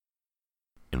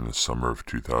In the summer of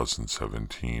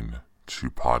 2017, two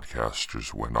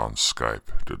podcasters went on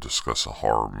Skype to discuss a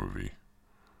horror movie.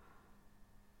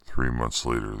 3 months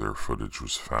later, their footage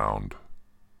was found.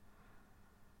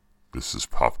 This is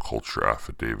Pop Culture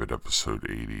Affidavit, episode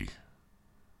 80,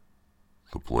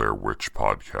 the Blair Witch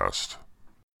Podcast.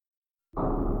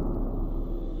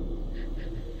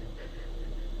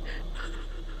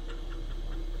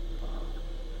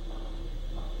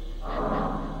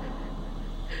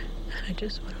 I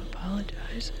just want to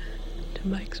apologize to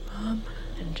Mike's mom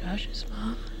and Josh's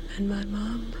mom and my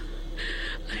mom.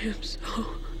 I am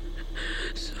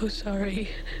so sorry,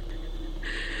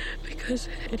 because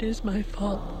it is my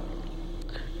fault,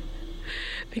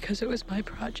 because it was my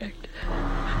project.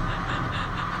 I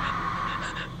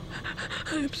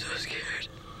am so scared.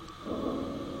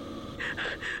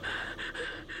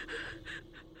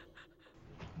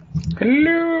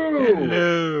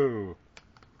 Hello!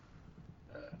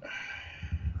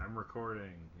 I'm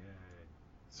recording. Yay.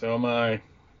 So am I.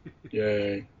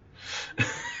 Yay.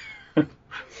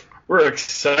 We're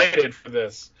excited for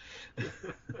this.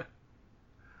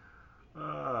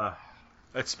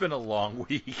 It's been a long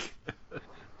week.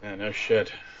 Yeah, no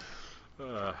shit.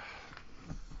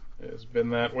 It's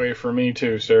been that way for me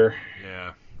too, sir.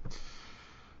 Yeah.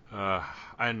 I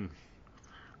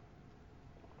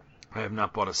have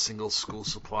not bought a single school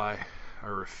supply. I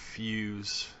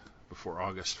refuse before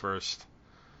August 1st.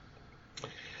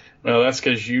 Well, that's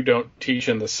because you don't teach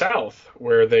in the South,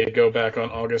 where they go back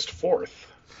on August 4th.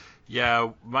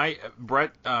 Yeah,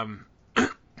 Brett, I'm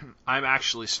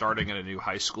actually starting at a new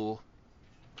high school.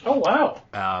 Oh, wow.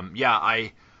 Yeah,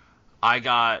 I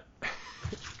got,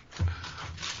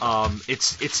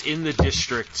 it's in the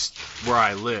district where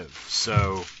I live,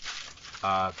 so,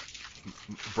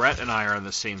 Brett and I are on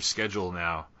the same schedule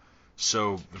now.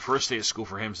 So the first day of school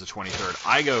for him is the 23rd.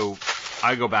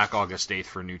 I go back August 8th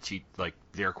for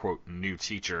their quote new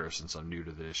teacher, since I'm new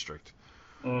to the district.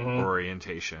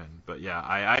 Orientation. But yeah,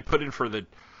 I had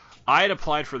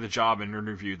applied for the job and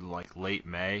interviewed like late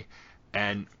May,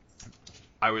 and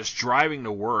I was driving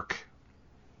to work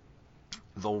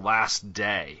the last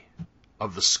day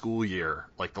of the school year,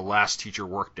 like the last teacher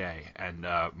work day, and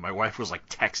my wife was like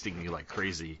texting me like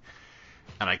crazy,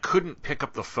 and I couldn't pick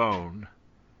up the phone,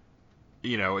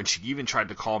 and she even tried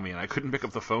to call me, and I couldn't pick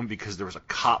up the phone because there was a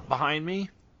cop behind me.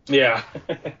 Yeah.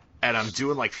 And I'm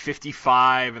doing like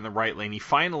 55 in the right lane. He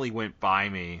finally went by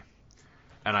me,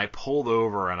 and I pulled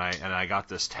over, and I got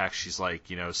this text. She's like,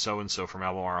 so and so from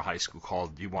Albemarle High School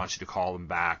called. He wants you to call him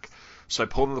back. So I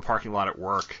pulled into the parking lot at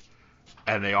work,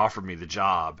 and they offered me the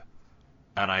job,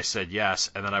 and I said yes.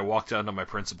 And then I walked down to my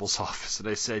principal's office, and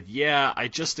I said, yeah, I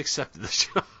just accepted the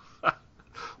job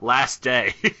last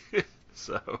day.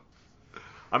 So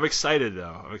I'm excited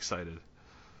though. I'm excited.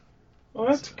 Well,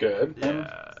 that's good. Yeah. I'm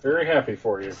very happy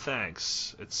for you.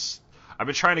 Thanks. I've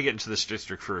been trying to get into this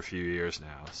district for a few years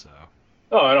now, so.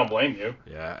 Oh, I don't blame you.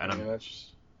 Yeah, and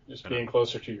that's just being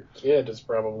closer to your kid is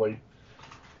probably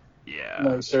yeah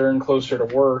nicer and closer to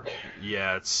work.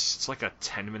 Yeah, it's like a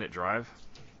 10-minute drive.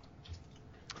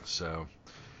 So,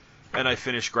 and I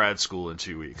finished grad school in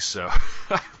 2 weeks, so.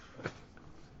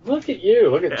 Look at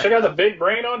you! Check out the big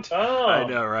brain on Tom. I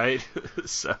know, right?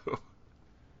 So.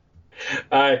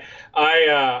 I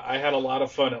had a lot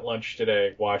of fun at lunch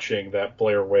today watching that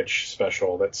Blair Witch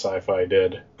special that Sci-Fi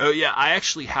did. Oh yeah, I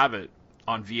actually have it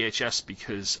on VHS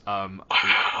because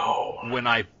wow. when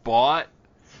I bought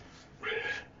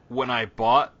it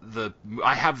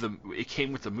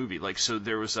came with the movie. Like, so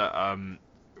there was a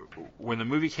when the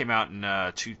movie came out in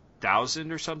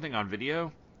 2000 or something on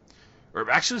video, or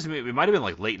actually it might have been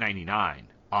like late '99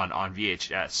 on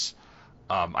VHS.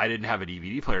 I didn't have a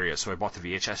DVD player yet, so I bought the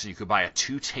VHS, and you could buy a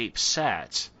 2-tape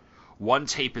set. One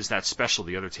tape is that special,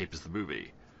 the other tape is the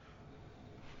movie.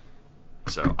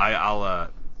 So I'll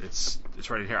it's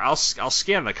right in here. I'll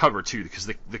scan the cover too, because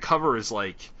the cover is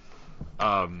like,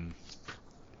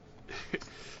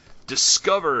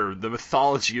 discover the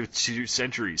mythology of 2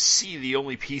 centuries. See the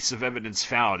only piece of evidence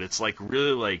found. It's like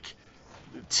really like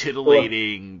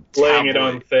titillating, laying it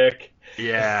on thick.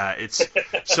 Yeah, it's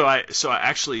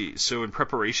so in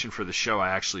preparation for the show,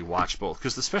 I actually watched both,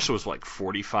 because the special was like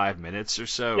 45 minutes or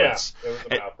so. Yeah, it was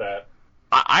about that.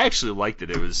 I actually liked it.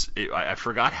 I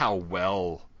forgot how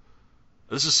well.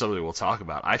 This is something we'll talk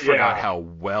about. I forgot how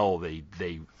well they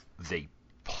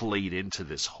played into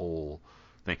this whole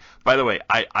thing. By the way,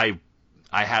 I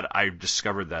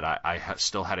discovered that I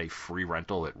still had a free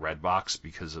rental at Redbox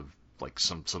because of like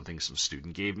something some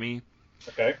student gave me.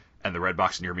 Okay. And the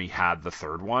Redbox near me had the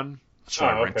third one, so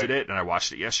I rented it and I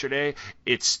watched it yesterday.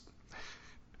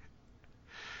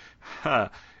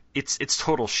 it's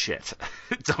total shit.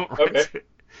 Don't rent Okay. it.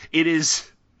 It is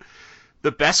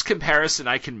the best comparison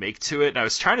I can make to it. And I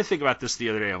was trying to think about this the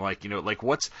other day. I'm like,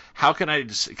 how can I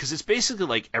just, because it's basically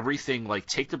like everything, like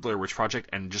take the Blair Witch Project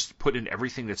and just put in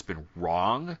everything that's been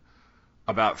wrong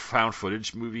about found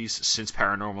footage movies since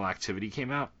Paranormal Activity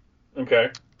came out. Okay.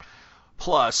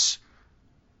 Plus,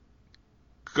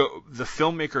 the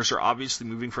filmmakers are obviously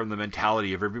moving from the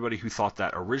mentality of everybody who thought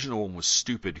that original one was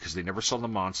stupid because they never saw the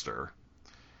monster.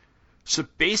 So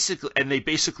basically, and they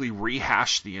basically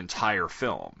rehashed the entire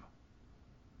film.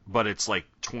 But it's like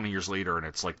 20 years later, and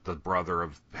it's like the brother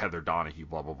of Heather Donahue,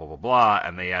 blah, blah, blah, blah, blah,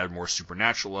 and they add more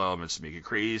supernatural elements to make it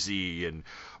crazy, and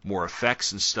more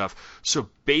effects and stuff. So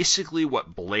basically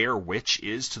what Blair Witch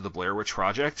is to the Blair Witch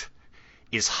Project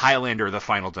is Highlander the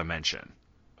Final Dimension.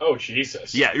 Oh,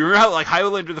 Jesus. Yeah, you remember how like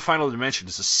Highlander the Final Dimension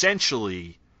is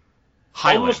essentially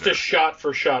Highlander. Almost a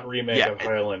shot-for-shot remake of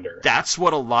Highlander. That's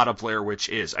what a lot of Blair Witch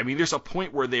is. I mean, there's a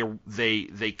point where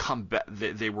they come back.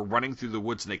 They were running through the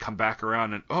woods and they come back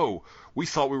around and we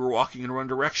thought we were walking in one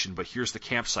direction, but here's the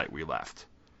campsite we left.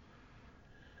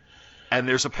 And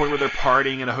there's a point where they're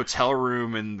partying in a hotel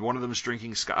room and one of them's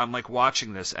drinking. I'm like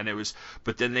watching this, and it was.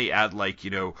 But then they add like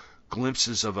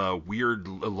glimpses of a weird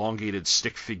elongated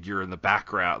stick figure in the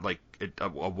background, like a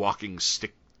walking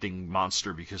stick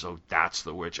monster, because that's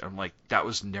the witch. I'm like, that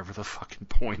was never the fucking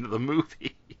point of the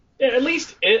movie. Yeah, at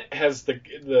least it has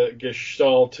the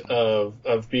gestalt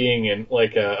of being in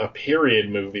like a period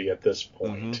movie at this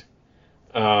point.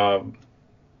 I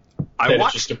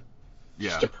watched.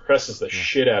 Just depresses the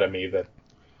shit out of me that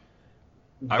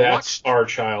our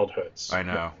childhoods. I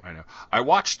know. I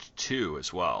watched 2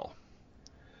 as well.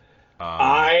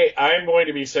 I'm going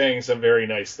to be saying some very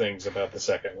nice things about the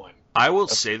second one. I will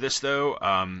say this though,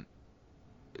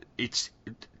 it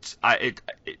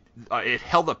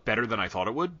held up better than I thought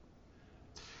it would.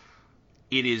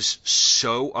 It is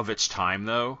so of its time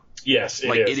though. Yes,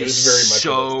 it is. It is very much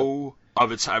so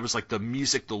of its. I was like the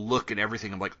music, the look, and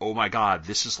everything. I'm like, oh my god,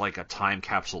 this is like a time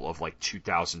capsule of like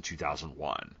 2000,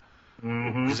 2001.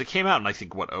 Because it came out in I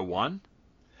think 01.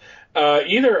 Either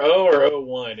 0 or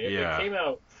 01. It came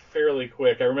out fairly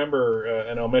quick. I remember,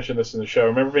 and I'll mention this in the show, I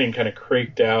remember being kind of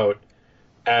creeped out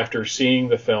after seeing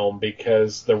the film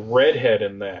because the redhead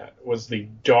in that was the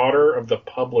daughter of the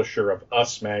publisher of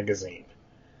Us Magazine.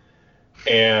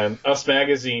 And Us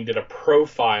Magazine did a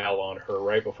profile on her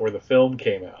right before the film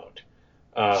came out.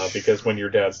 Because when your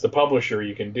dad's the publisher,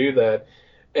 you can do that.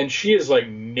 And she is like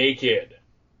naked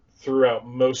throughout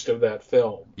most of that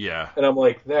film. Yeah. And I'm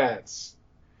like, that's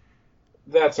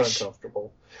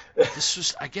uncomfortable. This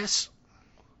was, I guess,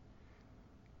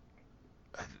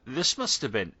 this must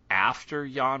have been after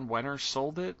Jan Wenner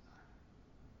sold it,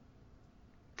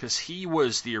 because he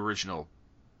was the original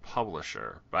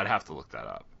publisher. But I'd have to look that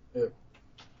up. Yeah.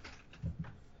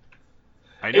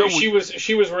 I know she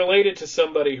was related to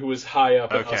somebody who was high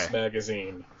up at Okay. Us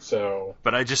Magazine. So,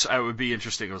 but I would be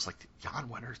interesting. It was like Jan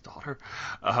Wenner's daughter.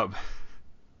 Jan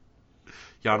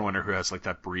Wenner, who has like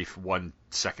that brief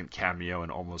 1-second cameo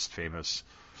in Almost Famous.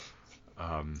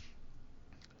 So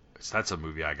that's a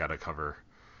movie I gotta cover.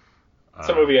 it's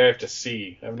a movie I have to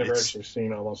see. I've never actually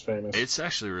seen Almost Famous. It's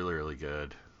actually really, really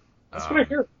good. That's what I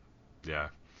hear. Yeah.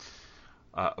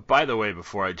 By the way,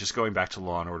 going back to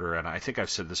Law and Order, and I think I've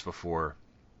said this before,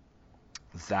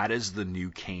 that is the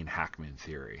new Kane Hackman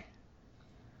theory.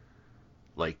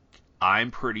 Like,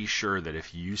 I'm pretty sure that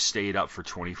if you stayed up for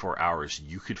 24 hours,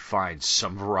 you could find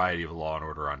some variety of Law and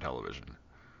Order on television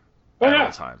at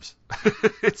all times.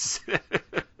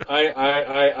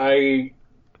 I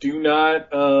do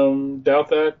not doubt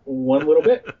that one little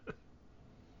bit.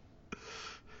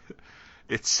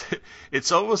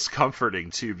 It's almost comforting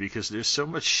too, because there's so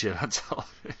much shit on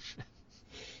television.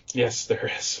 Yes,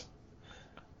 there is.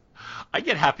 I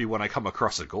get happy when I come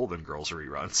across a Golden Girls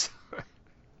reruns.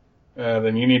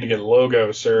 Then you need to get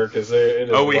Logo, sir, because it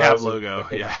is. Oh, we have Logo.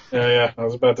 Yeah. Yeah. I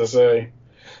was about to say.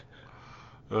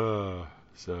 All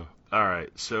right.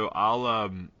 So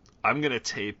I'm gonna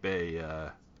tape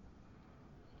a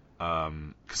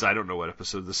because I don't know what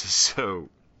episode this is. So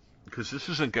because this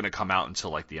isn't gonna come out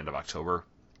until like the end of October.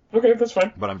 Okay, that's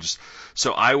fine. But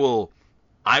I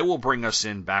will bring us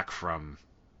in back from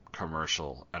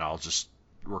commercial, and I'll just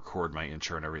record my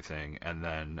intro and everything, and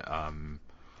then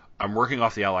I'm working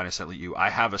off the outline I sent you. I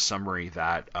have a summary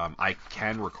that I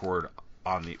can record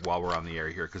while we're on the air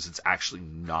here, because it's actually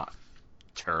not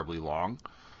terribly long.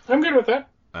 I'm good with that.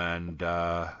 And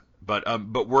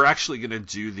but we're actually going to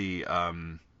do the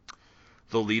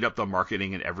the lead up, the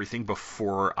marketing, and everything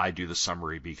before I do the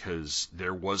summary, because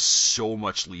there was so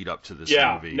much lead up to this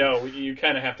movie. Yeah, no, you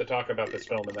kind of have to talk about this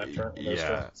film in that term.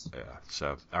 Yeah.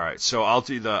 So, all right. So I'll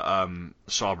do the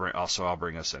I'll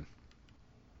bring us in,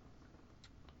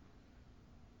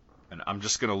 and I'm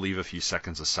just gonna leave a few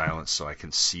seconds of silence so I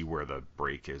can see where the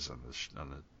break is on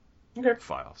the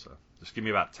file. So just give me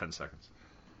about 10 seconds.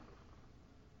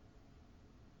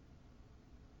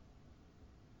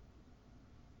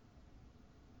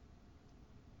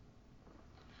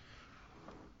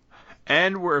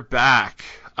 And we're back.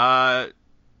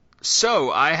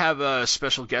 So I have a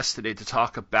special guest today to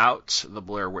talk about the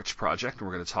Blair Witch Project, and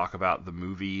we're going to talk about the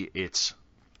movie, its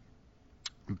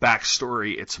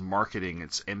backstory, its marketing,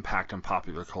 its impact on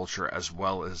popular culture, as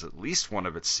well as at least one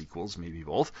of its sequels, maybe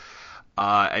both.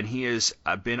 And he has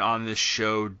been on this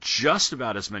show just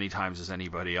about as many times as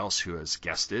anybody else who has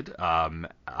guested.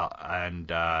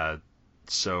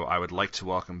 So I would like to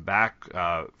welcome back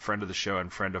friend of the show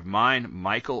and friend of mine,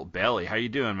 Michael Bailey. How you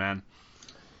doing, man?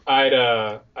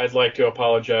 I'd like to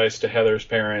apologize to Heather's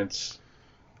parents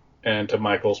and to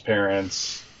Michael's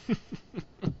parents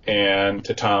and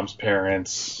to Tom's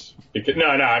parents. Because,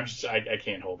 I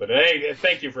can't hold it. Hey,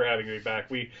 thank you for having me back.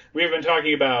 We have been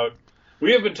talking about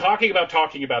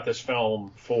talking about this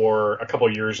film for a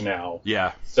couple years now.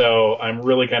 Yeah. So I'm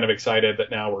really kind of excited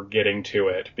that now we're getting to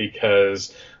it,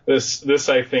 because this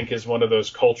I think is one of those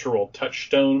cultural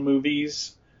touchstone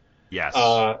movies. Yes.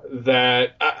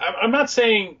 That I'm not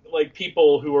saying like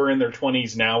people who are in their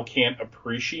 20s now can't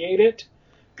appreciate it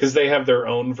because they have their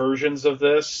own versions of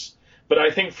this. But I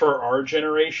think for our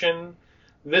generation,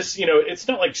 this, it's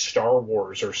not like Star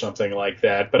Wars or something like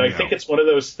that. But I think it's one of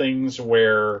those things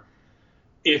where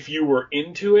if you were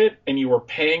into it and you were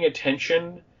paying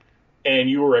attention and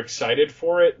you were excited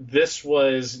for it, this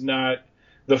was not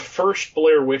the first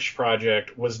Blair Witch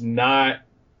Project was not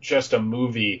just a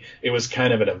movie. It was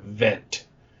kind of an event.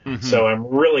 Mm-hmm. So I'm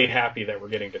really happy that we're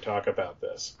getting to talk about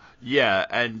this. Yeah,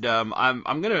 and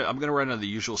I'm gonna run on the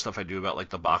usual stuff I do about like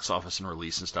the box office and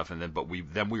release and stuff, and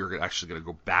then we are actually gonna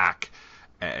go back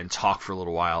and talk for a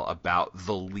little while about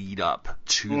the lead up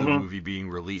to the movie being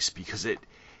released, because it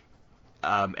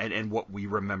and what we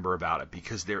remember about it,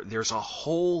 because there's a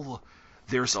whole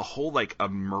like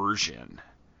immersion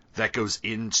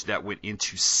that went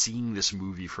into seeing this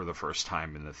movie for the first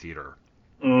time in the theater.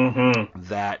 Mm-hmm.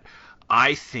 That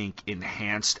I think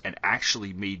enhanced and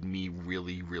actually made me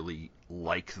really, really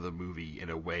like the movie in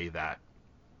a way that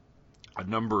a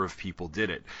number of people did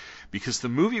it, because the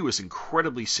movie was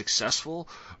incredibly successful,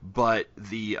 but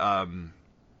the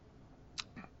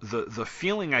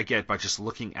feeling I get by just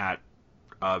looking at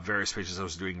various pages I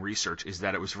was doing research is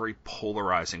that it was very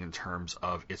polarizing in terms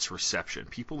of its reception.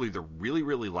 People either really,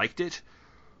 really liked it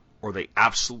or they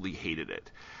absolutely hated it.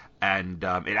 And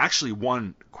it actually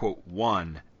won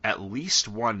at least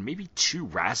one, maybe 2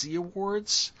 Razzie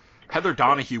Awards. Heather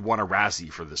Donahue won a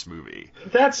Razzie for this movie.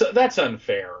 That's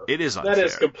unfair. It is unfair. That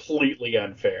is completely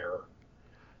unfair.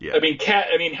 Yeah. I mean,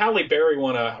 Halle Berry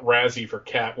won a Razzie for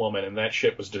Catwoman, and that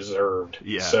shit was deserved.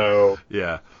 Yeah. So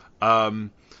yeah.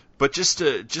 But just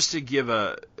to give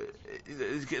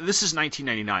this is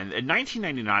 1999. In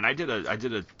 1999, I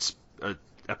did a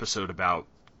episode about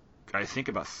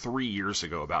 3 years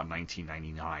ago about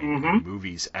 1999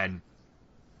 movies, and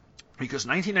because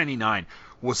 1999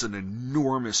 was an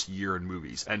enormous year in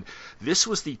movies, and this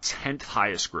was the 10th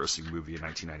highest grossing movie in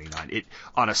 1999. It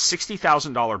on a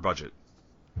 $60,000 budget.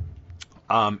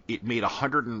 It made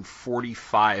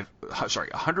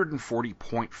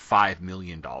 $140.5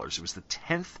 million. It was the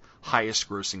 10th highest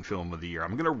grossing film of the year.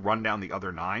 I'm going to run down the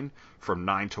other 9 from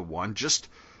 9 to 1, just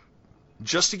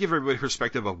to give everybody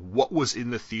perspective of what was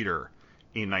in the theater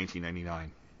in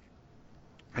 1999.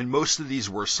 And most of these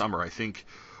were summer. I think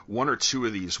 1 or 2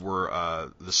 of these were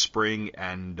the spring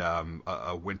and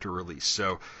a winter release.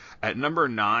 So at number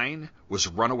 9 was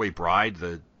Runaway Bride,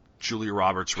 the Julia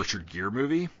Roberts, Richard Gere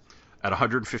movie, at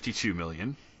 $152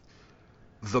 million.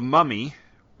 The Mummy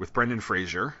with Brendan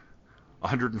Fraser,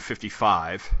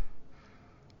 $155.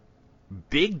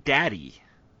 Big Daddy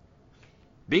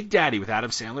with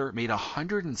Adam Sandler made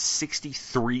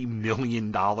 $163 million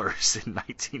in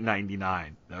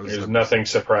 1999. There's nothing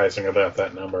surprising about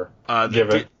that number.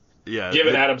 Given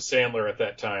Adam Sandler at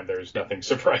that time, there's nothing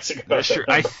surprising about that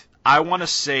number. I want to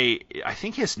say, I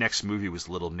think his next movie was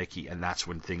Little Nicky, and that's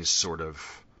when things sort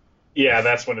of... Yeah,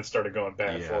 that's when it started going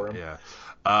bad for him. Yeah.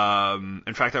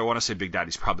 In fact, I want to say Big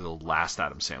Daddy's probably the last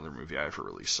Adam Sandler movie I ever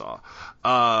really saw.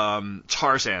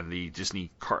 Tarzan, the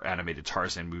Disney animated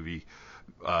Tarzan movie,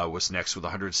 was next with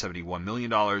 $171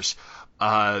 million.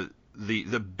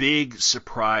 The big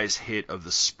surprise hit of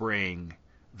the spring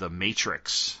The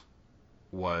Matrix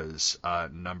was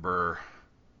number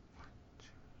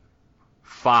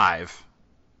 5.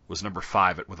 Was number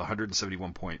 5 with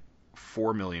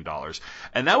 $171.4 million,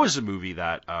 and that was a movie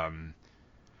that I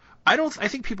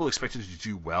think people expected it to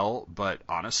do well, but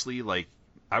honestly, like,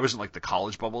 I was in like the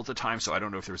college bubble at the time, so I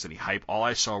don't know if there was any hype. All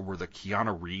I saw were the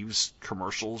Keanu Reeves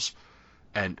commercials,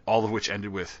 and all of which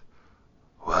ended with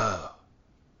 "whoa,"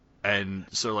 and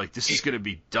so like, this is going to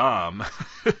be dumb.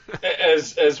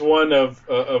 As one of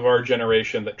our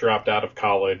generation that dropped out of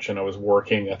college, and I was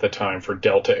working at the time for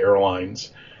Delta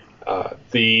Airlines,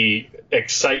 the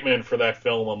excitement for that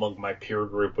film among my peer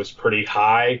group was pretty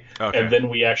high. Okay. And then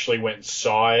we actually went and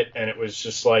saw it, and it was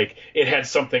just like, it had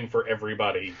something for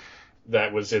everybody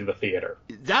that was in the theater.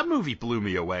 That movie blew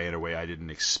me away in a way I didn't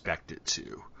expect it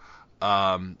to.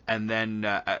 And then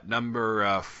at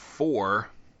number 4,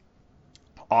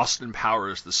 Austin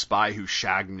Powers, The Spy Who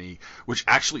Shagged Me, which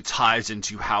actually ties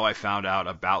into how I found out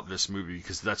about this movie,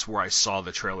 because that's where I saw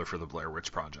the trailer for the Blair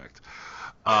Witch Project.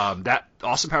 That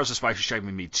Austin Powers, The Spy Who Shagged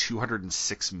Me made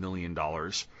 $206 million.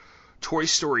 Toy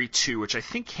Story 2, which I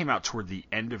think came out toward the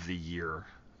end of the year,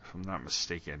 if I'm not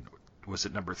mistaken, was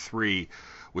at number 3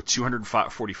 with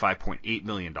 $245.8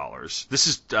 million. This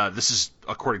is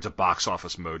according to Box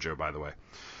Office Mojo, by the way.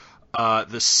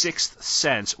 The Sixth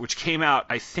Sense, which came out,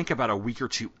 I think, about a week or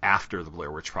two after the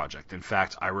Blair Witch Project. In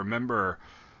fact, I remember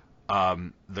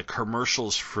the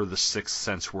commercials for The Sixth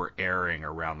Sense were airing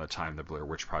around the time the Blair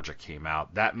Witch Project came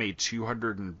out. That made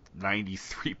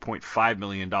 $293.5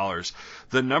 million.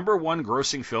 The number 1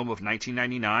 grossing film of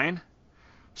 1999,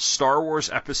 Star Wars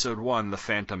Episode 1, The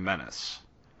Phantom Menace.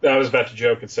 I was about to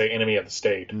joke and say Enemy of the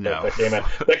State. No.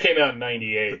 That came out in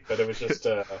 98, but it was just...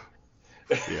 Yeah.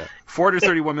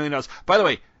 $431 million. By the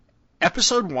way,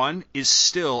 Episode 1 is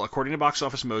still, according to Box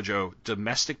Office Mojo,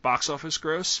 domestic box office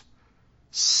gross,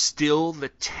 still the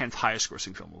 10th highest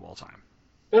grossing film of all time.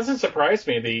 Doesn't surprise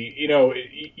me.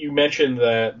 You mentioned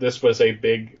that this was a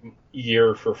big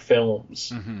year for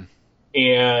films. Mm-hmm.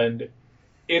 And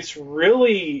it's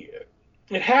really...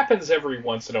 It happens every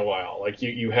once in a while. Like,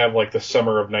 you have, like, the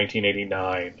summer of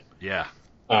 1989. Yeah.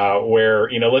 Where,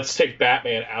 let's take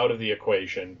Batman out of the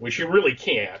equation, which you really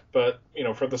can't, but,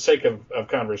 for the sake of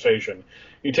conversation,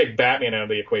 you take Batman out of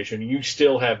the equation, you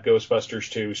still have Ghostbusters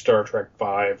 2, Star Trek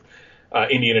 5,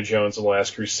 Indiana Jones and the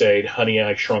Last Crusade, Honey,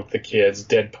 I Shrunk the Kids,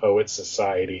 Dead Poets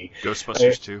Society.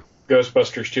 Ghostbusters 2.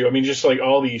 Ghostbusters 2. I mean, just like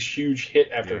all these huge hit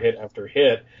after hit after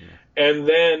hit. Yeah. And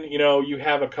then, you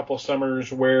have a couple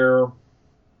summers where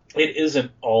it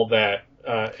isn't all that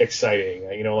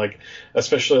exciting, like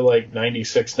especially like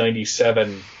 96,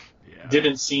 97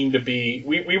 didn't seem to be.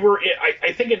 We were.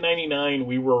 I think in 99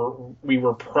 we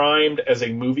were primed as a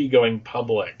movie going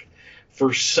public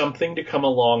for something to come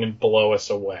along and blow us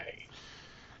away.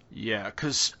 Yeah,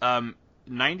 because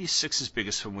 96's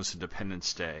biggest film was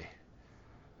Independence Day,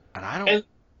 and I don't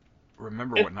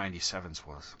remember what 97's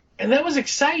was. And that was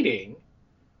exciting.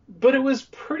 But it was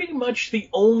pretty much the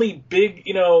only big,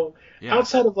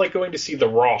 outside of like going to see The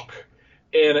Rock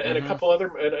and a couple other,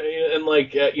 and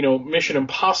like, Mission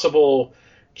Impossible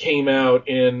came out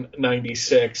in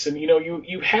 96, and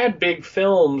you had big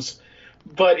films,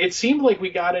 but it seemed like we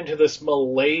got into this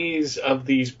malaise of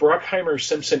these Bruckheimer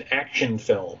Simpson action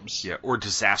films. Yeah, or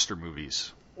disaster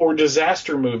movies.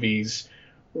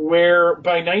 Where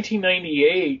by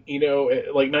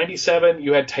 1998, like 97,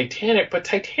 you had Titanic, but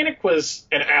Titanic was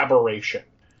an aberration.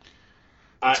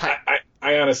 I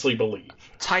honestly believe.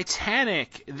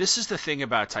 Titanic, this is the thing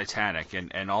about Titanic,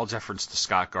 and all deference to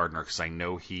Scott Gardner, because I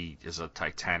know he is a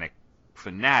Titanic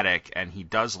fanatic, and he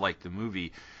does like the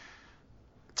movie.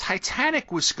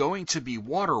 Titanic was going to be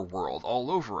Waterworld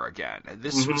all over again.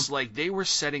 This was like, they were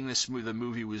setting this movie, the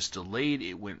movie was delayed,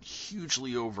 it went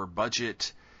hugely over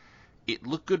budget. It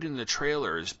looked good in the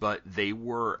trailers, but they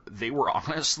were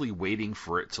honestly waiting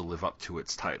for it to live up to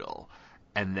its title,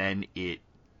 and then it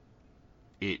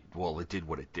did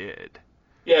what it did.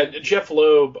 Yeah, Jeff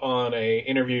Loeb on a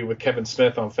interview with Kevin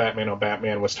Smith on Fat Man on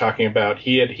Batman was talking about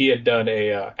he had done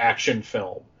a action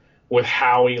film with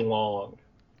Howie Long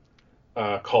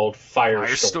called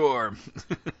Firestorm.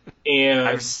 And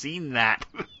I've seen that.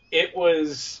 It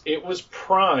was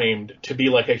primed to be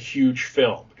like a huge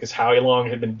film because Howie Long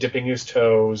had been dipping his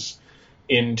toes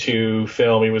into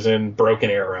film. He was in Broken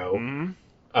Arrow, and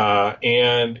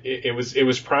it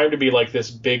was primed to be like this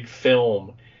big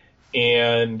film.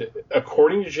 And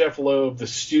according to Jeff Loeb, the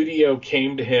studio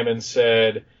came to him and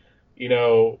said,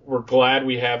 we're glad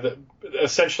we have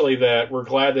we're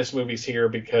glad this movie's here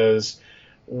because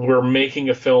we're making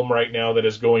a film right now that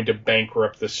is going to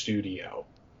bankrupt the studio.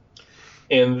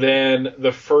 And then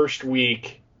the first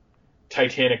week,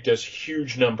 Titanic does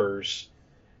huge numbers.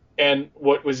 And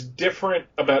what was different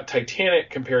about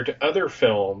Titanic compared to other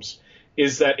films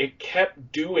is that it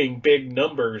kept doing big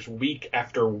numbers week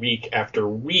after week after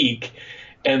week,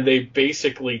 and they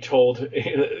basically told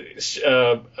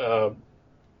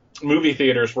movie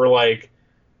theaters were like,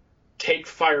 take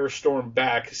Firestorm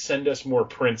back, send us more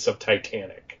prints of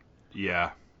Titanic.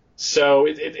 Yeah. So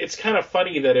it's kind of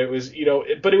funny that it was,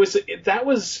 but that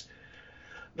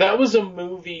was a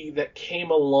movie that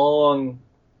came along.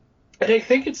 And I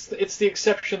think it's the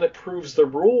exception that proves the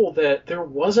rule, that there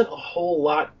wasn't a whole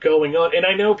lot going on. And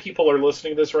I know people are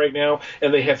listening to this right now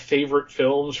and they have favorite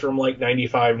films from like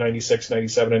 95, 96,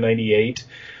 97, and 98.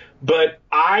 But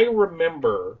I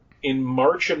remember in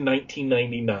March of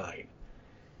 1999,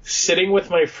 sitting with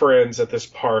my friends at this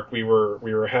park. We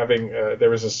were having there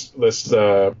was this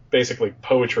basically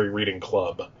poetry reading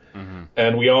club. Mm-hmm.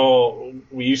 And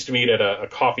we used to meet at a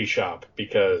coffee shop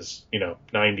because,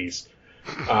 90s.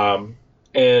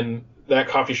 And that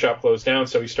coffee shop closed down,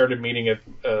 so we started meeting at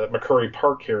McCurry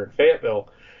Park here in Fayetteville.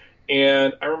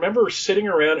 And I remember sitting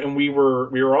around, and we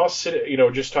were all sitting,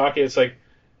 just talking. It's like,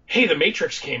 hey, The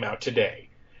Matrix came out today.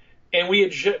 And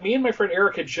me and my friend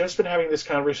Eric had just been having this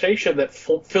conversation that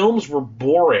films were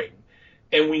boring,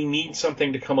 and we need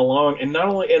something to come along. And not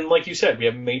only, and like you said, we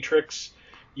have Matrix,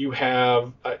 you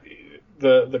have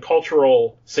the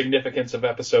cultural significance of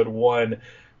Episode 1.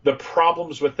 The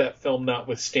problems with that film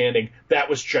notwithstanding, that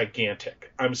was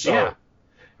gigantic. I'm sorry.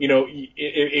 Yeah.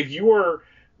 If you are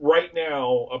right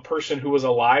now a person who was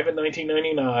alive in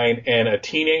 1999 and a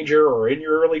teenager or in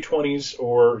your early 20s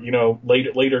or,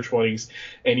 later 20s,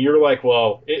 and you're like,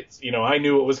 well, I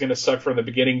knew it was going to suck from the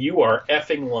beginning, you are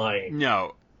effing lying.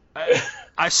 No.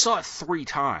 I saw it 3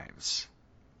 times.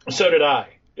 So did I.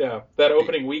 Yeah. That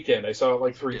opening weekend, I saw it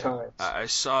like 3 times. I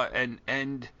saw it,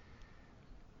 and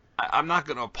I'm not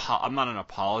an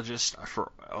apologist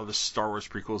for all the Star Wars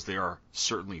prequels. They are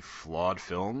certainly flawed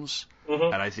films,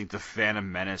 and I think The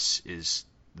Phantom Menace is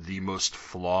the most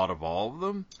flawed of all of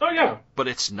them. Oh yeah, but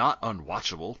it's not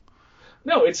unwatchable.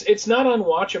 No, it's not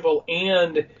unwatchable,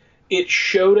 and it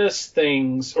showed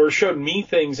me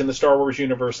things in the Star Wars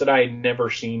universe that I had never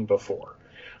seen before.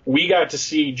 We got to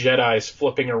see Jedis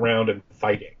flipping around and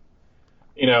fighting,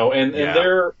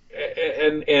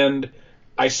 and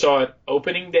I saw it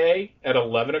opening day at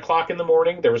 11 o'clock in the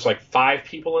morning. There was like 5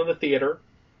 people in the theater,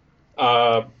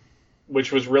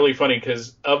 which was really funny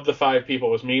because of the 5 people,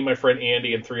 it was me, my friend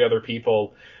Andy, and 3 other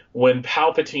people. When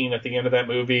Palpatine at the end of that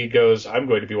movie goes, I'm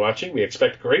going to be watching, we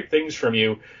expect great things from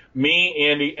you, me,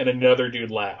 Andy, and another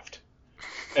dude laughed.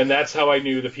 And that's how I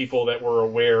knew the people that were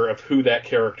aware of who that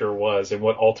character was and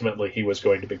what ultimately he was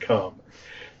going to become.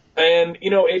 And,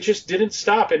 it just didn't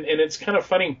stop. And it's kind of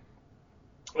funny.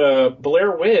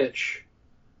 Blair Witch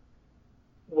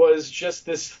was just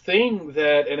this thing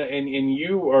that, and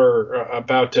you are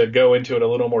about to go into it a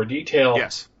little more detail.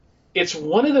 Yes. It's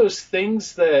one of those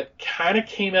things that kind of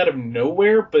came out of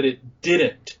nowhere, but it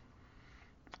didn't.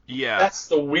 Yeah. That's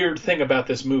the weird thing about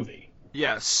this movie.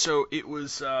 Yeah, so it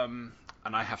was, and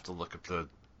I have to look up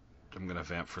I'm going to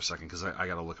vamp for a second because I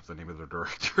got to look up the name of the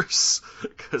directors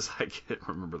because I can't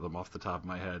remember them off the top of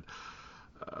my head.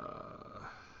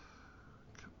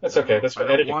 That's okay. That's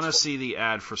what I don't want to see the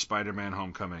ad for Spider-Man: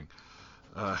 Homecoming.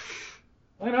 Why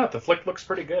not? The flick looks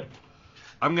pretty good.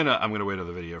 I'm gonna wait on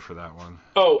the video for that one.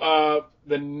 Oh,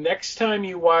 the next time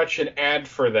you watch an ad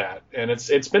for that, and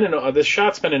it's been in this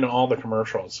shot's been in all the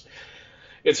commercials.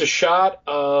 It's a shot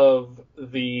of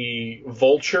the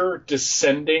Vulture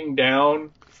descending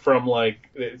down from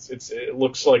it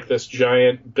looks like this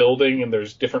giant building, and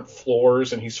there's different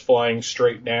floors, and he's flying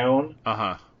straight down.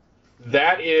 Uh-huh.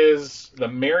 That is the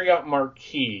Marriott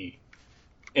Marquis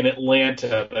in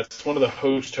Atlanta. That's one of the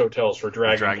host hotels for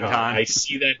Dragon Con. I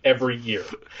see that every year.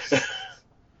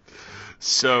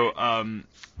 So,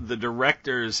 the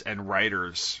directors and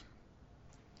writers,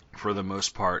 for the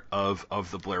most part, of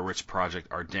the Blair Witch Project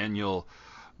are Daniel,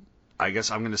 I guess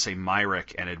I'm going to say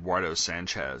Myrick, and Eduardo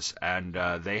Sanchez. And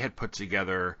they had put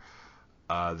together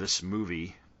this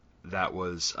movie that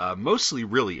was mostly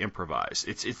really improvised.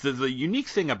 It's the unique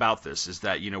thing about this is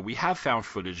that, we have found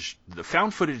footage. The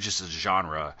found footage is a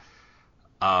genre.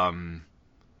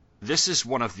 This is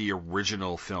one of the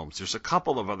original films. There's a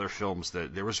couple of other films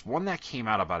there was one that came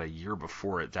out about a year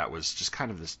before it that was just kind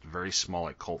of this very small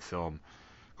cult film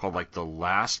called The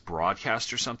Last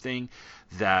Broadcast or something,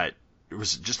 that it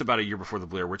was just about a year before the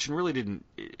Blair Witch, and really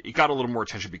it got a little more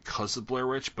attention because of Blair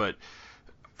Witch, but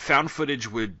found footage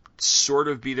would sort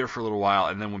of be there for a little while,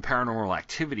 and then when Paranormal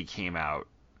Activity came out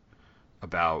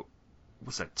about,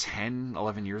 10,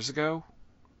 11 years ago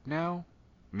now?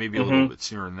 maybe a little bit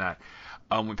sooner than that.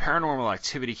 When Paranormal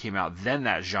Activity came out, then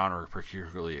that genre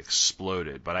particularly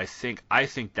exploded. But I think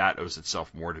that owes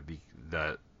itself more to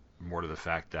the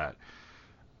fact that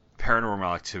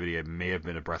Paranormal Activity may have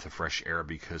been a breath of fresh air,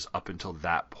 because up until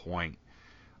that point,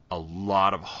 a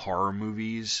lot of horror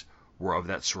movies were of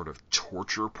that sort of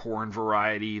torture porn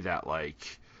variety that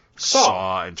like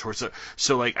Saw and torture.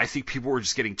 So like I think people were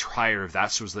just getting tired of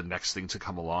that was the next thing to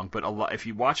come along. But if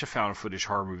you watch a found footage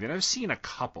horror movie, and I've seen a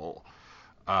couple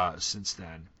since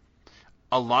then,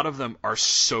 a lot of them are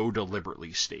so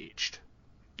deliberately staged.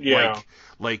 Yeah.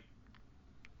 Like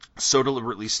so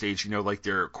deliberately staged, like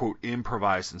they're quote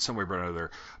improvised in some way or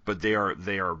another, but they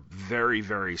are very,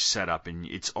 very set up, and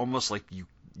it's almost like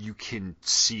you can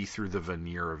see through the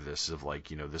veneer of this, of like,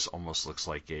 this almost looks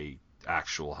like a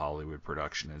actual Hollywood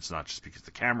production. And it's not just because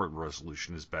the camera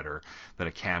resolution is better than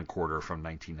a camcorder from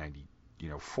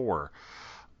 1994,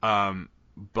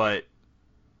 but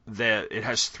that it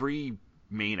has three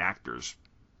main actors,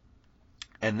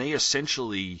 and they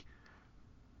essentially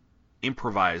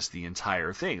improvised the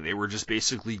entire thing. They were just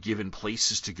basically given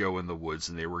places to go in the woods,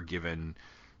 and they were given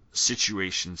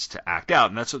situations to act out,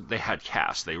 and that's what they had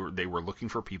cast. They were looking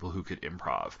for people who could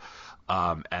improv,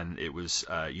 and it was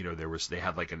they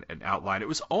had like an outline. It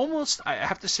was almost, I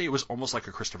have to say, it was almost like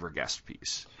a Christopher Guest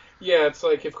piece. Yeah, it's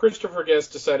like if Christopher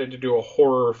Guest decided to do a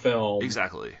horror film,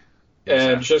 exactly.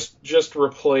 And just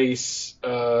replace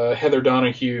Heather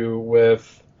Donahue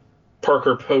with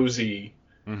Parker Posey.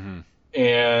 Mm-hmm.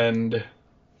 And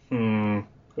who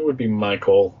would be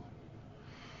Michael?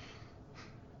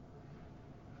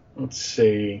 Let's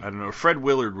see. I don't know. Fred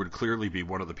Willard would clearly be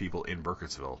one of the people in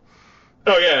Burkittsville.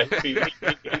 Oh yeah,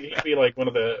 he'd be like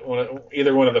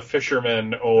either one of the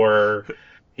fishermen, or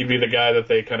he'd be the guy that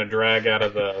they kind of drag out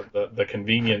of the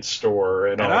convenience store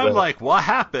and all I'm that. like, what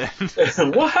happened?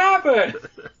 What happened?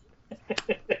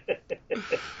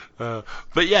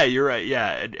 But yeah, you're right.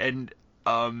 Yeah, and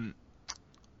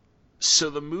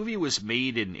so the movie was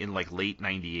made in like late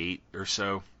 '98 or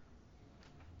so,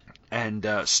 and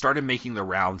started making the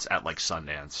rounds at like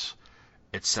Sundance,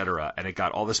 etc. And it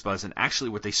got all this buzz. And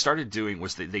actually, what they started doing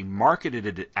was they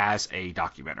marketed it as a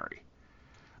documentary.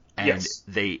 And yes.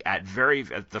 They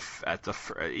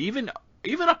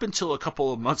even up until a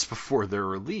couple of months before their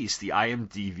release, the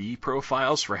IMDb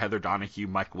profiles for Heather Donahue,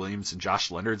 Mike Williams, and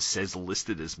Josh Leonard says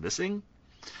listed as missing.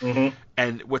 Mm-hmm.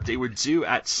 And what they would do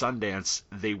at Sundance,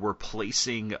 they were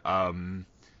placing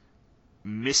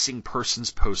missing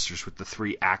persons posters with the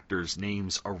three actors'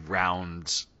 names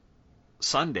around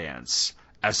Sundance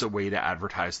as a way to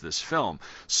advertise this film.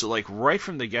 So like right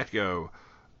from the get-go,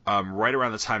 right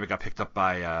around the time it got picked up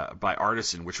by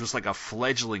Artisan, which was like a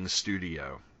fledgling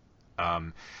studio.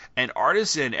 And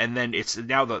Artisan, and then it's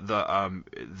now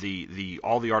the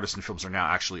all the Artisan films are now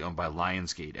actually owned by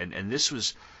Lionsgate. And this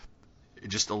was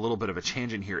just a little bit of a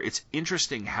tangent here. It's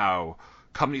interesting how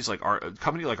company like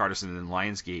Artisan and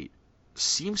Lionsgate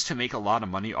seems to make a lot of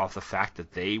money off the fact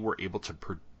that they were able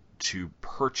to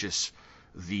purchase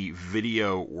the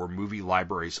video or movie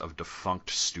libraries of defunct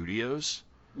studios.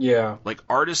 Yeah. Like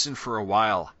Artisan for a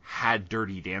while had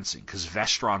Dirty Dancing because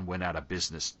Vestron went out of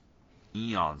business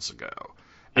eons ago.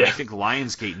 And I think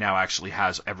Lionsgate now actually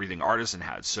has everything Artisan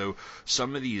had. So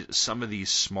some of these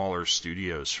smaller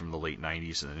studios from the late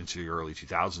 90s and into the early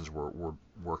 2000s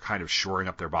were kind of shoring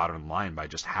up their bottom line by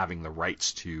just having the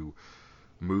rights to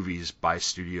movies by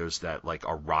studios that like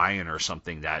Orion or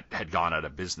something that had gone out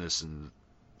of business, and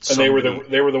they were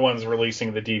the ones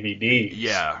releasing the DVDs.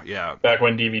 Yeah. Back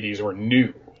when DVDs were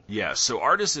new. Yeah. So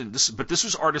Artisan, this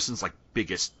was Artisan's like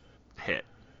biggest hit,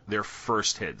 their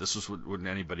first hit. This was when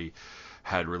anybody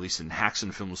had released it.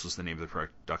 Haxan Films was the name of the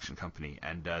production company,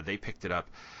 and they picked it up.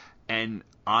 And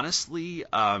honestly,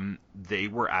 they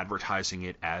were advertising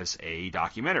it as a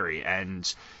documentary,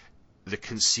 and the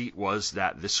conceit was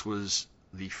that this was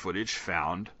the footage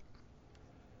found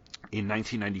in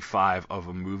 1995 of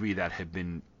a movie that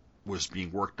was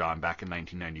being worked on back in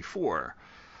 1994.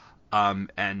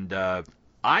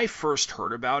 I first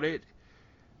heard about it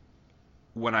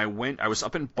when I was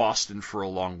up in Boston for a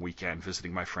long weekend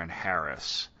visiting my friend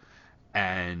Harris,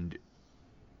 and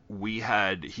we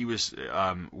had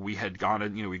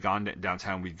gone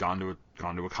downtown, we'd gone to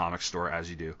a comic store, as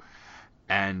you do,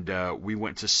 and we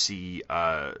went to see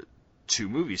two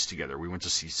movies together. We went to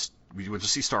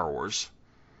see Star Wars,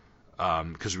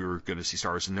 because we were going to see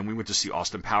Star Wars, and then we went to see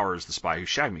Austin Powers, The Spy Who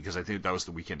Shagged Me, because I think that was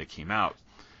the weekend it came out.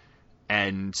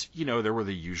 And there were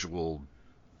the usual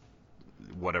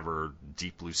whatever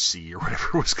Deep Blue Sea or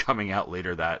whatever was coming out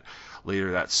later that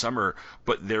summer,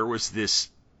 but there was this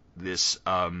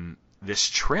this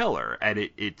trailer, and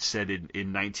it said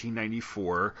in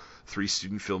 1994, 3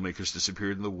 student filmmakers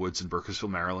disappeared in the woods in Burkittsville,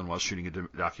 Maryland, while shooting a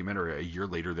documentary. A year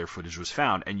later, their footage was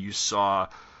found, and you saw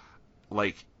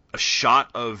like a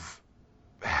shot of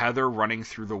Heather running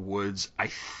through the woods. I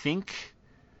think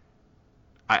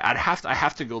I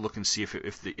have to go look and see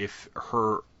if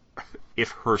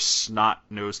her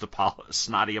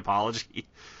snotty apology.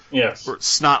 Yes. Or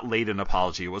snot-laden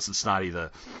apology. It wasn't snotty.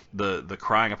 The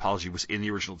crying apology was in the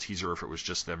original teaser, or if it was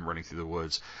just them running through the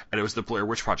woods. And it was the Blair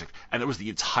Witch Project. And it was the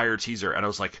entire teaser. And I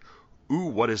was like, ooh,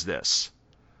 what is this?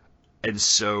 And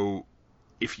so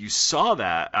if you saw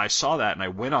that, I saw that, and I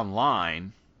went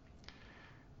online,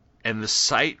 and the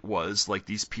site was like,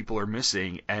 these people are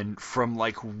missing. And from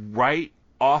like right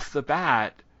off the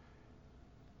bat,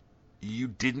 you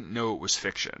didn't know it was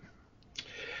fiction.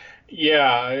 Yeah,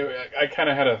 I kind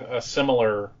of had a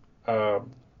similar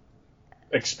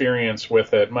experience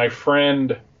with it. My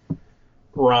friend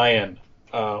Ryan,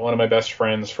 one of my best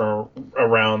friends from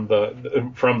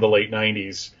the late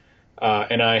 90s,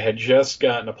 and I had just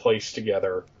gotten a place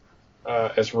together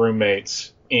as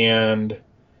roommates. And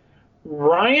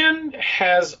Ryan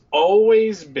has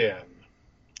always been,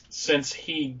 since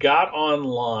he got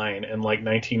online in like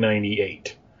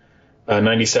 1998,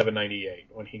 97, 98,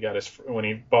 when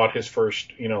he bought his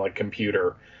first, like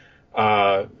computer.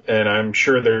 And I'm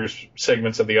sure there's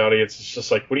segments of the audience it's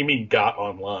just like, what do you mean got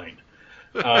online?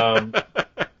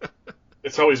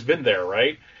 It's always been there,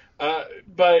 right?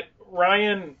 But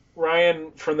Ryan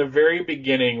from the very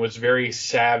beginning was very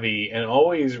savvy and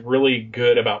always really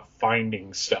good about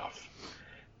finding stuff.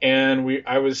 And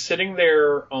I was sitting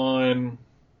there on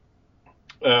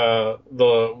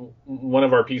one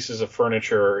of our pieces of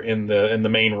furniture in the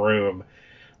main room,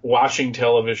 watching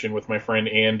television with my friend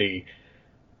Andy,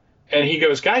 and he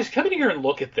goes, "Guys, come in here and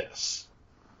look at this."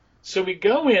 So we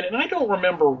go in, and I don't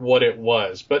remember what it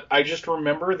was, but I just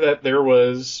remember that there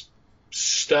was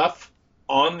stuff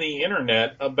on the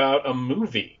internet about a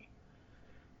movie,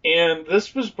 and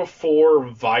this was before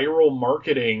viral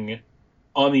marketing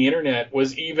on the internet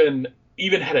was even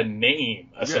had a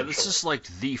name, essentially. Yeah, this is like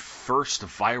the first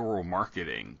viral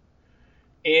marketing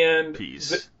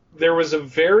piece. There was a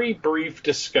very brief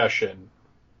discussion,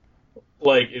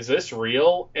 like, is this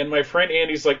real? And my friend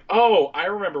Andy's like, oh, I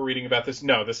remember reading about this.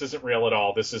 No, this isn't real at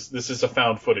all. This is a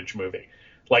found footage movie,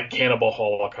 like Cannibal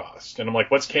Holocaust. And I'm like,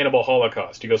 what's Cannibal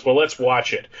Holocaust? He goes, well, let's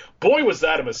watch it. Boy, was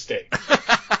that a mistake.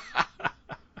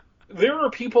 There are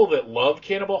people that love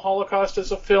Cannibal Holocaust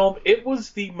as a film. It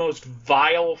was the most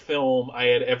vile film I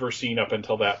had ever seen up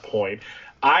until that point.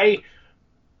 I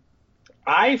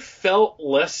felt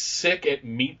less sick at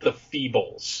Meet the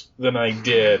Feebles than I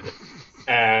did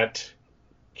at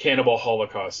Cannibal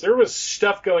Holocaust. There was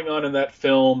stuff going on in that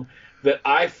film that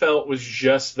I felt was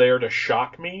just there to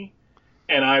shock me,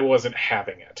 and I wasn't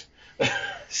having it. But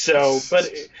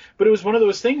it was one of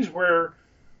those things where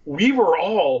we were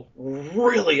all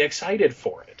really excited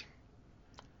for it.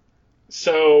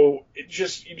 So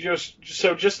just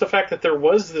the fact that there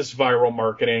was this viral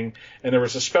marketing, and there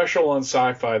was a special on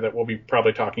Sci-Fi that we'll be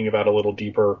probably talking about a little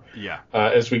deeper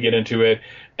as we get into it.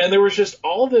 And there was just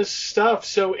all this stuff.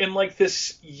 So in like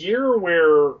this year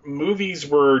where movies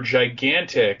were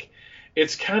gigantic,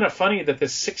 it's kind of funny that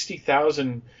this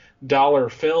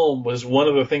 $60,000 film was one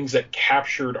of the things that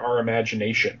captured our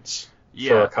imaginations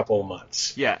for a couple of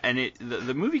months. Yeah, and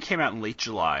the movie came out in late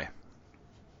July.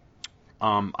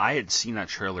 I had seen that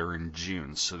trailer in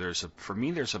June, so there's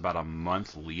about a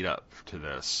month lead up to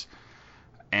this,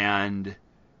 and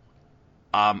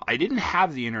I didn't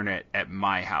have the internet at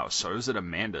my house, so I was at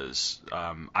Amanda's.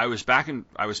 I was back and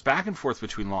forth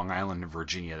between Long Island and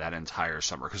Virginia that entire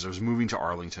summer because I was moving to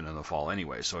Arlington in the fall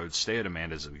anyway, so I would stay at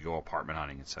Amanda's and we'd go apartment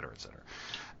hunting, et cetera, et cetera.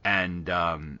 And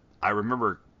I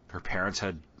remember her parents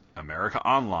had America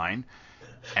Online.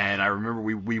 And I remember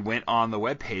we went on the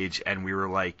webpage and we were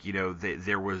like,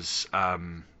 there was a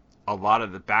lot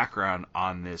of the background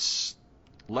on this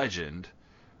legend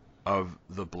of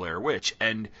the Blair Witch.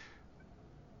 And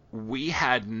we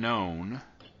had known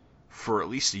for at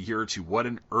least a year or two what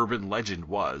an urban legend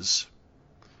was,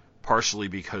 partially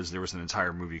because there was an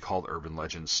entire movie called Urban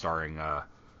Legend starring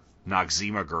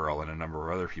Noxzema Girl and a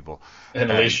number of other people. And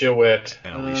Alicia Witt.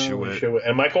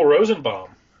 And Michael Rosenbaum.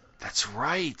 That's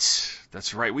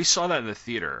right. We saw that in the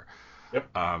theater. Yep.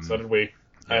 So did we.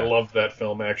 Yeah. I loved that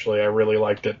film, actually. I really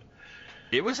liked it.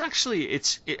 It was actually,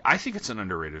 I think it's an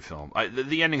underrated film.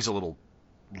 The ending's a little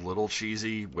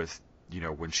cheesy with,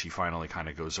 when she finally kind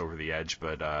of goes over the edge,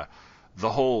 but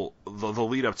the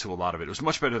lead up to a lot of it was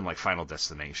much better than like Final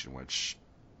Destination, which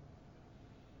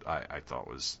I thought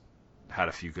had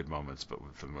a few good moments, but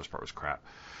for the most part was crap.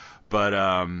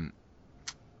 But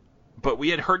we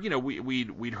had heard,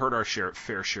 we'd heard our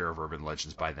fair share of urban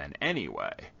legends by then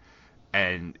anyway,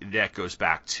 and that goes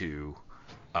back to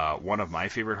one of my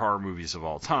favorite horror movies of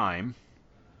all time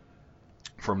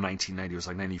from 1990. It was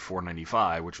like 94,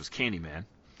 95, which was Candyman.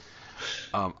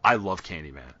 I love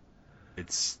Candyman.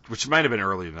 Which might have been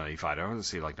earlier than 95. I want to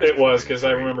say like 94, it was, because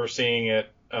I remember seeing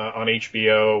it on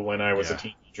HBO when I was a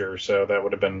teenager, so that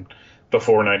would have been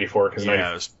before 94, because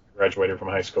I graduated from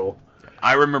high school.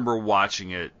 I remember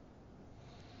watching it.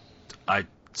 I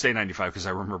say 95 because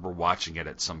I remember watching it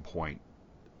at some point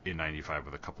in 95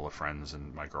 with a couple of friends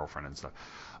and my girlfriend and stuff.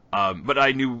 But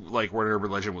I knew like what urban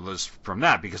legend was from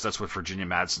that, because that's what Virginia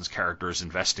Madsen's character is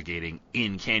investigating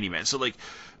in Candyman.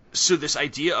 So this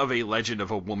idea of a legend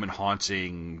of a woman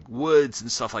haunting woods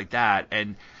and stuff like that,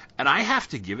 and I have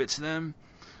to give it to them.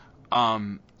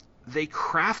 They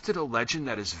crafted a legend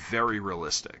that is very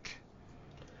realistic.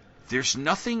 There's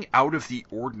nothing out of the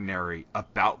ordinary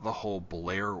about the whole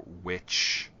Blair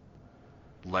Witch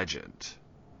legend.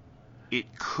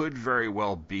 It could very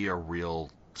well be a real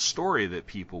story that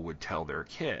people would tell their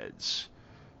kids,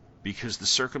 because the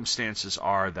circumstances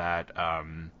are that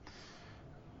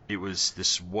it was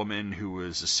this woman who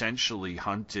was essentially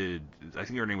hunted. I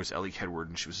think her name was Ellie Kedward,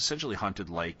 and she was essentially hunted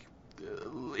like,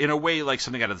 in a way, like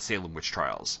something out of the Salem witch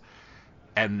trials.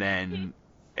 And then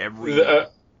a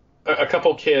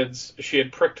couple kids, she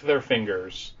had pricked their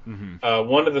fingers. Mm-hmm.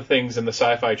 One of the things in the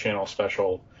Sci-Fi Channel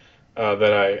special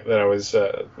that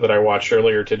I watched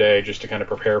earlier today, just to kind of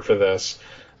prepare for this,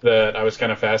 that I was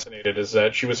kind of fascinated, is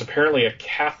that she was apparently a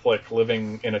Catholic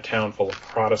living in a town full of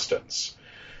Protestants,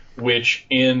 which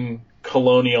in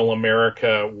colonial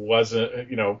America was a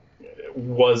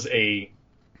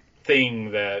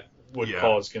thing that would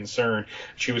cause concern.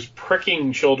 She was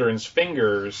pricking children's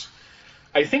fingers,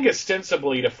 I think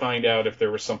ostensibly to find out if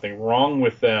there was something wrong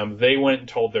with them. They went and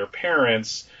told their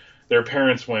parents. Their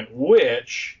parents went,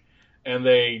 witch, and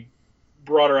they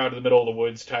brought her out of the middle of the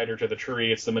woods, tied her to the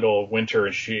tree. It's the middle of winter,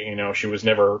 and she was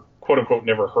never, quote unquote,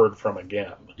 never heard from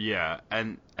again. Yeah,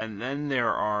 and then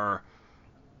there are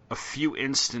a few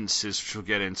instances, which we'll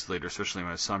get into later, especially in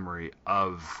my summary,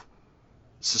 of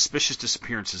suspicious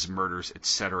disappearances, murders,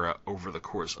 etc., over the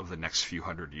course of the next few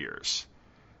hundred years.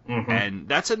 Mm-hmm. And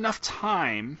that's enough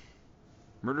time.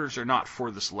 Murders are not for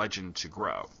this legend to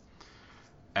grow.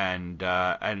 And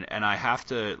I have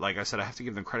to, like I said, I have to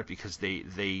give them credit, because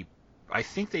I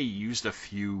think they used a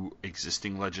few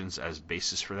existing legends as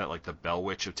basis for that, like the Bell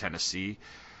Witch of Tennessee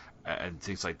and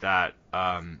things like that.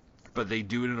 But they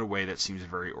do it in a way that seems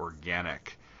very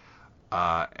organic,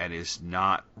 and is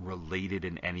not related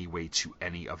in any way to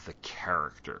any of the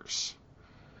characters.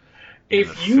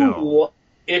 If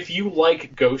you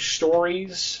like ghost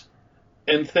stories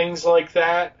and things like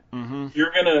that, mm-hmm.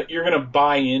 you're gonna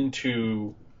buy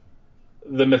into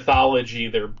the mythology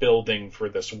they're building for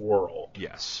this world.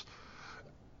 Yes.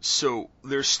 So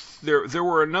there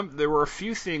were a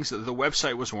few things. The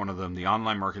website was one of them. The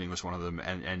online marketing was one of them,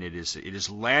 and it is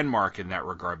landmark in that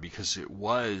regard, because it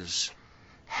was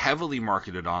heavily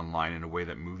marketed online in a way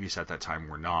that movies at that time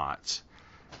were not,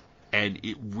 and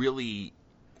it really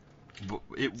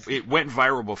it went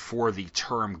viral before the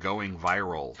term going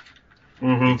viral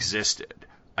mm-hmm. existed.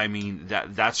 I mean,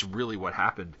 that's really what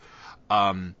happened.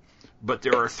 But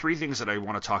there are three things that I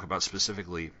want to talk about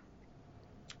specifically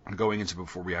going into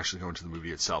before we actually go into the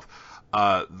movie itself.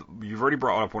 You've already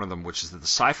brought up one of them, which is that the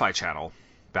Sci-Fi Channel,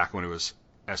 back when it was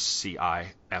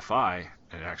SCI-FI,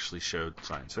 and it actually showed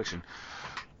science fiction,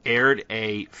 aired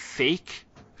a fake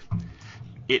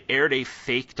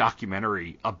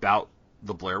documentary about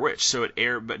the Blair Witch. So it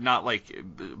aired,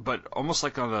 but almost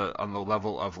like on the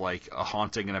level of like A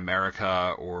Haunting in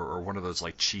America, or one of those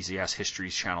like cheesy ass History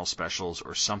Channel specials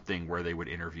or something, where they would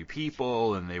interview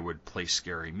people and they would play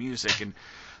scary music, and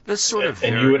that's sort of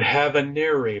and you would have a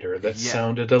narrator that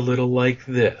sounded a little like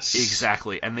this.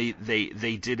 Exactly, and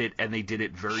they did it, and they did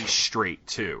it very straight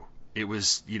too. It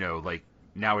was, like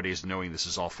nowadays, knowing this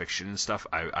is all fiction and stuff,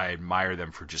 I admire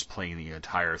them for just playing the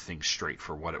entire thing straight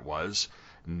for what it was.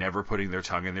 Never putting their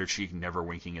tongue in their cheek, never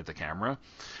winking at the camera.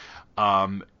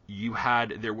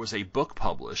 There was a book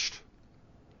published,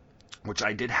 which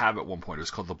I did have at one point. It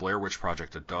was called The Blair Witch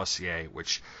Project, a dossier,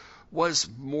 which was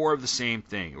more of the same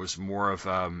thing. It was more of,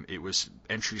 it was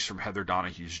entries from Heather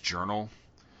Donahue's journal,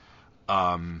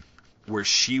 where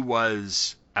she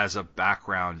was, as a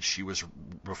background,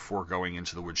 before going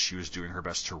into the woods, she was doing her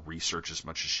best to research as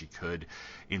much as she could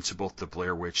into both the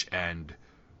Blair Witch and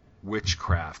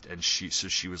witchcraft, and she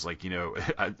was like,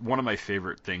 one of my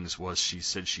favorite things was she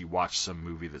said she watched some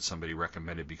movie that somebody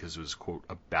recommended because it was, quote,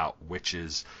 about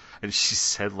witches, and she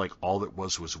said like all it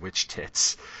was witch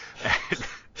tits.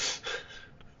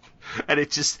 And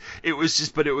it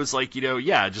was like,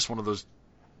 just one of those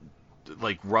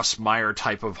like Russ Meyer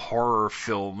type of horror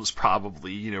films,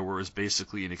 probably, where it was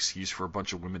basically an excuse for a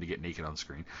bunch of women to get naked on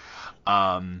screen.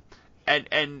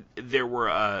 And there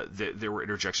were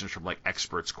interjections from like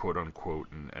experts, quote unquote,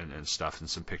 and stuff, and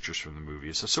some pictures from the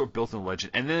movie. So it built in the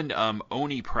legend. And then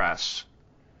Oni Press,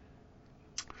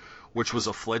 which was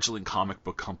a fledgling comic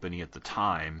book company at the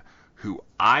time, who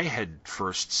I had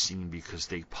first seen because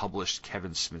they published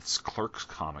Kevin Smith's Clerks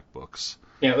comic books.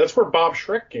 Yeah, that's where Bob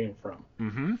Schreck came from.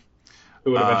 Mm-hmm.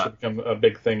 Who would eventually become a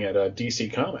big thing at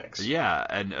DC Comics.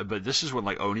 Yeah, but this is when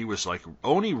like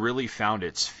Oni really found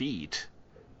its feet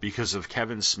because of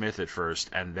Kevin Smith at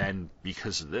first, and then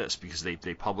because of this, because they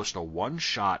published a one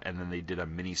shot and then they did a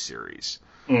miniseries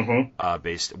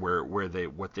based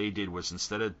what they did was,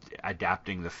 instead of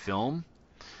adapting the film,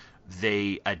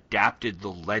 they adapted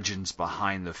the legends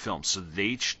behind the film. So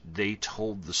they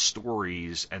told the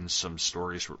stories, and some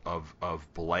stories of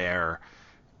Blair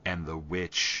and the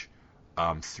witch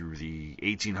through the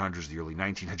 1800s, the early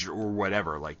 1900s, or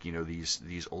whatever, like,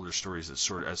 these older stories that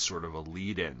sort of a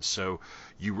lead-in. So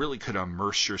you really could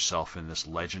immerse yourself in this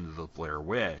legend of the Blair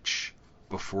Witch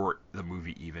before the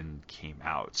movie even came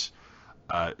out.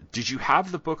 Did you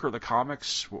have the book or the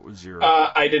comics? What was your...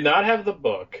 I did not have the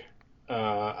book.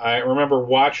 I remember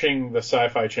watching the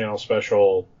Sci-Fi Channel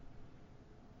special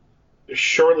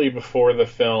shortly before the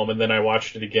film, and then I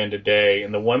watched it again today.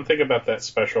 And the one thing about that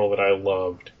special that I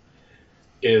loved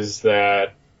is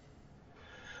that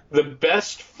the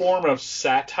best form of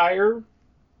satire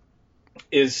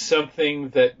is something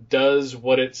that does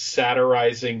what it's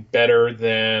satirizing better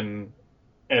than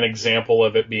an example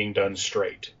of it being done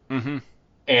straight. Mm-hmm.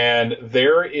 And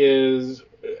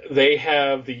they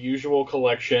have the usual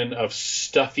collection of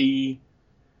stuffy,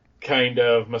 kind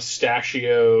of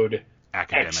mustachioed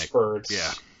academic experts.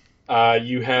 Yeah.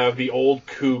 You have the old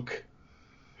kook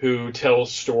who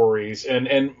tells stories,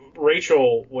 and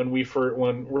Rachel, when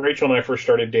Rachel and I first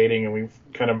started dating and we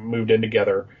kind of moved in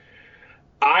together,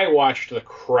 I watched the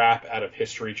crap out of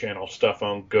History Channel stuff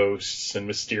on ghosts and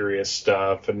mysterious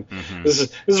stuff, and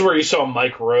this is where you saw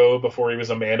Mike Rowe before he was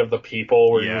a man of the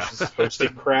people, where he was just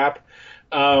hosting crap.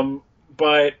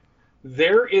 But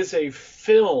there is a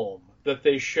film that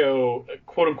they show,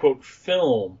 quote unquote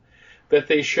film, that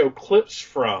they show clips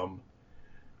from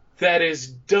that is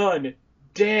done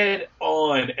dead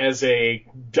on as a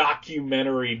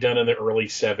documentary done in the early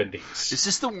 70s. Is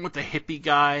this the one with the hippie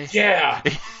guy? Yeah.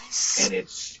 And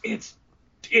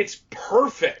it's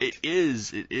perfect. It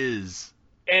is.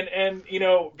 And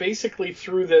basically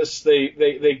through this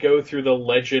they go through the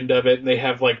legend of it, and they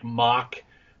have like mock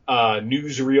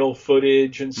newsreel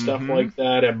footage and stuff like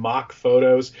that, and mock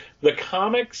photos. The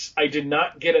comics I did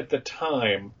not get at the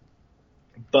time,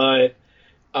 but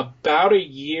about a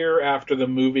year after the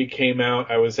movie came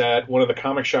out, I was at one of the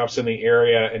comic shops in the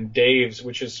area, and Dave's,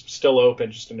 which is still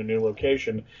open, just in a new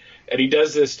location, and he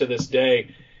does this to this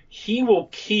day. He will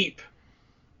keep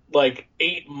like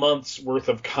 8 months worth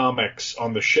of comics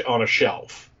on on a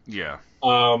shelf. Yeah.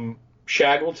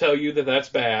 Shag will tell you that that's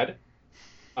bad.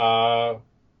 And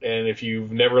if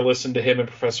you've never listened to him and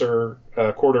Professor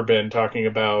Quarterbin talking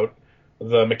about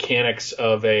the mechanics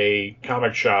of a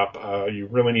comic shop, you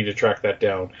really need to track that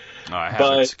down. No, I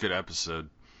haven't. It's a good episode.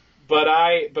 But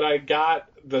I got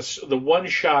the one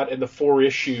shot and the 4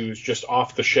 issues just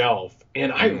off the shelf,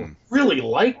 and I really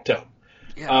liked them.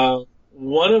 Yeah.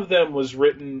 One of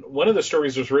the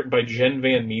stories was written by Jen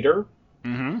Van Meter.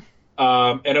 Mm-hmm.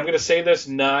 And I'm going to say this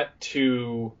not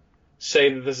to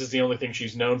say that this is the only thing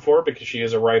she's known for, because she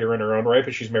is a writer in her own right,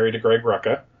 but she's married to Greg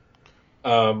Rucka.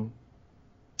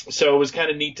 So it was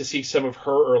kind of neat to see some of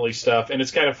her early stuff. And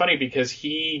it's kind of funny because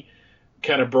he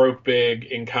kind of broke big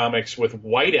in comics with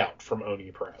Whiteout from Oni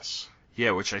Press.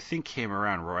 Yeah, which I think came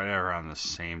around right around the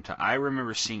same time. I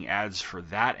remember seeing ads for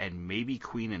that and maybe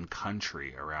Queen and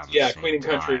Country around the same time. Yeah, Queen and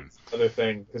Country is another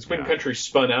thing, because Queen and Country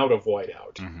spun out of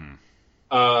Whiteout. Mm-hmm.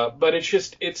 But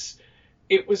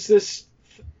it was this,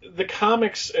 the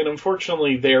comics, and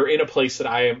unfortunately they're in a place that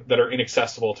are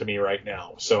inaccessible to me right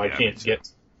now, so I can't get.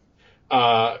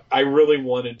 I really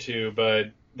wanted to,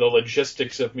 but the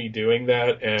logistics of me doing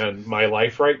that and my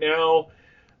life right now,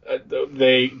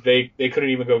 they couldn't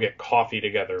even go get coffee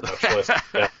together, much less.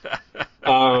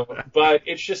 But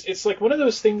it's like one of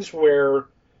those things where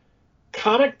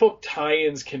comic book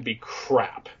tie-ins can be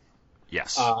crap.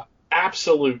 Yes.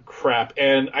 Absolute crap.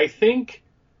 And I think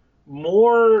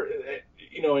more,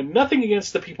 and nothing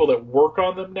against the people that work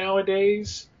on them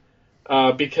nowadays,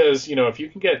 because if you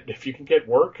can get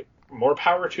work, more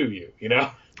power to you.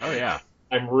 Oh yeah.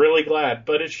 I'm really glad,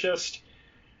 but it's just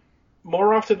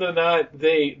more often than not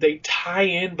they tie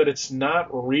in, but it's not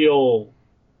real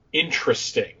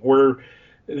interesting. Where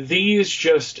these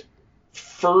just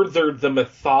furthered the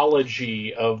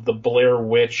mythology of the Blair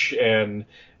Witch and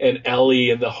Ellie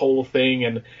and the whole thing,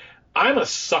 and I'm a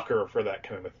sucker for that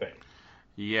kind of thing.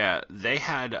 Yeah, they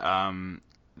had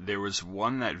there was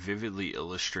one that vividly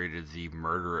illustrated the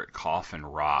murder at Coffin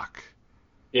Rock.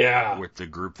 Yeah. With the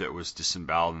group that was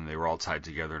disemboweled and they were all tied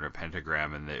together in a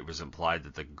pentagram, and it was implied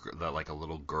that like a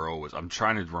little girl was. I'm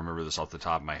trying to remember this off the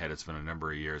top of my head. It's been a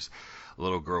number of years. A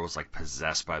little girl was like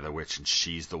possessed by the witch, and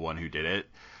she's the one who did it.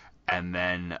 And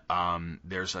then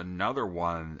there's another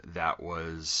one that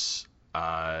was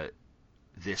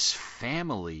this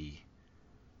family.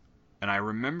 And I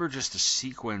remember just a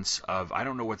sequence of, I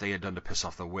don't know what they had done to piss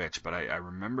off the witch, but I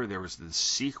remember there was this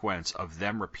sequence of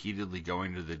them repeatedly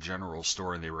going to the general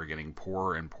store, and they were getting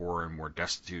poorer and poorer and more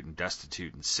destitute and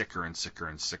sicker and sicker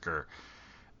and sicker.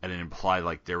 And it implied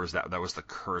like there was that was the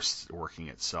curse working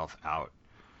itself out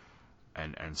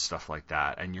and stuff like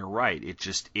that. And you're right, it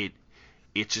just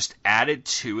added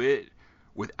to it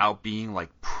without being like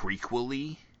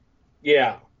prequel-y.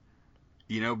 Yeah.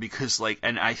 Because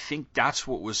and I think that's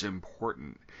what was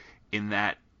important, in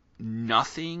that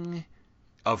nothing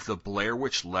of the Blair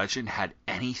Witch legend had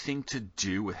anything to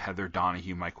do with Heather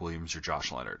Donahue, Mike Williams, or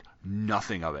Josh Leonard.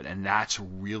 Nothing of it. And that's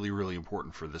really, really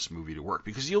important for this movie to work,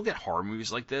 because you'll get horror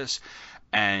movies like this,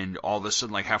 and all of a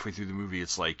sudden, like halfway through the movie,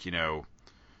 it's like,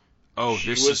 oh,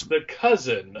 she this was the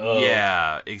cousin of...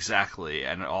 Yeah, exactly.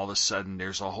 And all of a sudden,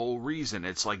 there's a whole reason.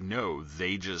 It's like, no,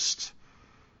 they just...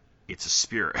 It's a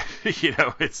spirit,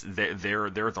 It's they're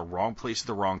at the wrong place at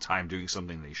the wrong time doing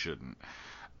something they shouldn't,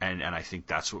 and I think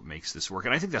that's what makes this work,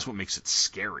 and I think that's what makes it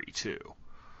scary too.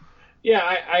 Yeah,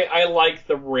 I like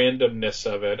the randomness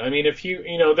of it. I mean, if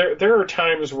there are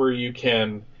times where you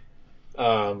can,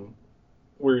 here's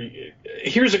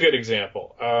a good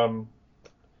example.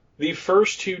 The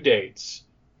first 2 dates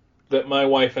that my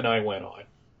wife and I went on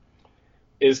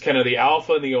is kind of the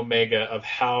alpha and the omega of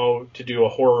how to do a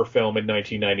horror film in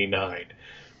 1999,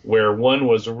 where one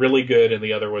was really good and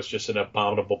the other was just an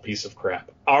abominable piece of crap.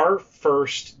 Our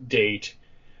first date,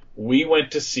 we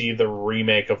went to see the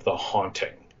remake of The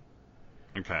Haunting.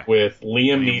 Okay. With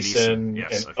Liam Neeson,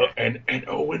 yes, and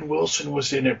Owen Wilson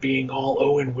was in it, being all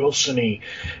Owen Wilson-y,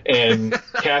 and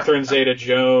Catherine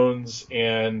Zeta-Jones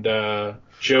and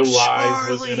Joe Live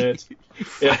was in it.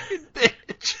 Yeah.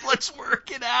 Bitch, let's work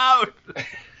it out.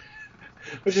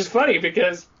 Which is funny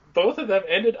because both of them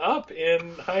ended up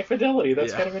in High Fidelity.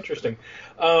 That's kind of interesting.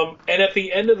 And at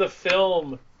the end of the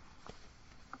film,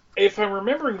 if I'm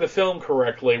remembering the film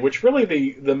correctly, which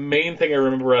really the main thing I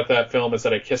remember about that film is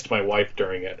that I kissed my wife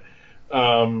during it.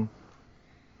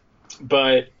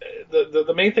 But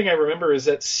the main thing I remember is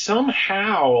that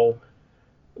somehow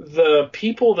the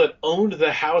people that owned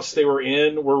the house they were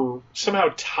in were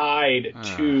somehow tied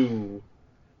to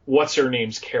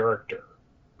what's-her-name's character.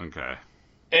 Okay.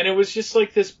 And it was just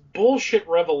like this bullshit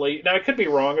revelation. Now, I could be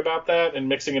wrong about that and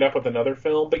mixing it up with another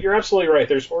film, but you're absolutely right.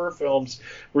 There's horror films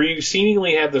where you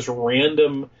seemingly have this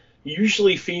random,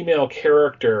 usually female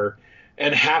character,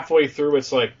 and halfway through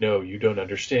it's like, no, you don't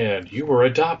understand. You were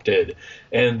adopted,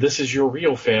 and this is your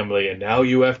real family, and now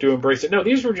you have to embrace it. No,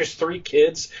 these were just 3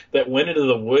 kids that went into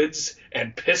the woods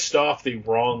and pissed off the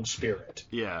wrong spirit.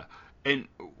 Yeah. And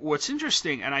what's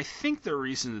interesting, and I think the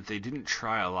reason that they didn't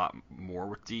try a lot more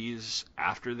with these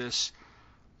after this,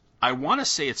 I want to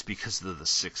say it's because of The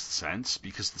Sixth Sense,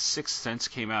 because The Sixth Sense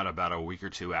came out about a week or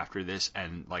 2 after this,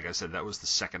 and like I said, that was the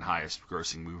second highest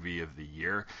grossing movie of the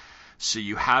year. So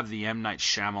you have the M. Night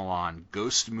Shyamalan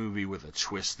ghost movie with a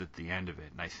twist at the end of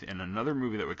it. And another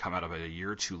movie that would come out about a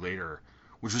year or 2 later,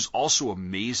 which was also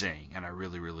amazing, and I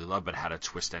really, really loved, but had a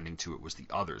twist ending to it, was The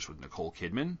Others with Nicole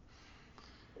Kidman.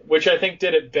 Which I think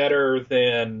did it better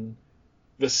than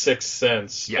The Sixth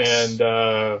Sense. Yes.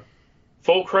 And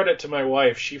full credit to my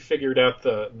wife. She figured out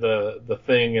the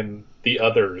thing in The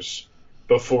Others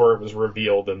before it was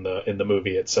revealed in the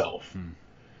movie itself.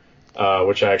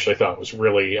 Which I actually thought was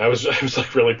really... I was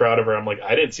like really proud of her. I'm like,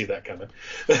 I didn't see that coming.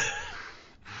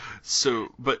 So,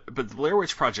 but the Blair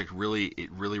Witch Project really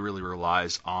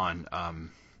relies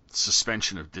on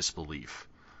suspension of disbelief.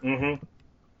 Mm-hmm.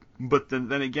 But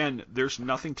then again, there's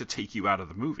nothing to take you out of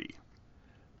the movie.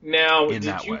 Now,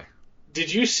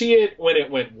 did you see it when it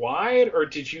went wide, or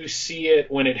did you see it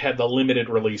when it had the limited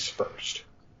release first?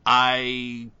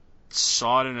 I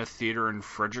saw it in a theater in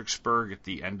Fredericksburg at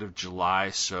the end of July,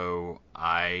 so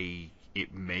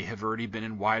it may have already been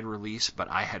in wide release, but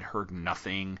I had heard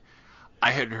nothing.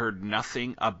 I had heard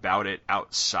nothing about it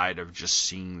outside of just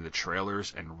seeing the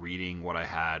trailers and reading what I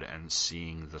had and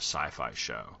seeing the Sci-Fi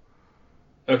show.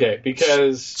 Okay,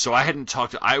 because... So I hadn't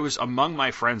talked to... I was, among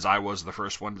my friends, I was the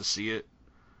first one to see it.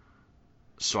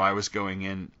 So I was going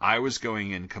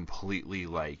in completely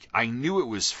like... I knew it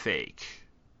was fake.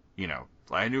 You know,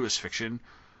 I knew it was fiction,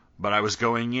 but I was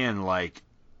going in like...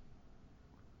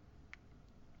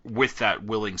 with that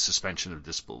willing suspension of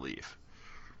disbelief.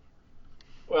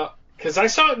 Well, because I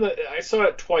saw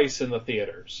it twice in the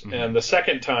theaters, and the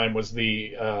second time was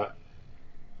the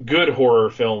good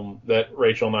horror film that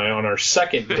Rachel and I, on our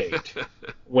second date,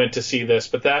 went to see this.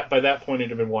 But by that point, it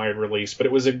had been wide release. But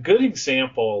it was a good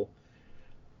example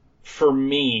for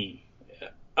me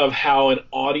of how an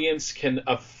audience can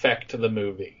affect the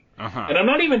movie. And I'm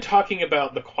not even talking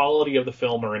about the quality of the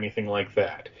film or anything like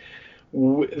that.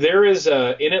 There is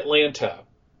in Atlanta,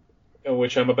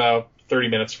 which I'm about 30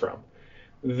 minutes from,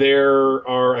 there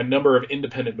are a number of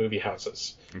independent movie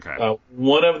houses. Okay.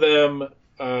 One of them,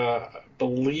 I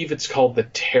believe it's called the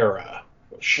Terra.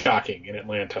 Shocking, in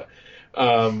Atlanta.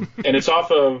 And it's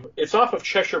off of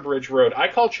Cheshire Bridge Road. I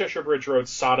call Cheshire Bridge Road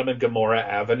Sodom and Gomorrah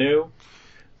Avenue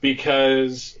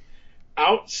because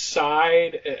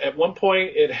outside, at one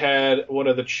point, it had one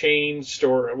of the chain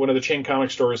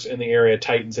comic stores in the area,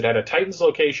 Titans. It had a Titans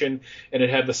location, and it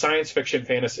had the science fiction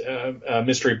fantasy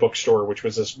mystery bookstore, which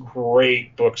was this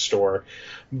great bookstore.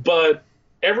 But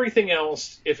everything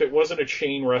else, if it wasn't a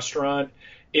chain restaurant,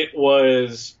 it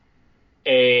was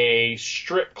a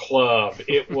strip club.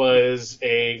 It was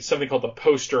something called the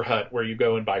Poster Hut, where you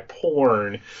go and buy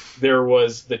porn. There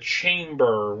was the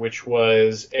Chamber, which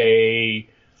was a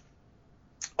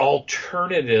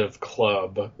alternative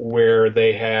club where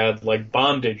they had like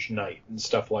bondage night and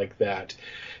stuff like that.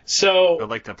 So, but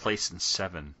like the place in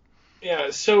Seven.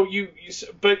 Yeah. So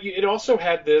it also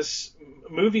had this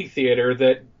movie theater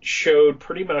that showed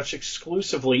pretty much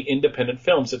exclusively independent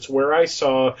films. It's where I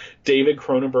saw David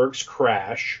Cronenberg's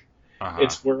Crash.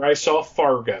 It's where I saw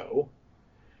Fargo.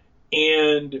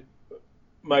 And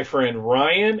my friend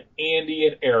Ryan, Andy,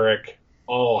 and Eric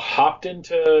all hopped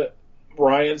into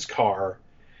Ryan's car,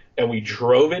 and we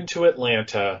drove into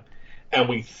Atlanta, and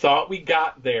we thought we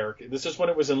got there. This is when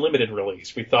it was in limited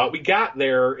release. We thought we got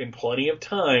there in plenty of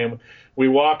time. We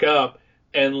walk up,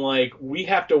 and we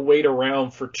have to wait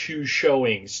around for 2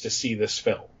 showings to see this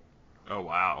film. Oh,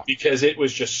 wow. Because it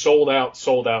was just sold out.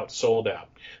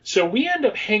 So we end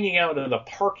up hanging out in the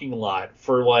parking lot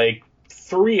for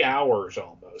 3 hours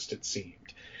almost, it seemed.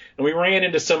 And we ran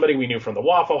into somebody we knew from the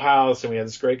Waffle House, and we had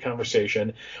this great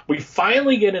conversation. We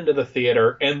finally get into the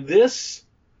theater, and this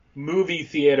movie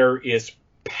theater is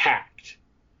packed.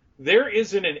 There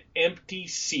isn't an empty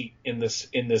seat in this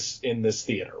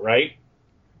theater, right?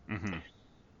 Mm-hmm.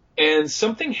 And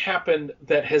something happened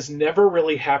that has never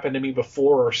really happened to me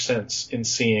before or since in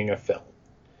seeing a film.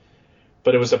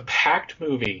 But it was a packed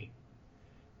movie,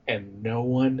 and no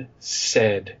one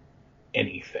said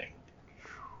anything.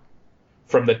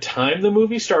 From the time the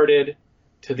movie started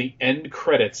to the end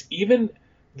credits,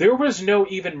 there was no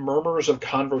even murmurs of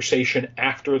conversation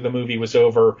after the movie was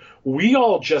over. We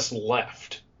all just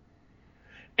left.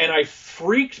 And I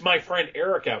freaked my friend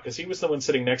Eric out because he was the one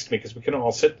sitting next to me because we couldn't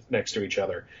all sit next to each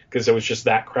other because it was just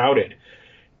that crowded.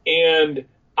 And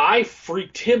I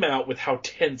freaked him out with how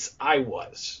tense I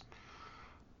was.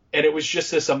 And it was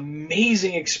just this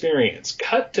amazing experience.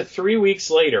 Cut to 3 weeks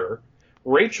later,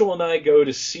 Rachel and I go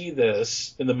to see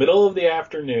this in the middle of the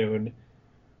afternoon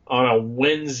on a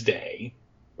Wednesday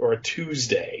or a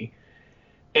Tuesday.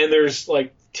 And there's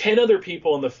 10 other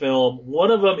people in the film.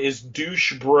 One of them is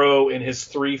Douche Bro and his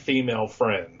 3 female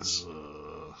friends.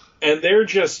 And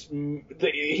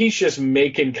he's just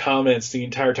making comments the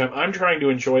entire time. I'm trying to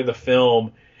enjoy the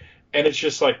film. And it's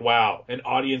just wow, an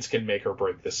audience can make or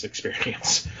break this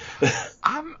experience.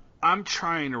 I'm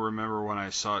trying to remember when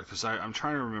I saw it, because I'm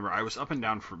trying to remember. I was up and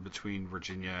down between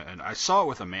Virginia, and I saw it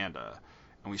with Amanda,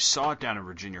 and we saw it down in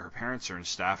Virginia. Her parents are in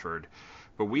Stafford,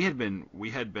 but I had been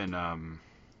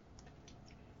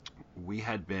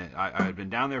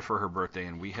down there for her birthday,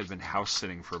 and we had been house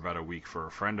sitting for about a week for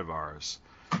a friend of ours.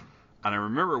 And I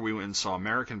remember we went and saw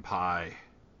American Pie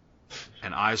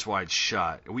and Eyes Wide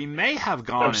Shut. We may have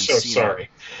gone and seen sorry.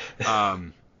 it.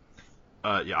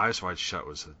 Yeah, Eyes Wide Shut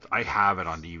I have it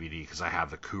on DVD because I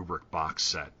have the Kubrick box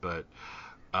set, but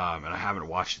and I haven't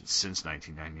watched it since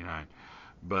 1999.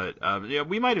 But yeah,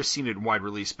 we might have seen it in wide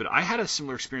release. But I had a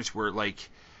similar experience where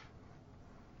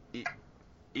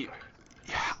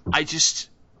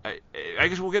I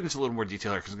guess we'll get into a little more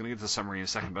detail here because I'm going to get to the summary in a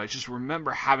second, but I just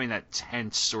remember having that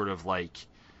tense sort of like,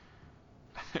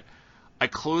 I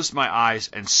closed my eyes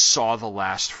and saw the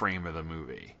last frame of the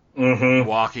movie. Mm-hmm.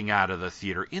 Walking out of the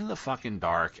theater in the fucking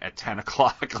dark at 10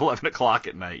 o'clock, 11 o'clock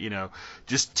at night,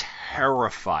 just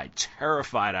terrified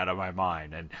out of my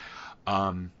mind.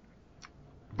 And,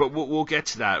 but we'll get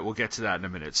to that. We'll get to that in a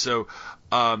minute. So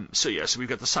we've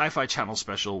got the Sci-Fi Channel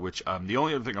special, which the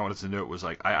only other thing I wanted to note was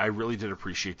like I really did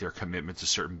appreciate their commitment to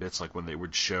certain bits, like when they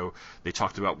would show, they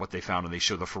talked about what they found and they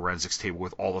show the forensics table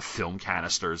with all the film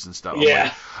canisters and stuff.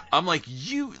 Yeah. I'm like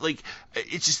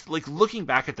it's just like looking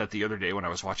back at that the other day when I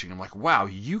was watching, I'm like, wow,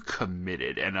 you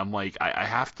committed, and I'm like, I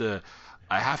have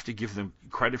to give them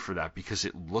credit for that because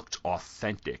it looked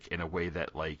authentic in a way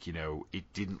that, like,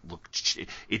 it didn't look fake.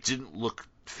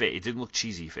 It didn't look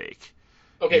cheesy fake.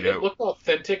 Okay, it looked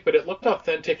authentic, but it looked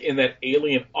authentic in that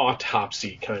alien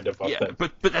autopsy kind of authentic. Yeah,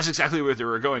 but that's exactly what they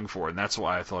were going for, and that's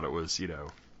why I thought it was,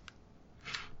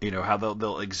 how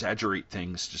they'll exaggerate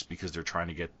things just because they're trying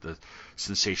to get the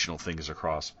sensational things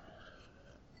across.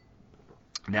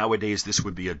 Nowadays, this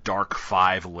would be a Dark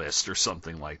 5 list or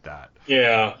something like that.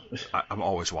 Yeah. I'm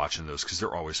always watching those because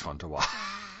they're always fun to watch.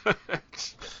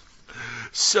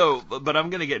 So, but I'm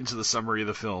going to get into the summary of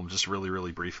the film just really,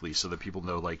 really briefly so that people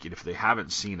know, like, if they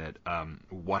haven't seen it,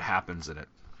 what happens in it.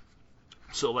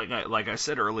 So, like I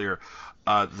said earlier,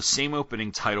 the same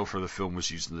opening title for the film was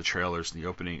used in the trailers. And the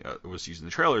opening was used in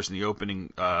the trailers. And the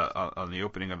opening on the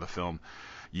opening of the film,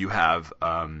 you have.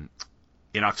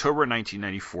 In October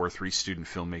 1994, 3 student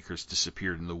filmmakers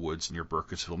disappeared in the woods near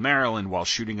Burkittsville, Maryland, while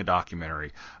shooting a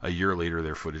documentary. A year later,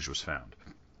 their footage was found.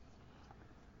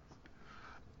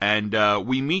 And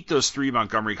we meet those 3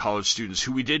 Montgomery College students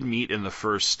who we did meet in the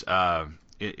first.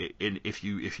 If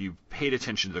you paid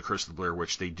attention to the Curse of the Blair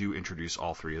Witch, they do introduce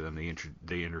all 3 of them.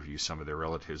 They interview some of their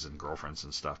relatives and girlfriends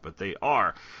and stuff. But they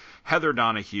are Heather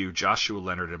Donahue, Joshua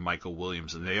Leonard, and Michael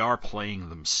Williams, and they are playing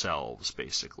themselves,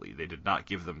 basically. They did not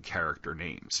give them character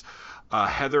names.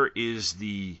 Heather is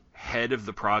the head of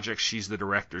the project. She's the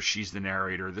director. She's the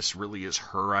narrator. This really is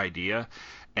her idea,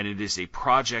 and it is a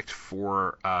project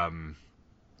for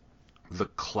the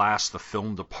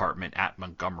film department at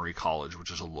Montgomery College, which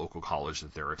is a local college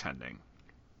that they're attending.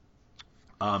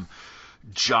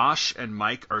 Josh and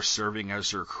Mike are serving as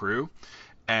her crew.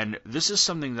 And this is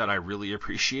something that I really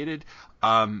appreciated.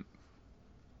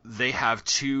 They have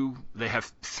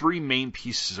 3 main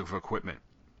pieces of equipment.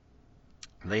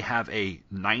 They have a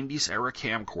 90s era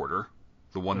camcorder,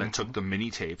 the one that took the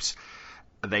mini tapes.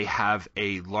 They have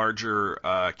a larger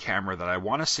camera that I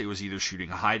want to say was either shooting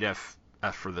high def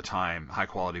for the time, high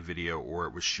quality video, or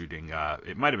it was shooting.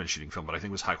 It might have been shooting film, but I think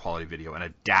it was high quality video, and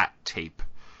a DAT tape.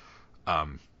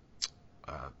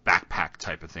 Backpack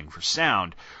type of thing for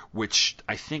sound, which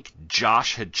I think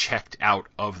Josh had checked out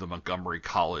of the Montgomery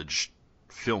College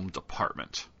film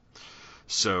department.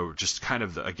 So just kind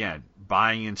of, again,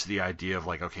 buying into the idea of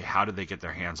like, okay, how did they get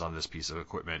their hands on this piece of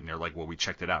equipment? And they're like, well, we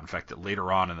checked it out. In fact,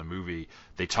 later on in the movie,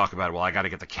 they talk about, well, I got to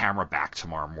get the camera back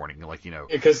tomorrow morning. Like,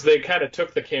 because they kind of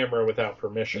took the camera without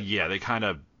permission. Yeah, they kind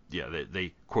of,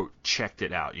 they quote, checked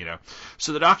it out,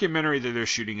 So the documentary that they're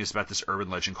shooting is about this urban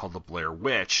legend called the Blair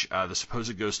Witch, the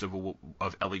supposed ghost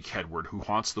of Ellie Kedward, who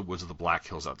haunts the woods of the Black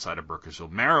Hills outside of Burkittsville,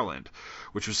 Maryland,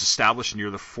 which was established near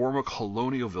the former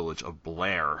colonial village of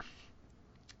Blair.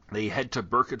 They head to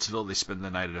Burkittsville, they spend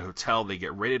the night at a hotel, they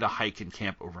get ready to hike and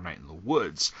camp overnight in the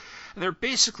woods. And they're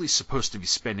basically supposed to be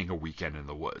spending a weekend in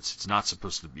the woods. It's not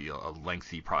supposed to be a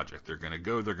lengthy project. They're going to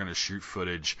go, they're going to shoot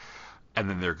footage, and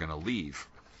then they're going to leave.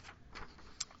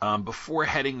 Before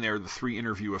heading there, the 3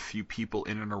 interview a few people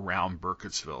in and around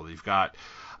Burkittsville. You've got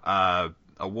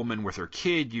a woman with her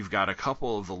kid. You've got a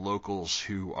couple of the locals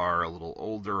who are a little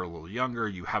older, a little younger.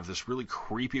 You have this really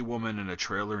creepy woman in a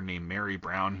trailer named Mary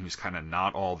Brown, who's kind of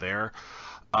not all there.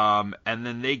 And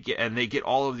then they get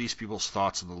all of these people's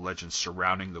thoughts on the legends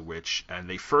surrounding the witch, and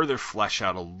they further flesh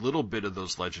out a little bit of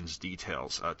those legends'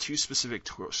 details. 2 specific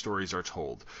stories are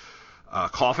told.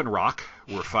 Coffin Rock,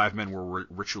 where 5 men were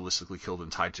ritualistically killed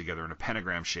and tied together in a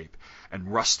pentagram shape,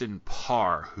 and Rustin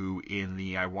Parr, who in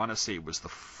the, I want to say it was the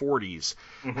 40s,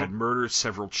 had murdered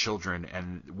several children,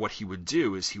 and what he would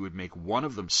do is he would make one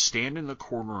of them stand in the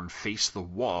corner and face the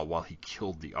wall while he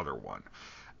killed the other one.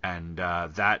 And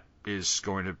that is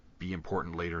going to be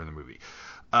important later in the movie.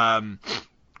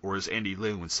 Or as Andy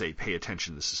Lane would say, pay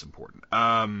attention, this is important.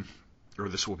 Or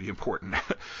this will be important.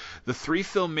 The 3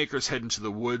 filmmakers head into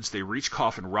the woods. They reach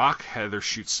Coffin Rock. Heather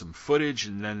shoots some footage,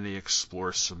 and then they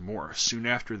explore some more. Soon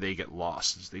after, they get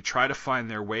lost. As they try to find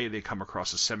their way, they come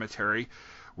across a cemetery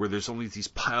where there's only these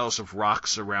piles of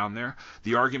rocks around there.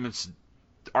 The arguments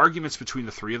arguments between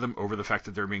the three of them over the fact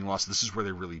that they're being lost, this is where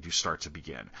they really do start to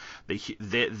begin.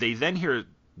 They then hear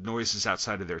noises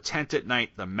outside of their tent at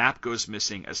night. The map goes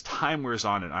missing. As time wears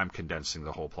on, and I'm condensing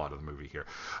the whole plot of the movie here,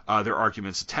 their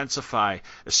arguments intensify,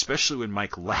 especially when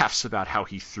Mike laughs about how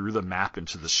he threw the map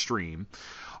into the stream.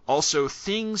 Also,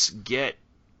 things get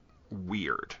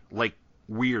weird, like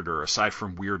weirder, aside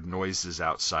from weird noises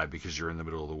outside because you're in the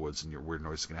middle of the woods and your weird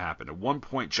noise is going to happen. At one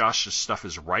point, Josh's stuff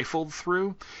is rifled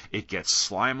through. It gets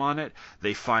slime on it.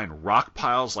 They find rock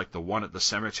piles like the one at the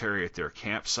cemetery at their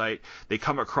campsite. They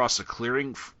come across a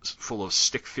clearing full of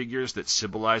stick figures that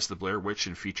symbolize the Blair Witch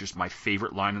and features my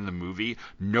favorite line in the movie,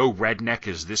 "No redneck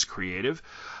is this creative."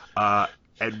 And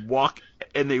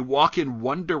they walk in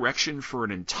one direction for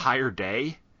an entire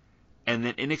day and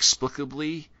then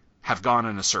inexplicably have gone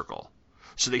in a circle.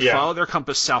 So they follow their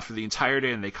compass south for the entire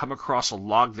day, and they come across a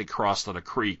log they crossed on a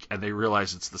creek, and they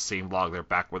realize it's the same log. They're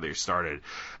back where they started,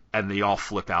 and they all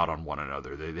flip out on one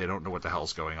another. They don't know what the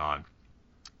hell's going on.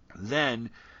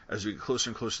 Then, as we get closer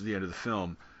and closer to the end of the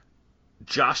film,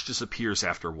 Josh disappears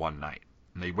after one night.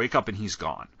 And they wake up, and he's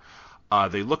gone.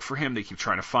 They look for him. They keep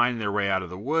trying to find their way out of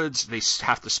the woods. They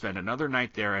have to spend another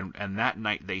night there, and that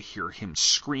night they hear him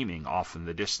screaming off in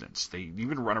the distance. They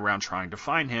even run around trying to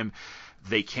find him.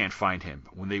 They can't find him.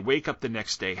 When they wake up the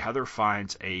next day, Heather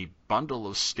finds a bundle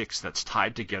of sticks that's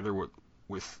tied together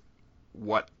with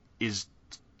what is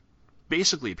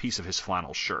basically a piece of his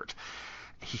flannel shirt.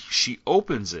 She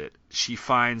opens it. She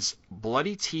finds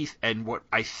bloody teeth and what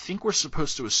I think we're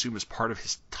supposed to assume is part of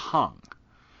his tongue.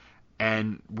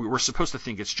 And we were supposed to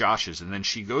think it's Josh's. And then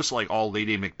she goes like all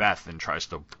Lady Macbeth and tries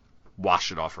to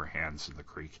wash it off her hands in the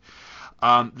creek.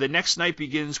 The next night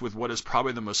begins with what is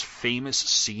probably the most famous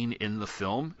scene in the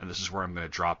film, and this is where I'm going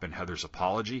to drop in Heather's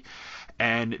apology.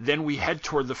 And then we head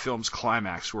toward the film's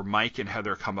climax, where Mike and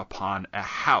Heather come upon a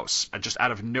house just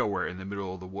out of nowhere in the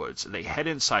middle of the woods. They head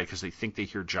inside because they think they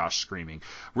hear Josh screaming.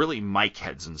 Really, Mike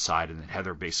heads inside, and then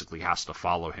Heather basically has to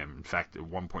follow him. In fact, at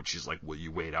one point she's like, "Will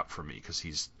you wait up for me?" Because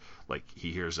he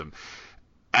hears him.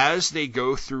 As they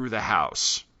go through the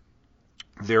house,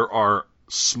 there are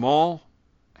small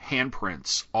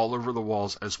handprints all over the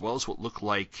walls, as well as what look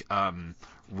like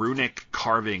runic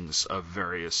carvings of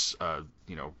various,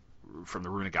 from the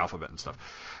runic alphabet and stuff.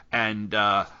 And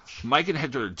Mike and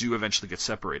Heather do eventually get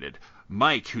separated.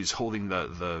 Mike, who's holding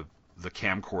the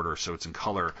camcorder so it's in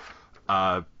color,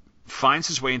 finds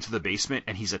his way into the basement,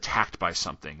 and he's attacked by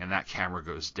something, and that camera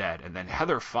goes dead. And then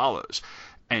Heather follows,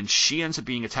 and she ends up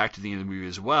being attacked at the end of the movie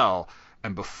as well.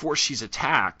 And before she's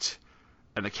attacked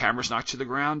and the camera's knocked to the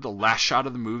ground, the last shot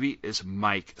of the movie is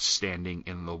Mike standing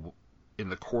in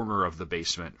the corner of the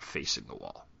basement facing the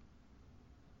wall.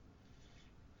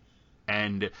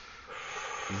 And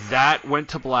that went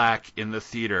to black in the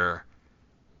theater,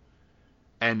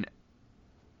 and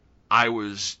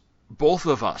both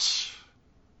of us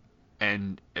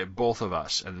and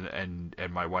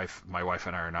my wife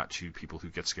and I are not two people who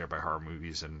get scared by horror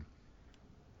movies, and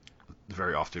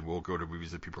very often we'll go to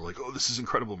movies that people are like, "Oh, this is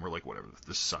incredible," and we're like, "Whatever,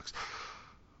 this sucks."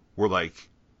 We're like,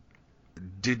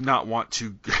 did not want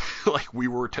to, like we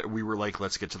were like,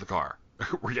 "Let's get to the car."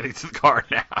 We're getting to the car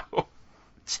now.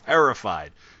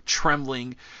 Terrified,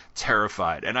 trembling,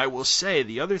 terrified. And I will say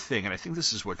the other thing, and I think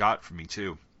this is what got for me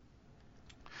too.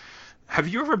 Have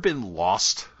you ever been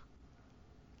lost,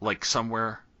 like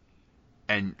somewhere,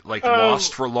 and like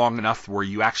lost for long enough where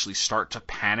you actually start to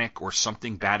panic, or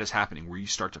something bad is happening where you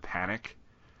start to panic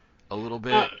a little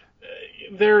bit?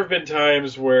 There have been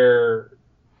times where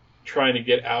trying to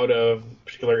get out of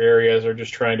particular areas, or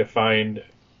just trying to find,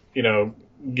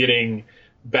 getting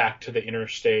back to the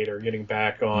interstate, or getting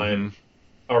back on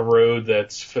a road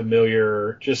that's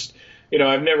familiar. Just,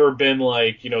 I've never been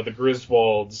like, the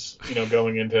Griswolds,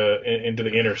 going into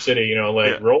the inner city,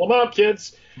 roll them up,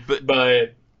 kids.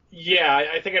 But yeah,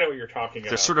 I think I know what you're talking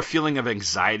about. The sort of feeling of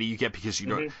anxiety you get because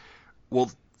well,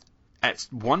 at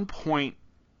one point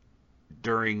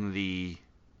during the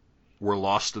 "we're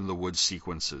lost in the woods"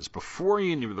 sequences, before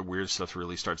any of the weird stuff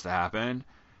really starts to happen,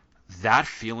 that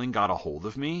feeling got a hold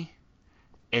of me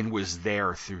and was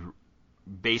there through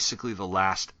basically the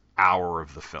last hour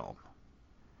of the film.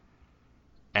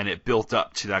 And it built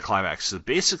up to that climax. So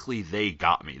basically they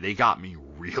got me. They got me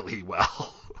really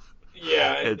well.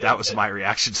 Yeah. That was my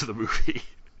reaction to the movie.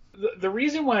 The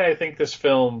reason why I think this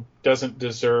film doesn't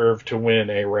deserve to win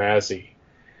a Razzie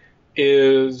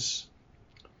is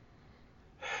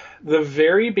the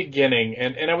very beginning,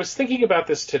 and I was thinking about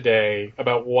this today,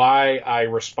 about why I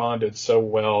responded so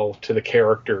well to the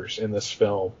characters in this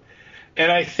film.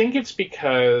 And I think it's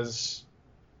because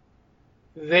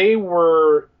they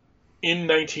were, in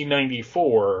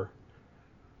 1994,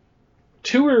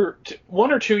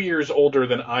 1 or 2 years older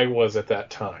than I was at that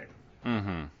time.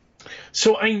 Mm-hmm.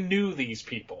 So I knew these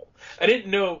people. I didn't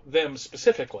know them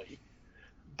specifically,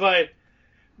 but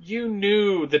you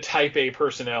knew the type A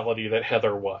personality that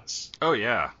Heather was. Oh,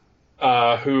 yeah.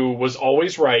 Who was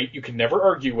always right. You could never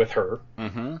argue with her.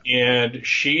 Mm-hmm. And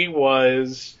she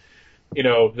was,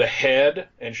 the head,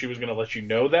 and she was going to let you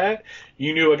know that.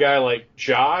 You knew a guy like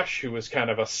Josh, who was kind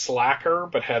of a slacker,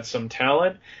 but had some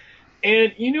talent.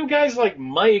 And you knew guys like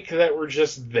Mike that were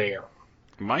just there.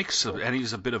 And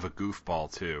he's a bit of a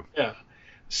goofball, too. Yeah.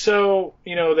 So,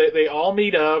 they all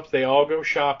meet up, they all go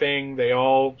shopping, they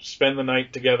all spend the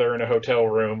night together in a hotel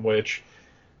room, which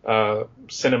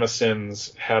Cinema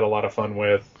Sins had a lot of fun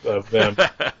with, of them,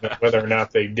 whether or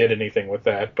not they did anything with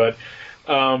that. But,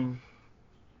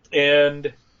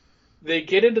 and they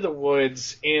get into the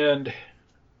woods, and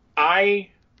I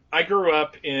grew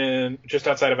up just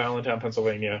outside of Allentown,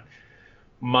 Pennsylvania.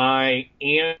 My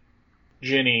Aunt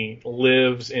Jenny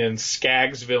lives in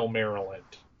Skaggsville, Maryland,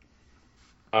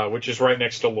 which is right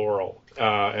next to Laurel.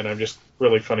 And I'm just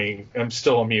really funny. I'm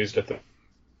still amused at the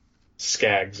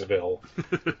Skaggsville.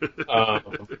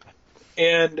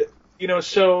 And,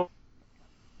 so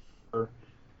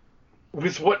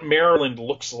with what Maryland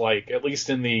looks like, at least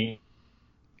in the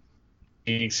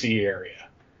DC area.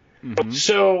 Mm-hmm.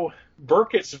 So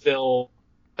Burkittsville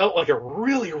felt like a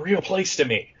really real place to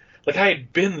me. Like I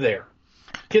had been there.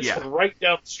 It's right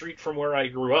down the street from where I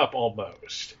grew up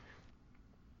almost.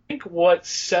 I think what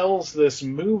sells this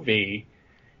movie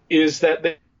is that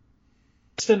there's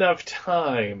just enough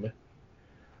time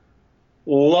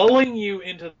lulling you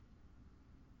into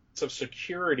of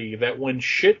security that when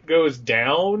shit goes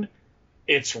down,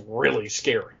 it's really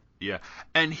scary. Yeah.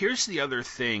 And here's the other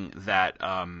thing that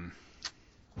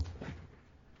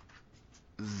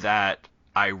that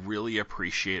I really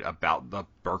appreciate about the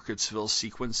Burkittsville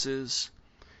sequences.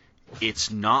 It's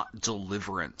not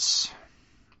Deliverance,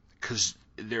 because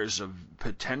there's a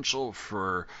potential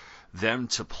for them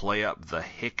to play up the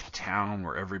hick town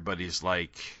where everybody's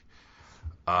like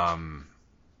a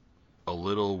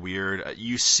little weird.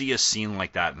 You see a scene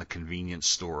like that in the convenience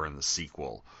store in the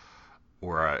sequel,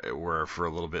 where for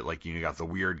a little bit, like, you got the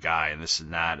weird guy and this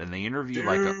and that, and they interview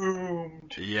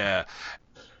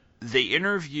they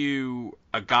interview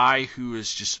a guy who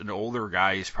is just an older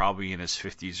guy. He's probably in his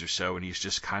 50s or so, and he's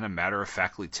just kind of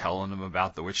matter-of-factly telling them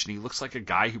about the witch, and he looks like a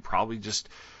guy who probably just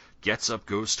gets up,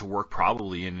 goes to work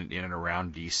probably in and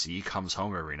around D.C., comes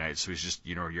home every night, so he's just,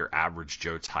 your average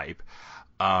Joe type.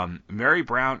 Mary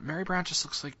Brown just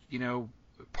looks like,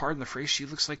 pardon the phrase, she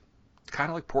looks like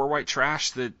kind of like poor white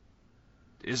trash that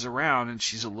is around, and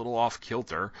she's a little off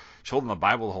kilter. She's holding the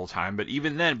Bible the whole time, but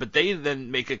they then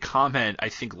make a comment, I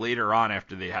think later on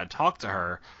after they had talked to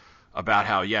her, about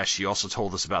how, she also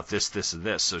told us about this, this, and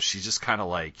this, so she's just kind of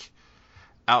like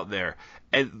out there.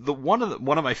 And one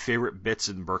of my favorite bits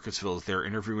in Burkittsville is they're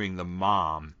interviewing the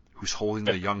mom who's holding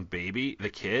the young baby, the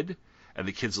kid, and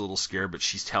the kid's a little scared, but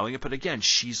she's telling it. But again,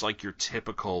 she's like your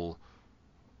typical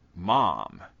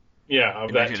mom. Yeah,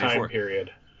 of that time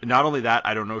period. Not only that,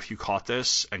 I don't know if you caught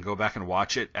this, and go back and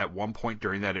watch it. At one point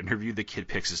during that interview, the kid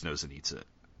picks his nose and eats it.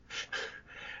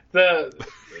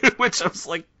 Which I was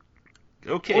like,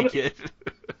 okay, kid.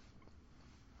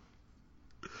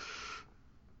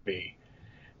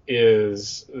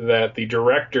 Is that the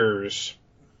directors,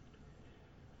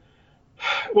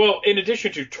 well, in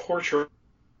addition to torture,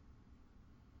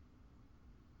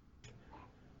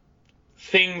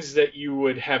 things that you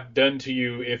would have done to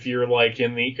you if you're like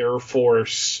in the Air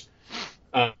Force,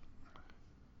 they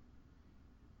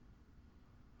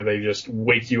just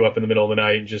wake you up in the middle of the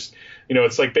night and just,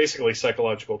 it's like basically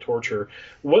psychological torture.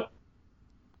 What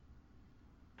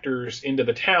actors into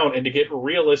the town, and to get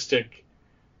realistic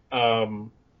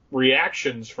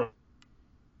reactions from.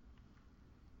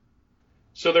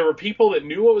 So there were people that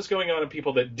knew what was going on and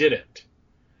people that didn't.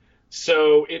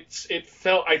 So it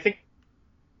felt, I think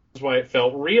why it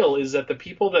felt real is that the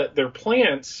people that their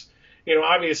plants,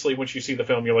 obviously once you see the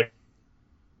film you're like,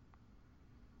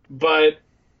 but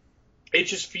it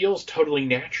just feels totally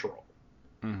natural.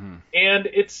 Mm-hmm. And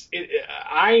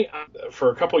I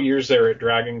for a couple years there at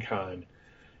Dragon Con,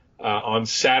 on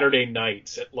Saturday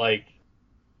nights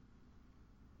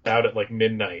out at like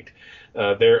midnight,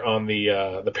 there on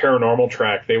the paranormal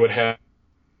track, they would have,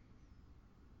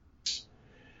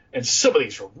 and some of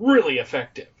these were really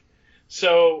effective.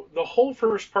 So the whole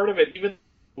first part of it, even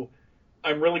though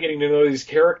I'm really getting to know these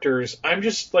characters, I'm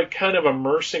just like kind of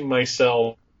immersing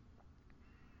myself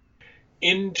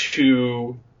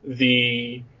into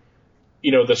the,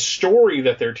 the story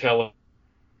that they're telling.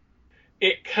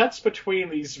 it cuts between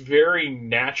these very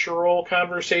natural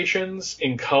conversations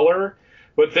in color,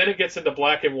 but then it gets into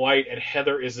black and white, and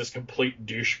Heather is this complete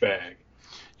douchebag.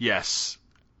 Yes.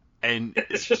 And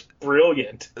it's just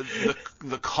brilliant.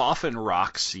 The coffin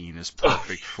rock scene is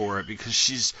perfect for it, because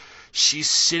she's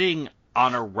sitting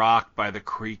on a rock by the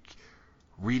creek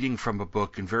reading from a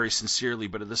book, and very sincerely,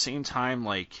 but at the same time,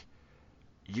 like,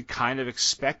 you kind of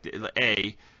expect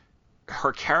it.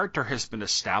 Her character has been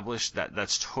established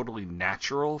that's totally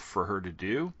natural for her to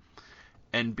do,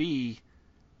 and B,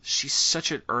 she's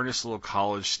such an earnest little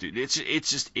college student.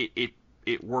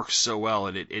 It works so well,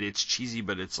 and it's cheesy,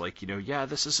 but it's like, yeah,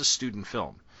 this is a student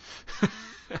film.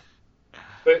 But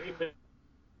it's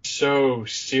so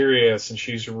serious, and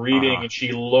she's reading, and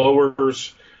she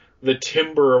lowers the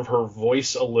timbre of her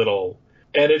voice a little.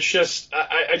 And it's just,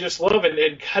 I just love it.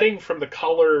 And cutting from the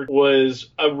color was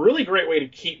a really great way to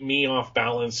keep me off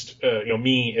balance.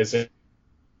 Me as in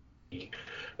the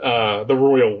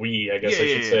royal we, I guess I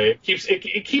should say.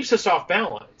 It keeps us off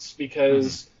balance,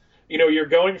 because you're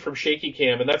going from shaky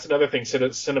cam, and that's another thing.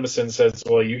 CinemaSin says,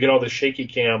 well, you get all this shaky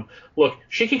cam. Look,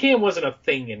 shaky cam wasn't a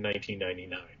thing in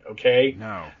 1999. Okay,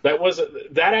 no, it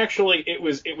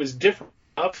was different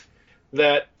enough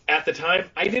that at the time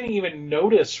I didn't even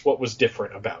notice what was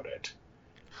different about it.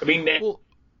 I mean,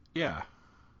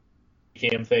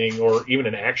 cam thing, or even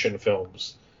in action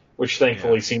films, which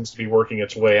thankfully seems to be working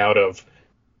its way out of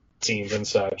scenes and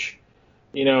such.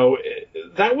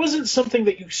 That wasn't something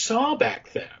that you saw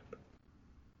back then.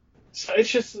 So it's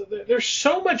just, there's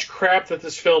so much crap that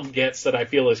this film gets that I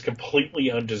feel is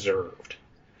completely undeserved.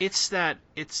 It's that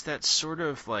sort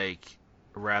of like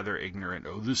rather ignorant,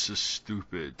 this is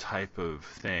stupid type of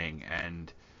thing,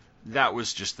 and that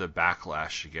was just the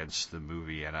backlash against the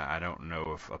movie. And I don't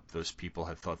know if those people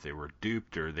had thought they were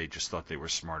duped, or they just thought they were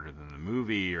smarter than the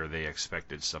movie, or they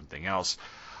expected something else.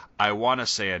 I want to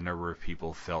say a number of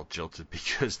people felt jilted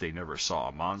because they never saw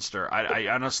a monster. I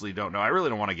honestly don't know. I really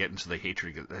don't want to get into the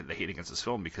hate against this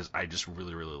film, because I just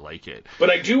really, really like it.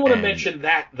 But I do want to mention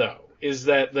that, though, is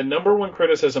that the number one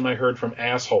criticism I heard from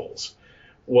assholes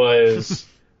was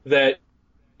that,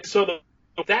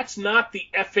 that's not the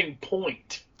effing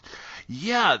point.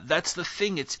 Yeah, that's the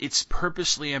thing. It's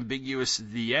purposely ambiguous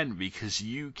at the end, because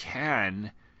you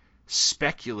can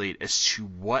speculate as to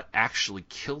what actually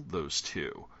killed those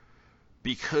two.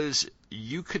 Because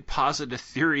you could posit a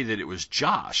theory that it was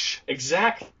Josh.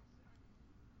 Exactly.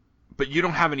 But you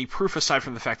don't have any proof aside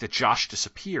from the fact that Josh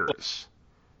disappears.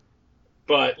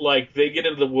 But, they get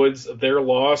into the woods, they're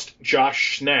lost,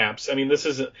 Josh snaps. I mean,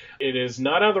 it is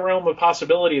not out of the realm of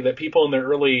possibility that people in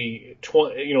their late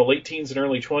teens and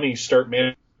early 20s start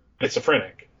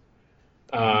schizophrenic,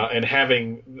 and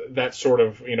having that sort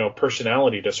of,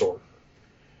 personality disorder.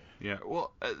 Yeah,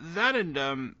 well, that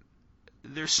and,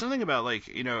 there's something about,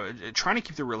 trying to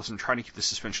keep the realism, trying to keep the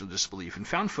suspension of disbelief. And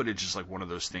found footage is, one of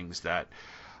those things that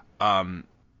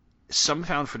some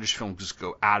found footage films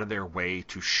go out of their way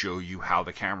to show you how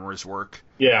the cameras work.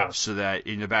 Yeah. So that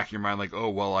in the back of your mind,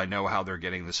 I know how they're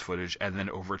getting this footage. And then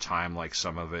over time,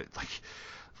 some of it,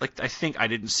 I think I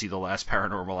didn't see the last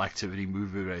Paranormal Activity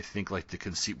movie, but I think, the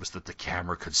conceit was that the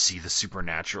camera could see the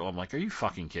supernatural. I'm like, are you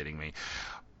fucking kidding me?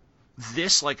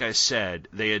 This, like I said,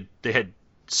 they had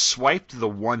swiped the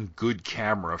one good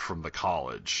camera from the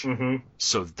college. Mm-hmm.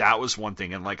 So that was one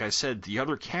thing. And like I said, the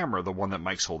other camera, the one that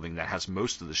Mike's holding that has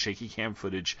most of the shaky cam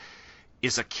footage,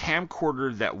 is a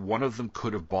camcorder that one of them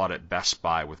could have bought at Best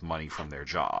Buy with money from their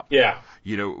job. Yeah.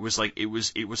 It was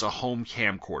a home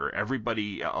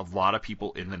camcorder. A lot of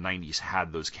people in the 90s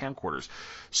had those camcorders.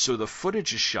 So the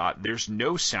footage is shot. There's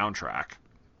no soundtrack.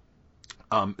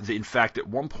 In fact, at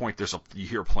one point you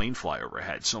hear a plane fly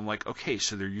overhead. So I'm like, okay,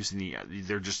 so they're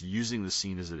just using the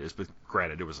scene as it is. But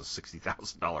granted, it was a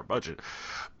 $60,000 budget.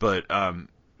 But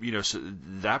so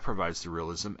that provides the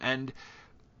realism. And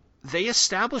they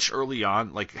establish early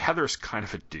on, Heather's kind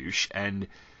of a douche, and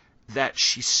that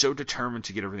she's so determined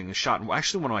to get everything in shot. And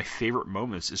actually, one of my favorite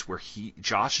moments is where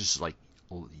Josh is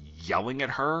yelling at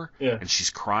her, and she's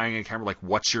crying at camera,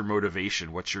 "What's your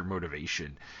motivation? What's your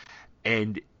motivation?"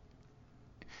 And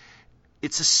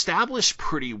it's established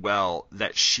pretty well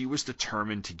that she was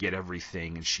determined to get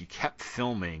everything, and she kept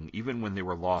filming even when they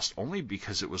were lost, only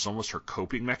because it was almost her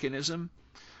coping mechanism.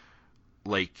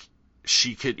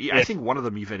 She could, I think one of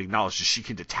them even acknowledged that she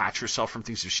can detach herself from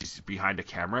things if she's behind a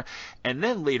camera. And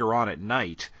then later on at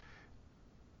night,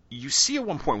 you see at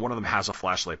one point one of them has a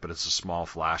flashlight, but it's a small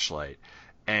flashlight.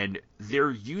 And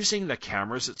they're using the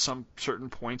cameras at some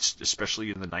certain points, especially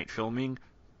in the night filming,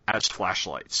 as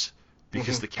flashlights.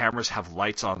 because the cameras have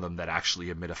lights on them that actually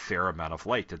emit a fair amount of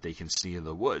light that they can see in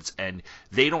the woods. And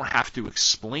they don't have to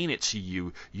explain it to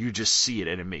you. You just see it,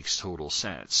 and it makes total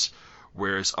sense.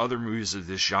 Whereas other movies of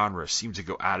this genre seem to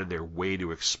go out of their way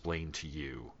to explain to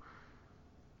you,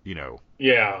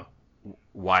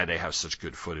 why they have such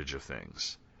good footage of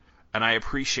things. And I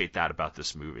appreciate that about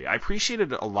this movie. I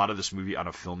appreciated a lot of this movie on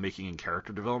a filmmaking and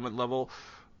character development level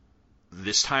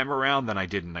this time around than I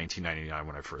did in 1999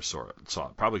 when I first saw it.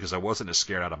 Probably because I wasn't as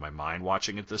scared out of my mind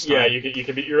watching it this time. Yeah,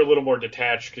 you're a little more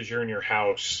detached because you're in your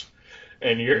house,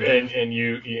 and maybe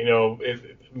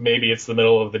it's the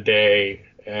middle of the day,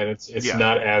 and it's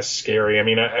not as scary. I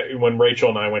mean, when Rachel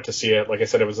and I went to see it, like I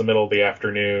said, it was the middle of the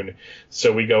afternoon,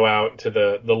 so we go out to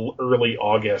the early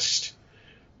August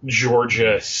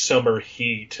Georgia summer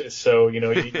heat. So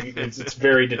it's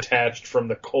very detached from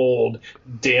the cold,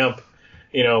 damp,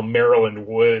 Maryland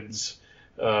woods.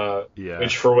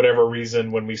 Which for whatever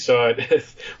reason, when we saw it,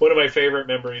 one of my favorite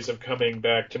memories of coming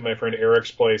back to my friend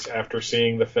Eric's place after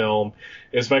seeing the film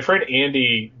is my friend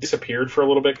Andy disappeared for a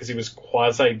little bit because he was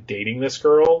quasi dating this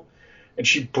girl, and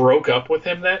she broke up with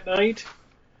him that night,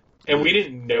 and we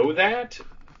didn't know that,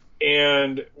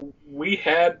 and we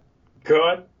had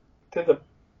gone to the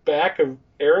back of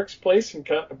Eric's place and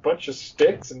got a bunch of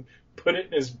sticks and put it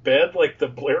in his bed like the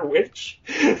Blair Witch.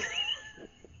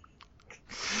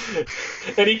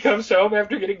 And he comes home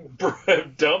after getting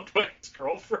dumped by his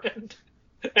girlfriend,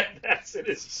 and that's in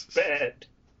his bed.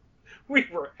 We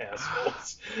were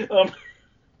assholes.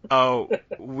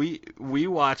 We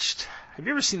watched. Have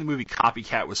you ever seen the movie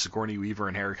Copycat with Sigourney Weaver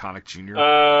and Harry Connick Jr.?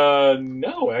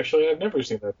 No, actually, I've never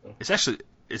seen that film.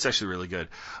 It's actually really good.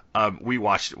 We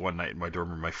watched it one night in my dorm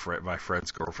room. My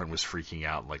friend's girlfriend was freaking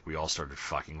out, and like we all started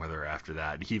fucking with her after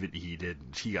that. And he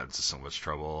got into so much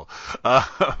trouble.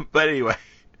 But anyway,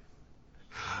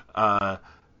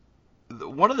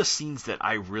 one of the scenes that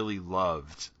I really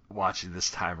loved watching this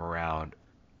time around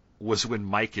was when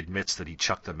Mike admits that he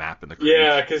chucked the map in the creek.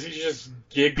 Yeah, because he's just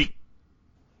giggling.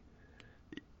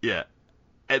 Yeah,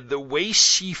 and the way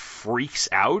she freaks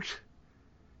out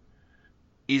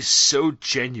is so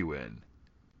genuine.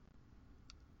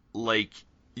 Like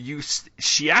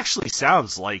she actually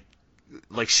sounds like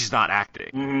she's not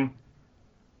acting. Mm-hmm.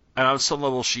 And on some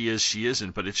level she is, she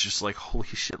isn't, but it's just like, holy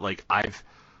shit, like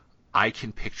I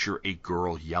can picture a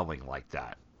girl yelling like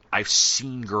that. I've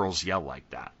seen girls yell like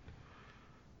that.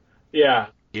 Yeah.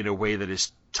 In a way that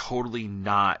is totally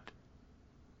not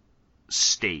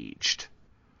staged.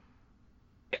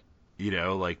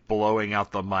 Like blowing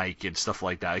out the mic and stuff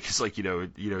like that. Because, like,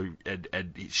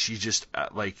 and she just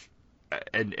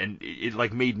and it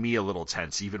like made me a little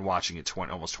tense even watching it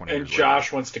almost 20 years later. And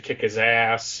Josh wants to kick his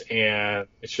ass, and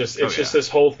it's just this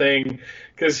whole thing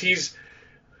because he's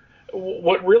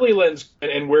what really lends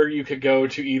and where you could go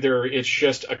to either it's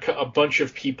just a bunch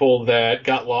of people that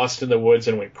got lost in the woods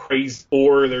and went crazy,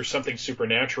 or there's something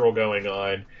supernatural going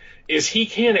on. Is he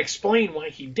can't explain why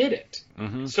he did it.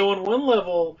 Mm-hmm. So on one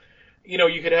level,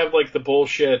 you could have like the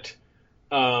bullshit,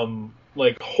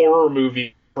 like horror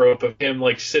movie trope of him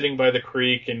like sitting by the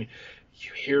creek and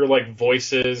you hear like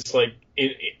voices like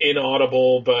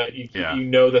inaudible, but you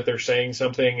know that they're saying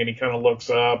something, and he kind of looks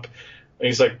up and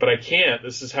he's like, "But I can't.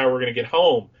 This is how we're gonna get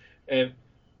home." And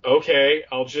okay,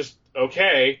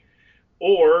 okay.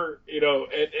 Or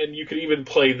and you could even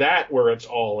play that where it's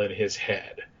all in his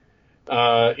head.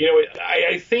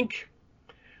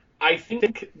 I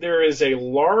think there is a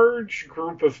large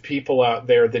group of people out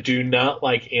there that do not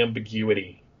like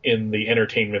ambiguity in the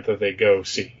entertainment that they go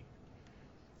see.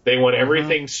 They want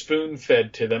everything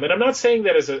spoon-fed to them. And I'm not saying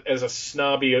that as a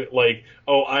snobby, like,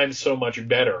 oh, I'm so much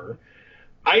better.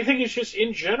 I think it's just,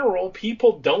 in general,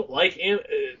 people don't want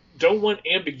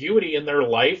ambiguity in their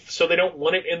life, so they don't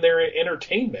want it in their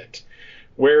entertainment.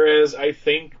 Whereas I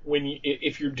think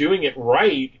if you're doing it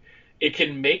right, it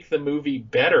can make the movie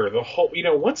better. The whole,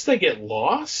 once they get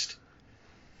lost,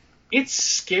 it's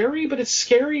scary, but it's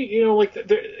scary, like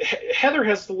Heather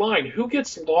has the line, who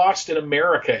gets lost in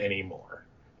America anymore?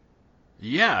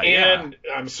 Yeah, and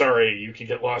I'm sorry, you can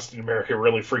get lost in America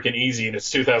really freaking easy, and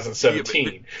it's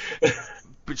 2017.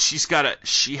 But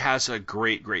she has a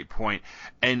great point.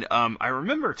 And I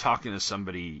remember talking to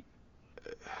somebody,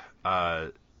 I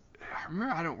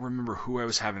don't remember who I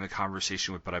was having the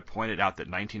conversation with, but I pointed out that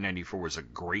 1994 was a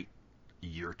great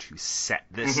year to set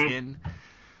this in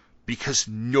because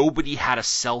nobody had a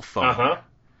cell phone.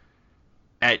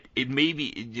 At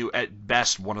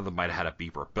best one of them might have had a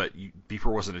beeper, but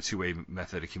beeper wasn't a two-way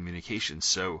method of communication.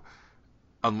 So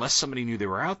unless somebody knew they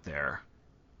were out there,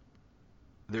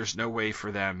 there's no way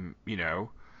for them,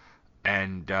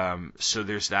 and so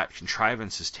there's that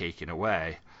contrivance is taken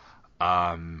away.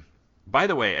 By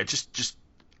the way,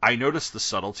 I noticed the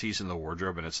subtleties in the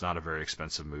wardrobe, and it's not a very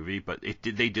expensive movie, but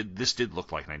this did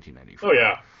look like 1994. Oh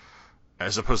yeah.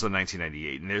 As opposed to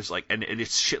 1998, and there's like, and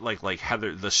it's shit like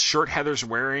Heather, the shirt Heather's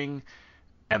wearing,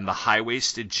 and the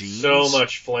high-waisted jeans. So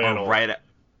much flannel.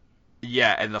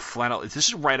 Yeah, and the flannel. This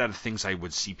is right out of things I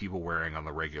would see people wearing on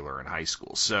the regular in high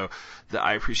school. So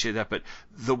I appreciate that. But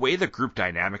the way the group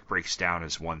dynamic breaks down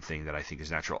is one thing that I think is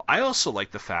natural. I also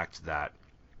like the fact that,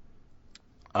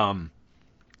 I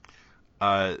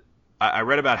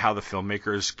read about how the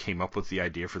filmmakers came up with the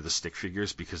idea for the stick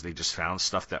figures because they just found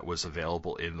stuff that was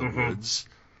available in the woods.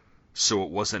 So it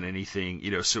wasn't anything,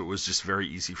 so it was just very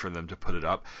easy for them to put it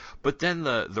up. But then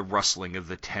the rustling of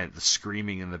the tent, the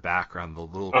screaming in the background, the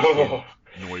little kid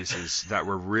noises that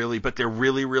were but they're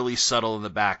really, really subtle in the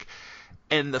back.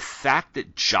 And the fact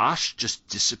that Josh just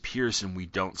disappears and we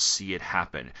don't see it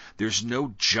happen. There's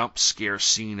no jump scare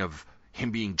scene of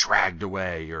him being dragged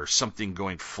away or something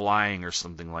going flying or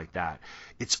something like that.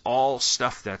 It's all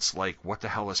stuff that's like, what the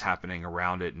hell is happening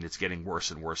around it, and it's getting worse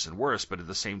and worse and worse. But at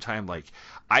the same time, like,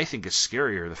 I think it's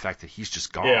scarier the fact that he's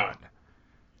just gone,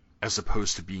 as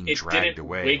opposed to being dragged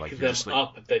away. It didn't wake them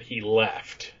up that he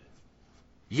left.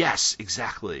 Yes,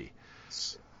 exactly.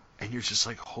 And you're just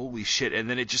like, holy shit. And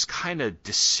then it just kind of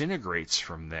disintegrates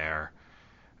from there.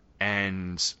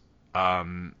 And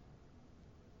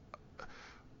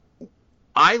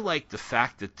I like the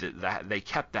fact that they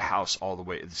kept the house all the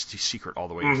way, the secret all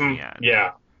the way to the end.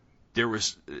 Yeah. There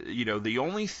was, the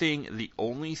only thing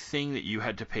that you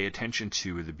had to pay attention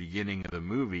to at the beginning of the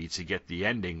movie to get the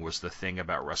ending was the thing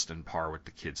about Rustin Parr with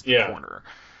the kids in the corner.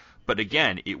 But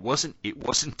again, it wasn't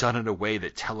done in a way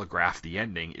that telegraphed the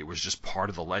ending. It was just part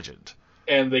of the legend.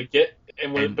 And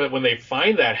but when they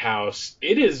find that house,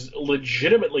 it is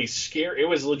legitimately scary. It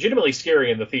was legitimately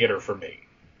scary in the theater for me.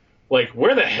 Like,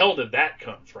 where the hell did that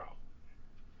come from?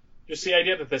 Just the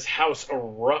idea that this house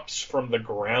erupts from the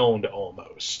ground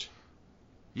almost.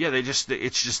 Yeah,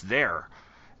 it's just there.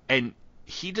 And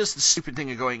he does the stupid thing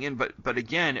of going in, but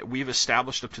again, we've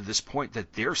established up to this point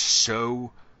that they're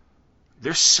so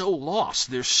lost.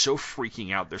 They're so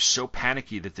freaking out. They're so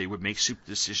panicky that they would make stupid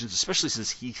decisions, especially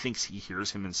since he thinks he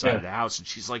hears him inside the house. And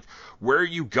she's like, where are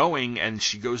you going? And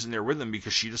she goes in there with him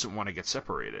because she doesn't want to get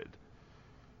separated.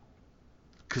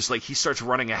 Because, like, he starts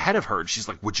running ahead of her, and she's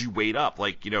like, would you wait up?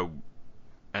 Like,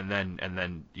 and then,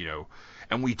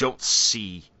 and we don't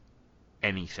see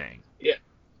anything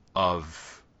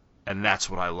and that's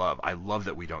what I love. I love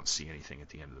that we don't see anything at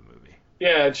the end of the movie.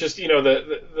 Yeah, it's just,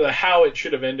 the how it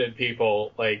should have ended,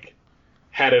 people, like,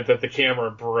 had it that the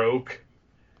camera broke,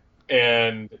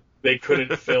 and they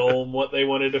couldn't film what they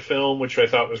wanted to film, which I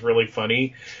thought was really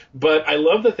funny. But I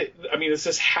love that it's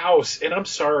this house, and I'm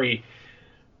sorry,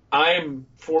 I'm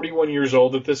 41 years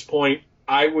old at this point.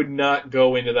 I would not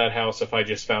go into that house if I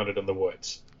just found it in the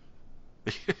woods.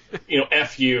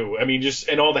 F you. I mean,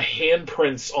 and all the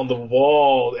handprints on the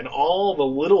wall and all the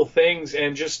little things,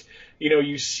 and just,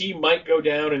 you see Mike go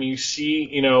down, and you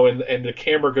see, and the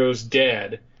camera goes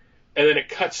dead, and then it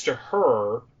cuts to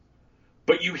her,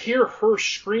 but you hear her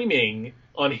screaming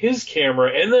on his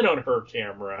camera and then on her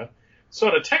camera. So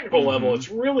on a technical level, it's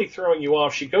really throwing you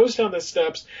off. She goes down the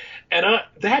steps, and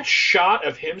that shot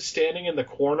of him standing in the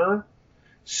corner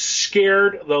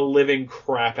scared the living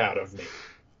crap out of me.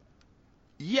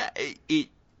 Yeah,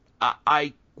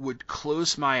 I would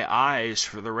close my eyes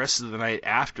for the rest of the night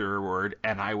afterward,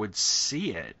 and I would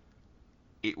see it.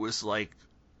 It was like,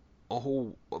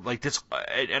 oh, like this,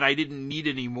 and I didn't need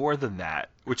any more than that,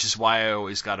 which is why I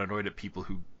always got annoyed at people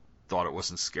who thought it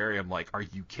wasn't scary. I'm like, are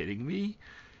you kidding me?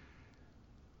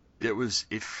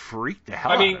 It freaked the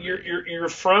hell out of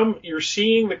me. You're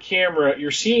seeing the camera,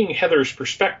 you're seeing Heather's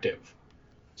perspective.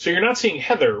 So you're not seeing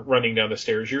Heather running down the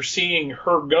stairs. You're seeing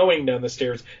her going down the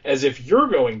stairs as if you're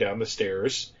going down the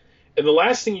stairs. And the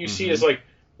last thing you see is like,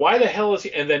 why the hell is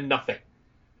he? And then nothing.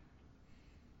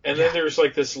 And then there's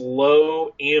like this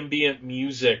low ambient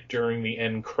music during the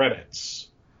end credits.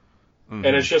 And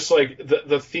it's just like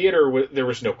the theater, there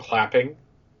was no clapping.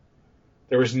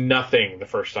 There was nothing the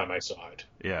first time I saw it.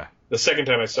 Yeah. The second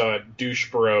time I saw it,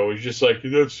 douche bro was just like,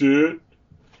 that's it?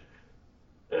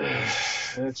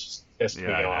 It's just pissed me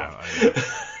off.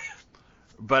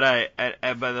 But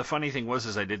but the funny thing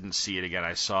was I didn't see it again.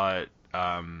 I saw it.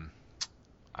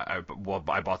 I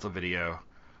bought the video.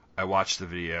 I watched the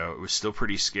video. It was still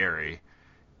pretty scary.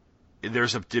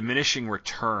 There's a diminishing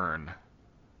return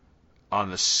on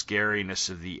the scariness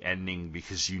of the ending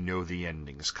because the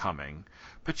ending's coming.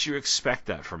 But you expect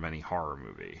that from any horror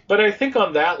movie. But I think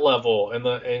on that level, and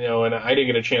I didn't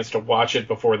get a chance to watch it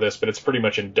before this, but it's pretty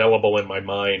much indelible in my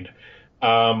mind.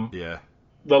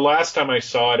 the last time I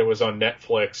saw it was on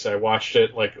Netflix. I watched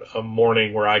it like a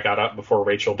morning where I got up before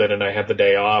Rachel did, and I had the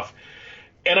day off.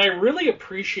 And I really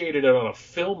appreciated it on a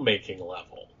filmmaking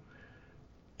level.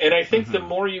 And I think the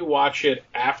more you watch it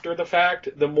after the fact,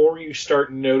 the more you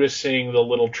start noticing the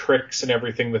little tricks and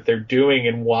everything that they're doing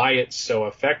and why it's so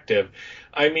effective.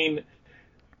 I mean,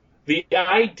 the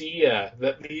idea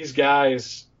that these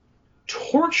guys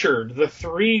tortured the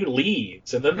 3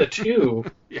 leads and then the 2.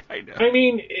 Yeah, I know. I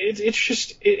mean,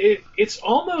 it's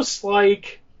almost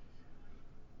like,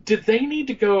 did they need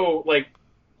to go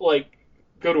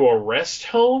go to a rest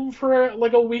home for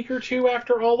like a week or 2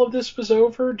 after all of this was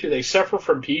over? Do they suffer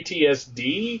from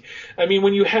PTSD? I mean,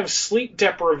 when you have sleep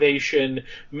deprivation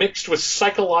mixed with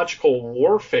psychological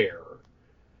warfare,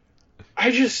 I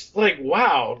just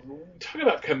wow, talk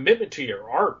about commitment to your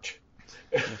art.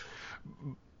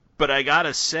 But I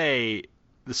gotta say,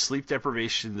 the sleep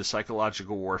deprivation, the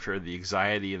psychological warfare, the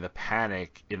anxiety, and the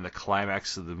panic in the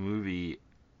climax of the movie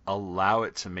allow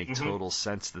it to make total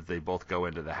sense that they both go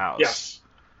into the house. Yes.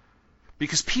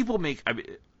 Because people make,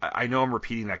 I know I'm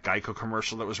repeating that Geico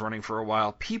commercial that was running for a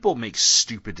while. People make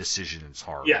stupid decisions in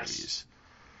horror movies.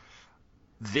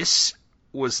 This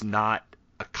was not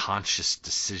a conscious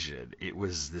decision. It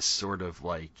was this sort of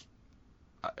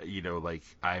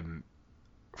I'm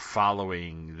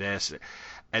following this.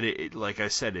 And it like I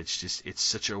said, it's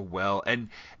such a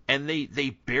and they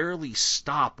barely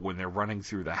stop when they're running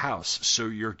through the house. So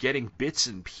you're getting bits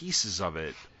and pieces of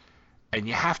it. And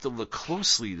you have to look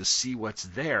closely to see what's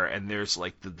there, and there's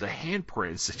like the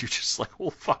handprints that you're just like, well,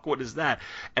 fuck, what is that?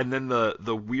 And then the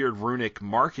weird runic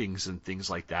markings and things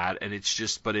like that, and it's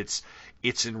just, but it's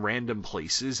in random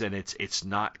places, and it's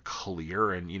not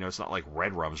clear, and it's not like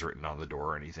red rum's written on the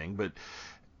door or anything, but.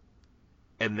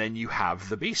 And then you have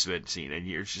the basement scene, and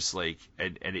you're just like,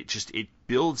 and it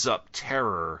builds up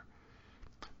terror,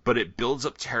 but it builds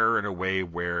up terror in a way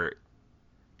where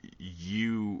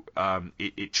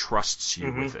it trusts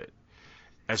you with it,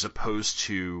 as opposed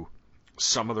to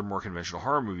some other more conventional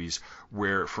horror movies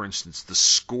where, for instance, the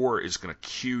score is going to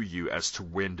cue you as to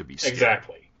when to be scared.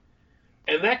 Exactly.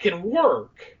 And that can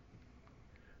work,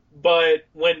 but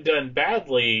when done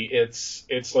badly,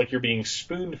 it's like you're being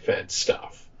spoon-fed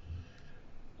stuff.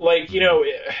 Like,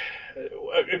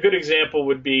 a good example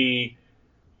would be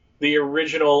the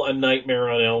original A Nightmare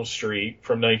on Elm Street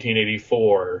from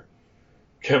 1984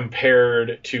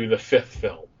 compared to the 5th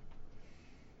film.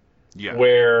 Yeah.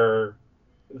 Where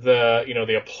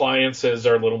the appliances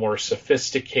are a little more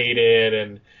sophisticated,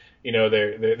 and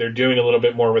they're doing a little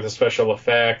bit more with the special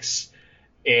effects.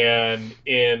 And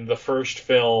in the first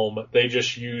film, they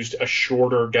just used a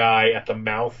shorter guy at the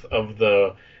mouth of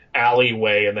the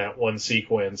alleyway in that one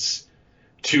sequence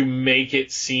to make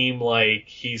it seem like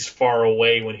he's far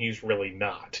away when he's really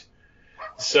not.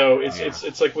 So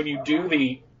it's like when you do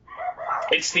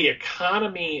it's the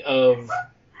economy of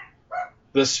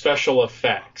the special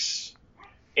effects,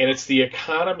 and it's the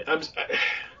economy.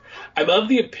 I'm of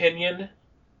the opinion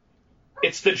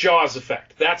it's the Jaws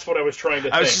effect. That's what I was trying to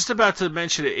think. I was just about to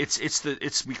mention it.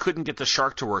 It's we couldn't get the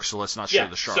shark to work, so let's not show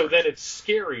the shark. So then it's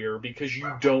scarier because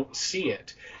you don't see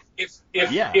it.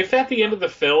 If at the end of the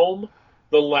film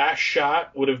the last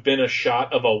shot would have been a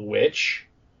shot of a witch,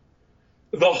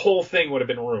 the whole thing would have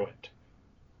been ruined.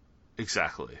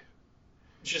 Exactly.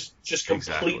 Just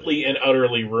completely and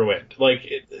utterly ruined. Like,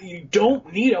 you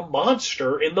don't need a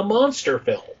monster in the monster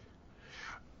film.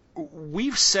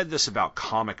 We've said this about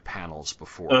comic panels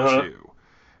before, too.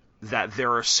 That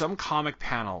there are some comic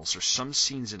panels or some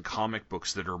scenes in comic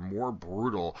books that are more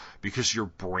brutal because your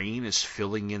brain is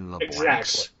filling in the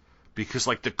blanks. Because,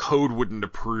 like, the code wouldn't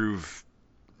approve,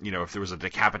 if there was a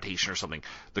decapitation or something,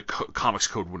 the comics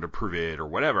code wouldn't approve it or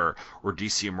whatever, or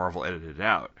DC and Marvel edited it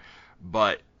out.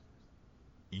 But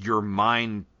your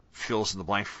mind fills in the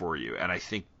blank for you, and I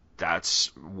think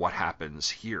that's what happens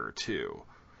here, too.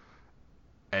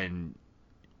 And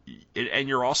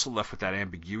you're also left with that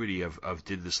ambiguity of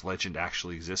did this legend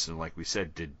actually exist? And like we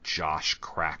said, did Josh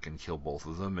crack and kill both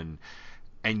of them?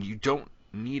 And you don't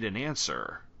need an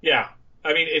answer. Yeah.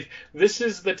 I mean, if this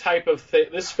is the type of thing,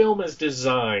 this film is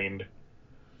designed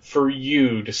for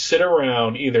you to sit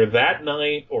around either that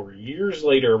night or years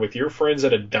later with your friends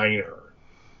at a diner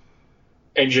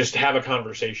and just have a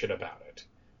conversation about it.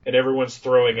 And everyone's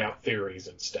throwing out theories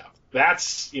and stuff.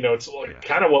 That's, it's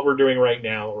kind of what we're doing right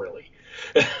now, really.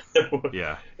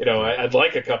 Yeah. I'd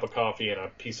like a cup of coffee and a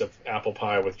piece of apple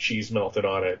pie with cheese melted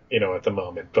on it, at the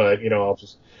moment. But,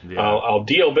 I'll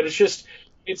deal. But it's just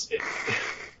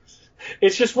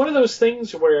one of those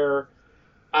things where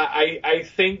I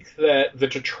think that the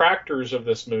detractors of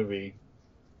this movie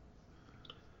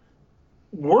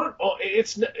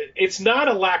it's not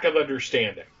a lack of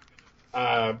understanding,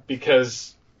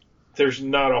 because there's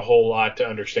not a whole lot to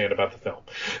understand about the film.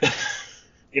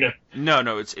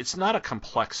 No, it's not a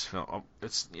complex film.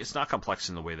 It's not complex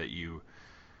in the way that you're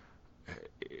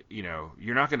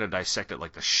not going to dissect it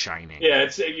like The Shining. Yeah,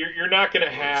 you're not going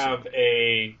to have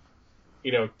a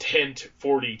Tent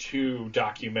 42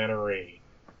 documentary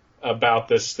about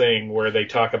this thing where they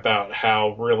talk about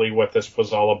how really what this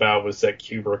was all about was that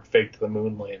Kubrick faked the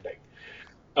moon landing,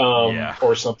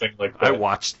 or something like that. I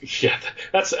watched. Yeah,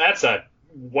 that's a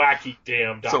wacky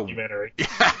damn documentary.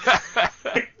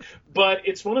 But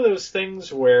it's one of those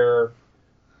things where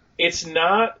it's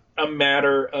not a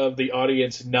matter of the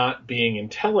audience not being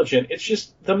intelligent. It's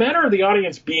just the matter of the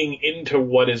audience being into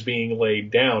what is being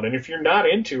laid down. And if you're not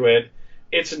into it,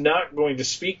 it's not going to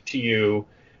speak to you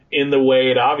in the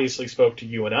way it obviously spoke to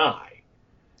you and I.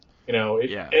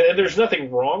 And there's nothing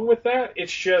wrong with that.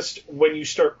 It's just when you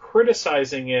start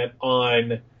criticizing it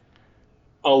on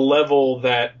a level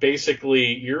that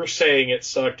basically you're saying it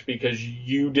sucked because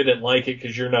you didn't like it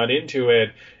because you're not into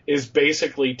it, is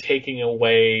basically taking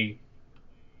away,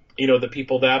 the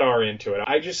people that are into it.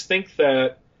 I just think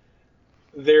that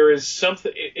there is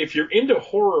something, if you're into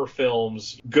horror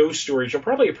films, ghost stories, you'll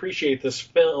probably appreciate this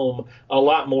film a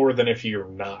lot more than if you're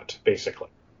not, basically.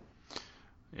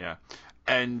 Yeah.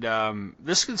 And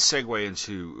this can segue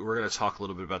into, we're going to talk a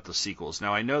little bit about the sequels.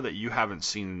 Now, I know that you haven't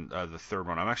seen the third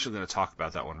one. I'm actually going to talk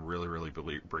about that one really, really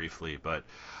briefly, but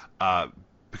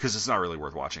because it's not really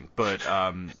worth watching. But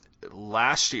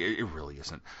last year, it really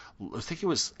isn't. I think it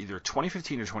was either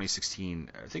 2015 or 2016.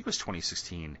 I think it was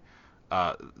 2016.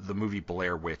 The movie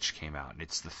Blair Witch came out, and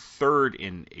it's the third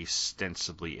in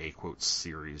ostensibly a quote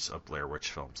series of Blair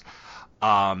Witch films.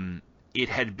 It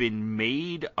had been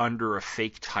made under a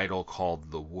fake title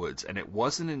called The Woods, and it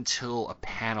wasn't until a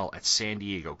panel at San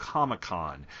Diego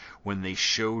Comic-Con when they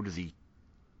showed the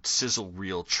sizzle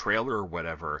reel trailer or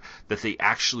whatever that they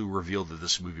actually revealed that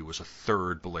this movie was a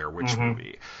third Blair Witch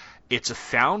movie. It's a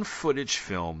found footage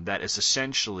film that is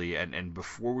essentially, and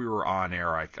before we were on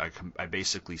air, I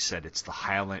basically said it's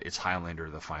Highlander: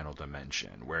 The Final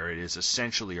Dimension, where it is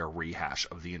essentially a rehash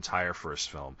of the entire first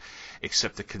film,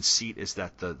 except the conceit is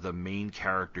that the main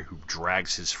character who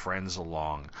drags his friends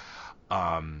along,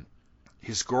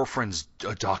 his girlfriend's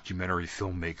a documentary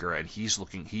filmmaker, and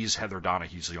he's Heather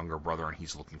Donahue's younger brother, and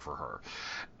he's looking for her.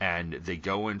 And they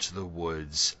go into the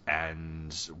woods,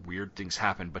 and weird things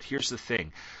happen. But here's the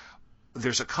thing.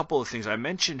 There's a couple of things. I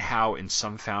mentioned how in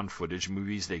some found footage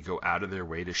movies they go out of their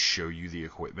way to show you the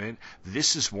equipment.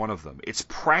 This is one of them. It's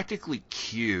practically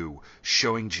Q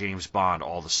showing James Bond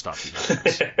all the stuff he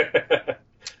does.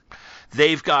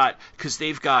 They've got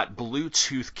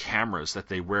Bluetooth cameras that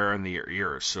they wear in their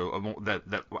ears, so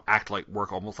that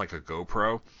work almost like a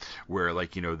GoPro, where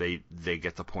they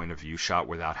get the point of view shot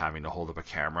without having to hold up a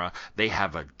camera. They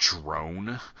have a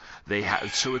drone.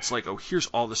 So it's like, oh, here's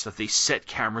all this stuff. They set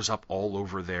cameras up all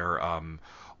over their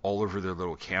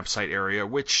little campsite area,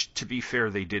 which, to be fair,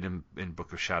 they did in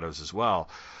Book of Shadows as well.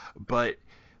 But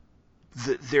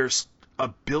there's a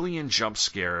billion jump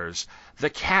scares. The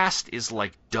cast is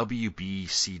like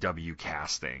WBCW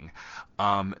casting.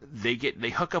 They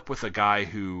hook up with a guy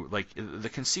who, the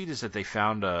conceit is that they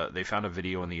found a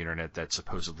video on the internet that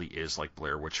supposedly is like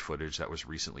Blair Witch footage that was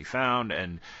recently found,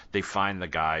 and they find the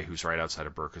guy who's right outside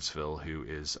of Burkittsville, who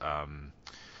is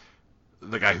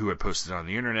the guy who had posted on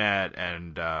the internet,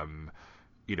 and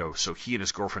so he and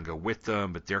his girlfriend go with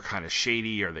them, but they're kind of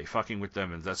shady. Are they fucking with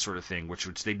them and that sort of thing, which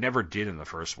they never did in the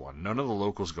first one. None of the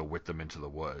locals go with them into the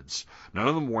woods. None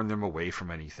of them warn them away from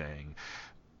anything.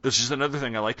 This is another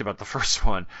thing I liked about the first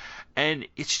one. And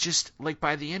it's just,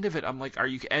 by the end of it, I'm like, are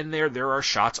you... And there are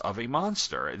shots of a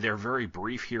monster. They're very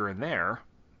brief here and there.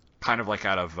 Kind of like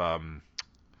out of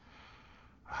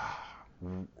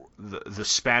the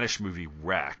Spanish movie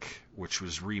Wreck, which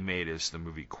was remade as the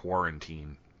movie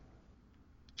Quarantine.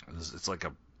 It's like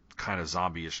a kind of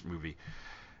zombie-ish movie.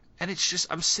 And it's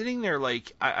just, I'm sitting there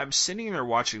I'm sitting there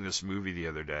watching this movie the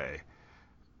other day.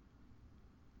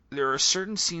 There are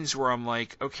certain scenes where I'm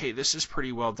like, okay, this is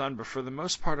pretty well done, but for the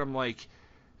most part I'm like,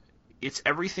 it's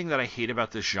everything that I hate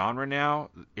about this genre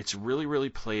now. It's really, really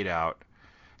played out.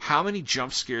 How many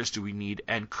jump scares do we need?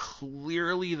 And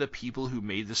clearly the people who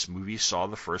made this movie saw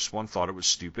the first one, thought it was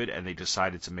stupid, and they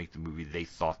decided to make the movie they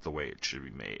thought the way it should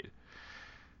be made.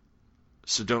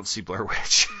 So don't see Blair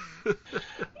Witch.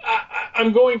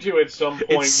 I'm going to at some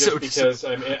point because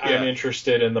I'm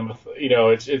interested in them.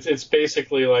 It's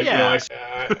basically like,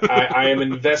 I am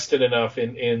invested enough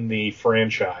in the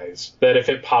franchise that if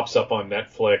it pops up on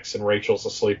Netflix and Rachel's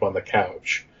asleep on the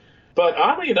couch, But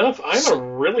oddly enough, I'm a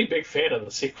really big fan of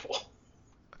the sequel.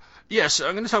 Yeah, so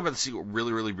I'm going to talk about the sequel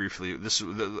really, really briefly.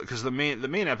 Because the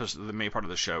main episode, the main part of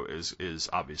the show is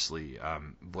obviously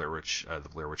Blair Witch, the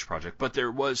Blair Witch Project. But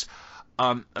there was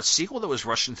a sequel that was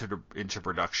rushed into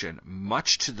production,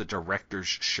 much to the director's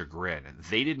chagrin.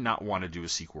 They did not want to do a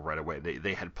sequel right away.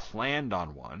 They had planned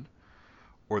on one,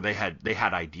 or they had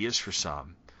ideas for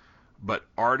some, but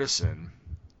Artisan,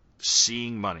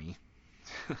 seeing money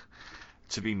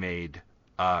to be made,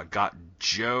 got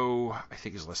Joe, I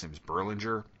think his last name is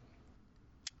Berlinger,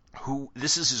 who,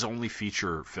 this is his only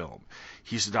feature film.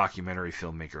 He's a documentary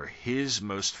filmmaker. His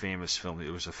most famous film, it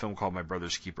was a film called My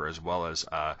Brother's Keeper, as well as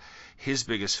his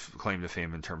biggest claim to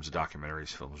fame in terms of documentaries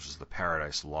films was the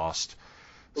Paradise Lost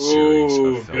series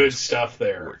of films. Good stuff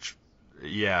there.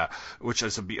 Which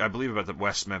is I believe about the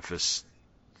West Memphis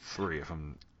 3.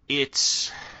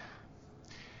 It's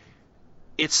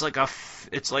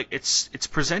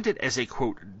presented as a,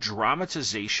 quote,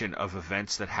 dramatization of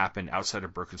events that happened outside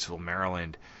of Burkittsville,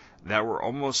 Maryland, that were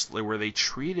almost like where they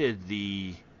treated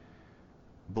the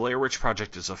Blair Witch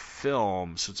Project as a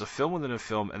film. So it's a film within a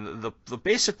film, and the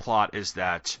basic plot is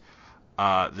that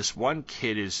this one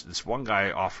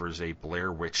guy offers a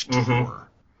Blair Witch tour. Mm-hmm.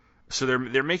 So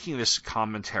they're making this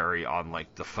commentary on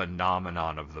like the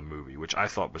phenomenon of the movie, which I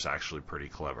thought was actually pretty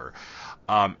clever.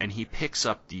 And he picks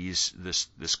up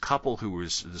this couple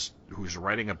who's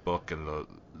writing a book, and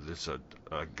there's a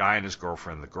guy and his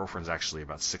girlfriend. The girlfriend's actually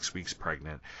about 6 weeks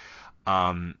pregnant.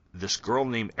 This girl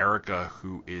named Erica,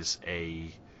 who is a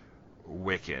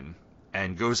Wiccan,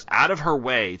 and goes out of her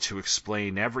way to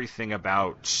explain everything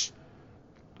about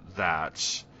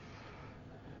that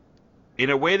in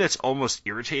a way that's almost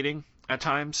irritating at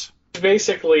times.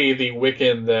 Basically, the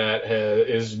Wiccan that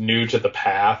is new to the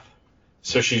path,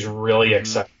 so she's really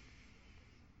excited.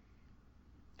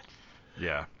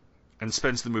 Yeah, and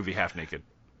spends the movie half naked.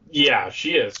 Yeah,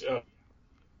 she is.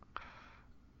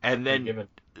 And then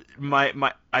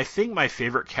I think my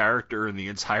favorite character in the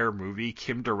entire movie,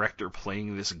 Kim Director,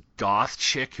 playing this goth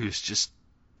chick who's just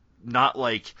not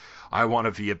like, I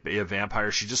want to be a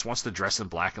vampire. She just wants to dress in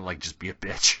black and like just be a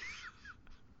bitch.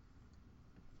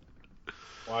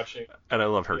 Watching, and I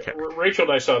love her character. Rachel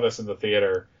and I saw this in the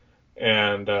theater,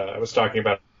 and I was talking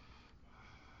about,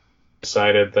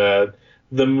 decided that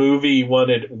the movie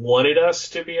wanted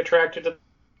us to be attracted to.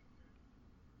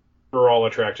 We're all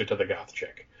attracted to the goth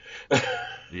chick.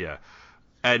 Yeah,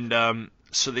 and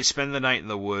so they spend the night in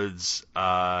the woods.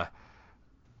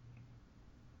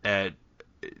 They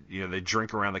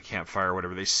drink around the campfire or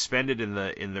whatever. They spend it in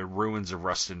the ruins of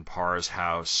Rustin Parr's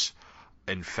house.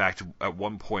 In fact, at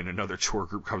one point, another tour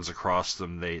group comes across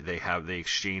them. They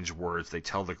exchange words. They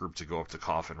tell the group to go up to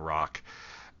Coffin Rock,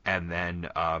 and then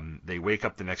they wake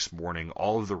up the next morning.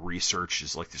 All of the research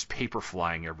is like there's paper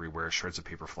flying everywhere, shreds of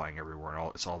paper flying everywhere,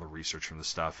 and it's all the research from the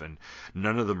stuff. And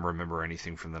none of them remember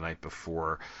anything from the night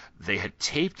before. They had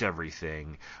taped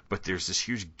everything, but there's this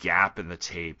huge gap in the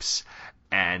tapes,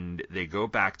 and they go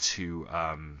back to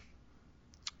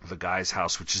the guy's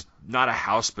house, which is not a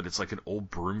house, but it's like an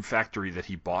old broom factory that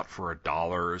he bought for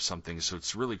 $1 or something. So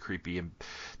it's really creepy. And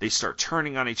they start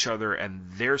turning on each other, and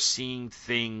they're seeing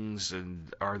things,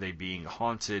 and are they being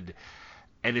haunted?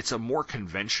 And it's a more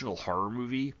conventional horror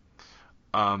movie,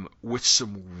 with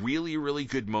some really, really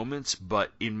good moments.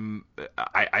 But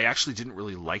I actually didn't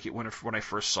really like it when I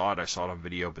first saw it. I saw it on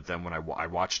video, but then when I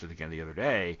watched it again the other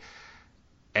day,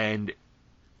 and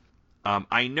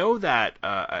I know that,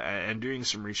 and doing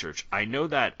some research, I know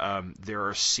that there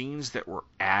are scenes that were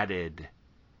added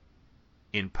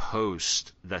in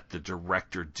post that the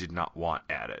director did not want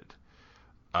added.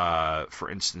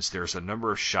 For instance, there's a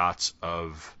number of shots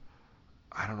of,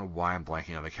 I don't know why I'm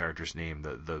blanking on the character's name,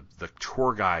 the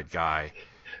tour guide guy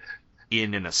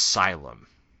in an asylum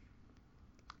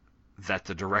that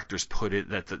the directors put it,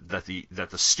 that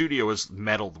the studio was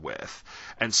meddled with,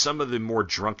 and some of the more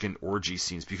drunken orgy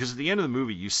scenes, because at the end of the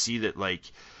movie you see that like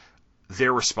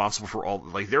they're responsible for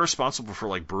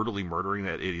like brutally murdering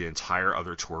that entire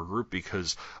other tour group,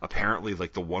 because apparently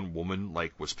like the one woman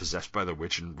like was possessed by the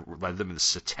witch and led them in this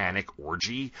satanic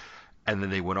orgy, and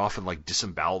then they went off and like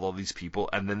disemboweled all these people,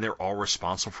 and then they're all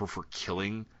responsible for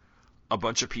killing a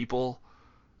bunch of people,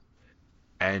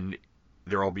 and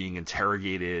they're all being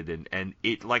interrogated, and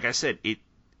it, like I said, it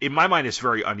in my mind is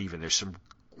very uneven. There's some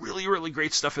really, really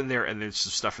great stuff in there, and there's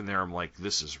some stuff in there I'm like,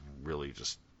 this is really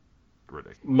just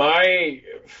ridiculous. My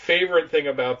favorite thing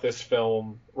about this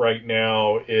film right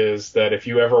now is that if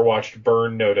you ever watched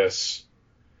Burn Notice,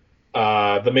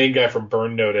 the main guy from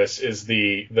Burn Notice is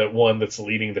the one that's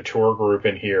leading the tour group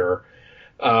in here.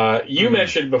 You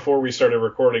mentioned before we started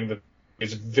recording that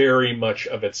is very much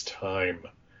of its time.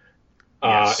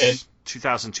 Yes. And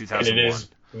 2001. And it is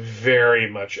very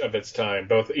much of its time.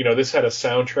 Both, this had a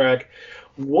soundtrack.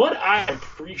 What I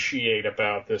appreciate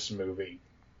about this movie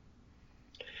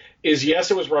is,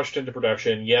 yes, it was rushed into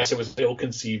production. Yes, it was an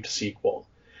ill-conceived sequel.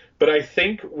 But I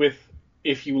think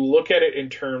if you look at it in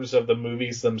terms of the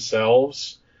movies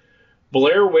themselves,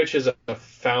 Blair Witch is a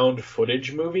found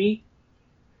footage movie,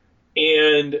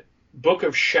 and Book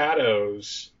of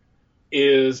Shadows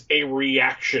is a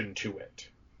reaction to it.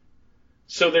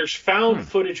 So there's found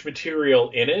footage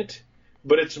material in it,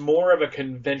 but it's more of a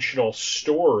conventional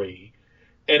story,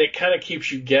 and it kind of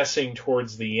keeps you guessing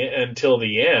towards until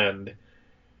the end,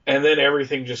 and then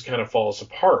everything just kind of falls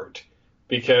apart,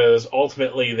 because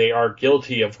ultimately they are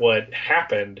guilty of what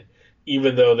happened,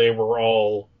 even though they were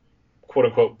all, quote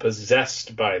unquote,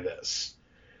 possessed by this.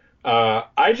 And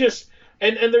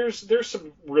there's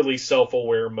some really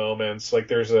self-aware moments. Like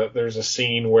there's a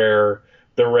scene where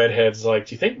the redhead's like,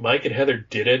 "Do you think Mike and Heather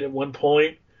did it at one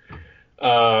point?"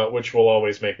 Which will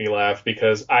always make me laugh,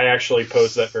 because I actually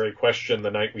posed that very question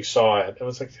the night we saw it. I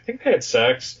was like, "Do you think they had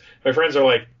sex?" My friends are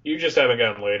like, "You just haven't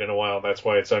gotten laid in a while. That's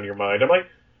why it's on your mind." I'm like,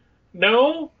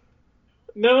 no,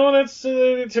 that's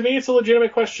to me it's a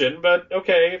legitimate question. But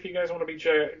okay, if you guys want to be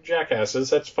jackasses,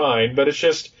 that's fine. But it's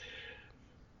just,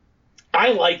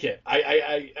 I like it.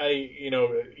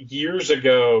 I years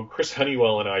ago, Chris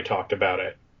Honeywell and I talked about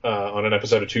it on an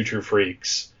episode of Two True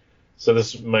Freaks. So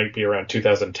this might be around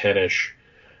 2010-ish,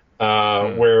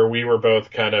 where we were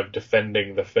both kind of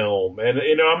defending the film. And,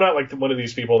 I'm not like one of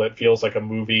these people that feels like a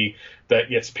movie that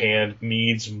gets panned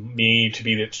needs me to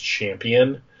be its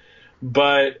champion.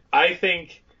 But I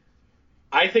think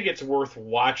it's worth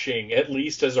watching, at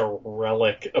least as a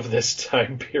relic of this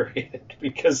time period,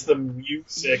 because the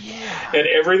music and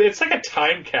everything, it's like a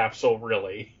time capsule,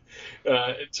 really,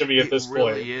 to me at this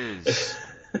point. It really is.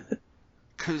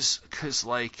 Because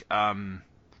like,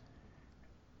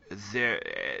 there,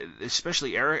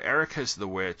 especially Erica's the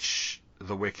witch,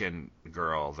 the Wiccan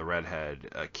girl, the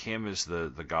redhead. Kim is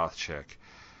the goth chick,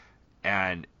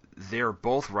 and they're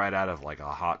both right out of like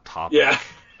a Hot Topic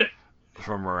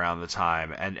from around the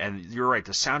time. And you're right,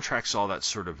 the soundtrack's all that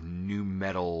sort of new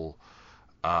metal,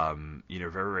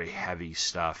 very, very heavy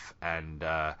stuff. And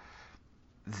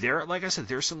there, like I said,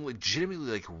 there's some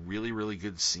legitimately like really, really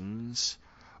good scenes.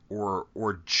 Or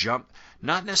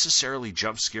not necessarily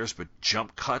jump scares, but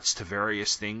jump cuts to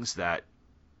various things that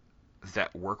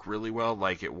work really well.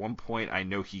 Like at one point, I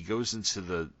know he goes into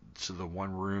the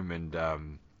one room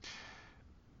and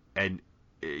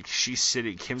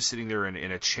Kim's sitting there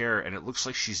in a chair, and it looks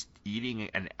like she's eating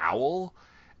an owl,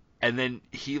 and then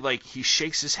he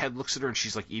shakes his head, looks at her, and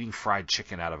she's like eating fried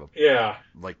chicken out of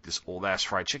like this old ass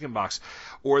fried chicken box.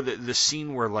 Or the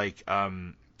scene where like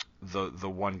the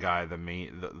one guy,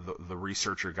 the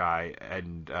researcher guy,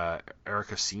 and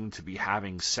Erica seem to be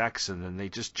having sex, and then they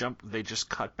just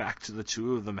cut back to the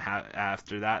two of them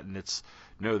after that, and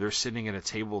they're sitting at a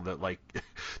table that like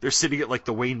they're sitting at like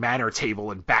the Wayne Manor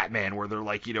table in Batman, where they're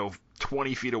like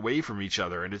 20 feet away from each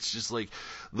other, and it's just like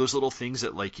those little things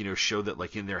that like show that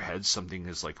like in their heads something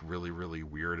is like really, really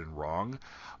weird and wrong.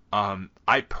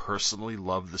 I personally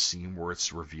love the scene where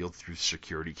it's revealed through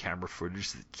security camera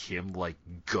footage that Kim like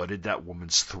gutted that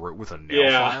woman's throat with a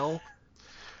nail file.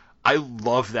 I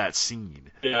love that scene.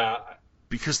 Yeah.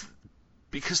 Because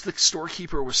the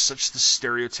storekeeper was such the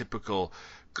stereotypical,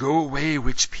 "Go away,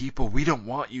 witch people, we don't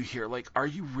want you here." Like, are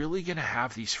you really gonna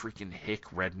have these freaking hick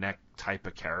redneck type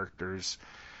of characters?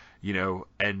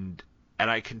 And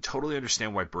I can totally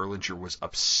understand why Berlinger was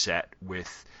upset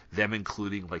with them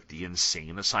including like the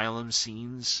insane asylum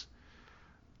scenes,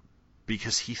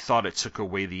 because he thought it took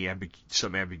away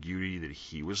some ambiguity that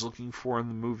he was looking for in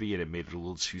the movie, and it made it a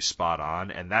little too spot on.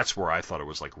 And that's where I thought it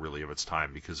was like really of its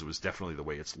time, because it was definitely the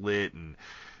way it's lit, and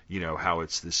how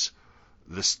it's this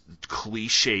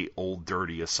cliche old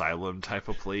dirty asylum type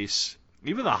of place.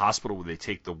 Even the hospital where they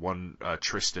take the one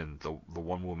Tristan, the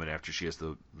one woman after she has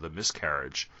the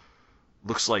miscarriage,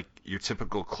 looks like your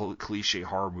typical cliche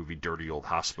horror movie dirty old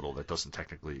hospital that doesn't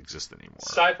technically exist anymore.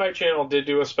 Sci-Fi Channel did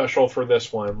do a special for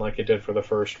this one, like it did for the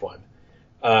first one.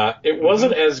 It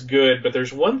wasn't as good, but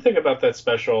there's one thing about that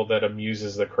special that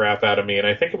amuses the crap out of me, and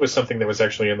I think it was something that was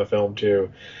actually in the film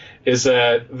too, is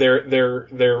that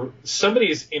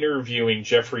somebody's interviewing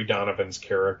Jeffrey Donovan's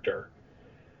character.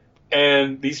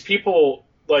 And these people,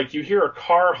 like, you hear a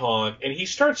car honk, and he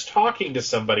starts talking to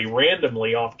somebody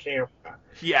randomly off camera.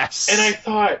 Yes. And I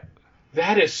thought,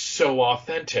 that is so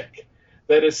authentic.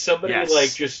 That is somebody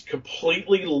like just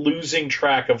completely losing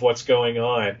track of what's going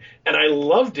on. And I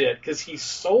loved it because he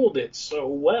sold it so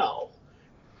well.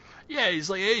 Yeah, he's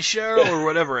like, hey, Cheryl, or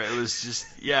whatever. It was just,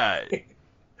 yeah.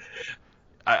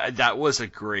 That was a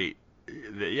great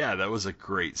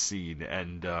scene.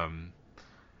 And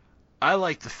I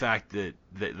like the fact that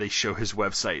they show his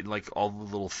website and like all the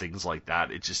little things like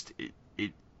that.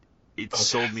 It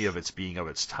sold me of its being of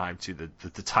its time too.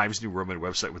 The Times New Roman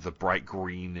website with the bright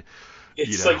green.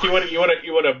 It's like you want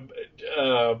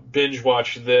to binge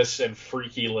watch this and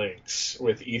Freaky Links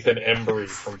with Ethan Embry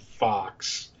from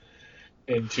Fox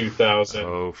in 2000.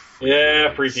 Oh,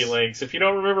 Freaky Links. If you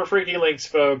don't remember Freaky Links,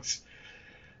 folks,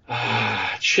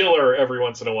 Chiller every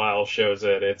once in a while shows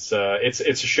it. It's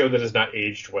a show that has not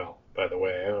aged well, by the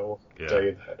way. I will tell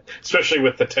you that, especially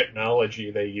with the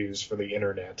technology they use for the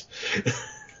internet.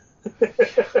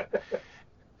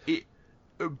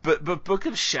 But Book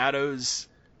of Shadows,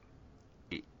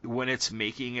 when it's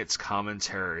making its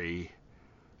commentary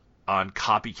on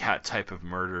copycat type of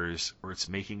murders, or it's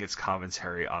making its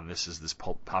commentary on this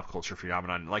pop culture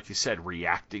phenomenon, like you said,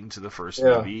 reacting to the first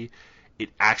movie, it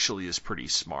actually is pretty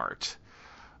smart.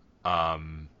 I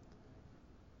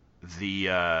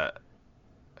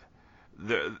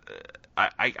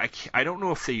don't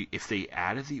know if they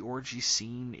added the orgy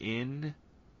scene in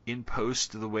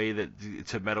post the way that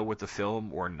to meddle with the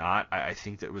film or not. I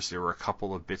think there were a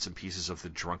couple of bits and pieces of the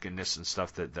drunkenness and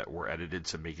stuff that were edited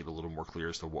to make it a little more clear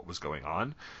as to what was going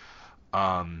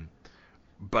on.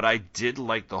 But I did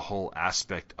like the whole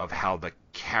aspect of how the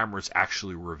cameras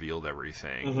actually revealed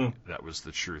everything that was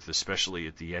the truth, especially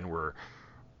at the end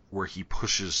where he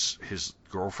pushes his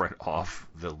girlfriend off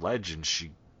the ledge and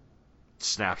she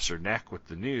snaps her neck with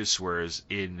the noose, whereas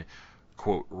in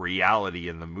quote reality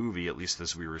in the movie, at least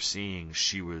as we were seeing,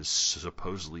 she was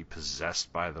supposedly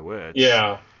possessed by the witch.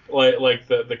 Yeah, like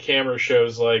the camera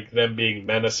shows like them being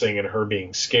menacing and her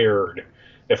being scared,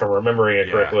 if I'm remembering it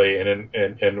correctly,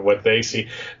 and what they see.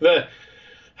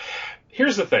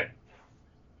 Here's the thing.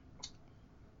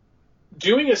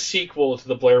 Doing a sequel to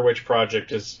the Blair Witch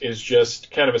Project is just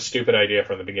kind of a stupid idea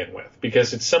from the begin with,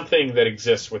 because it's something that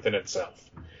exists within itself.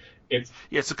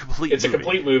 It's a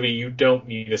complete movie. You don't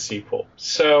need a sequel.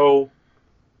 So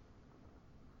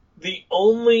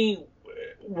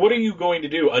what are you going to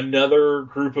do? Another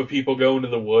group of people go into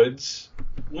the woods?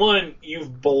 One,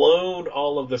 you've blown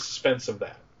all of the suspense of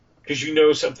that because you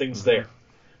know something's there.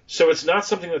 So it's not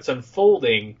something that's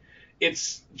unfolding.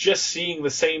 It's just seeing the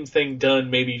same thing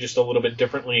done, maybe just a little bit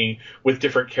differently with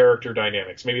different character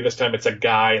dynamics. Maybe this time it's a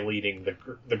guy leading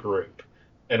the group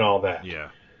and all that. Yeah.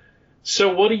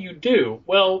 So what do?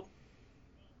 Well,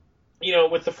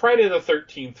 with the Friday the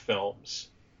 13th films,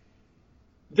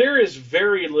 there is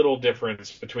very little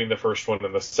difference between the first one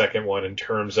and the second one in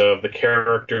terms of the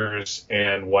characters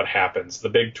and what happens. The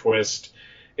big twist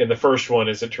in the first one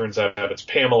is, it turns out, it's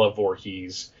Pamela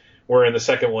Voorhees, where in the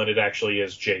second one it actually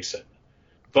is Jason.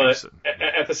 But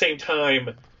at the same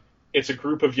time, it's a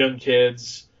group of young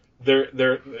kids.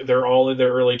 They're all in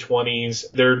their early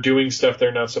 20s. They're doing stuff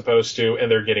they're not supposed to, and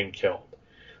they're getting killed.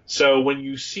 So when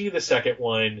you see the second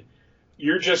one,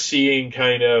 you're just seeing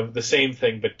kind of the same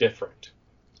thing but different.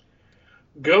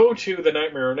 Go to the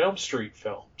Nightmare on Elm Street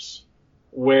films,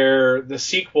 where the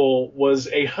sequel was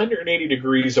 180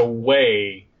 degrees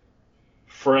away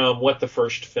from what the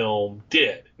first film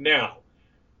did. Now,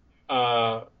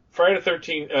 Friday the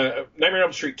 13th, Nightmare on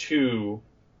Elm Street 2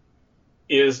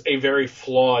 is a very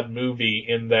flawed movie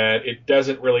in that it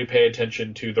doesn't really pay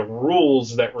attention to the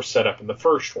rules that were set up in the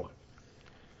first one.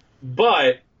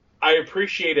 But I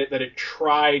appreciate it that it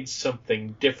tried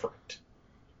something different.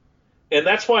 And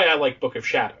that's why I like Book of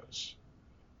Shadows.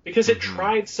 Because it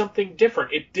tried something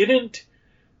different. It didn't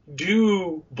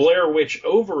do Blair Witch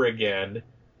over again.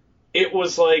 It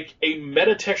was like a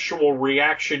metatextual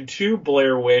reaction to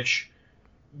Blair Witch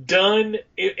done,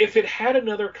 if it had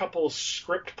another couple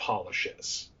script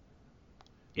polishes,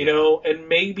 and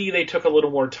maybe they took a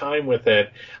little more time with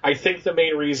it. I think the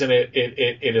main reason it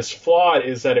is flawed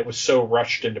is that it was so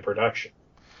rushed into production.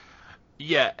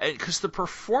 Yeah, because the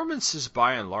performances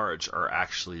by and large are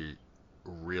actually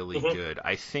really good.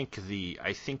 I think the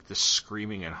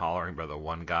screaming and hollering by the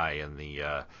one guy in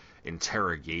the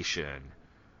interrogation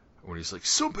when he's like,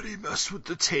 somebody messed with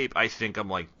the tape, I'm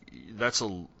like, that's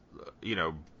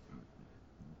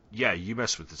yeah, you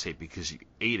messed with the tape because you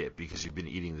ate it, because you've been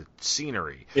eating the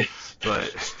scenery.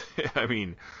 But, I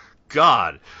mean,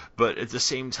 God. But at the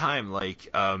same time, like,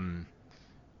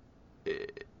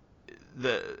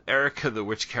 the Erica the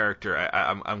witch character,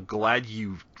 I'm glad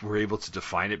you were able to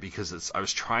define it, because I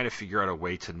was trying to figure out a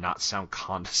way to not sound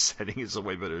condescending as a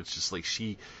way, but it's just like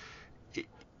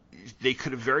they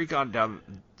could have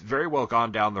very well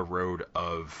gone down the road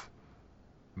of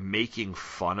making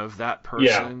fun of that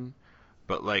person,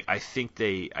 But like I think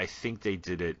they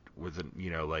did it with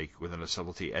a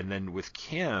subtlety. And then with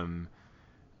Kim,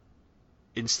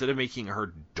 instead of making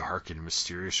her dark and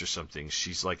mysterious or something,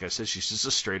 she's like I said, she's just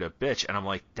a straight up bitch. And I'm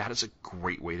like, that is a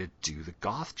great way to do the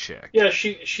goth chick. Yeah,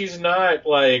 she's not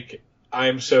like,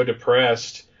 I'm so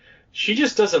depressed. She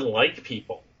just doesn't like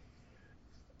people.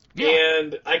 Yeah.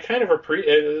 And I kind of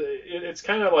it's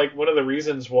kind of like one of the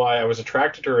reasons why I was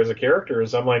attracted to her as a character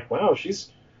is I'm like, wow, she's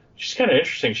kind of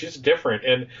interesting. She's different.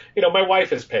 And, my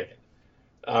wife is pagan.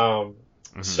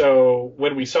 So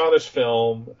when we saw this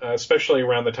film, especially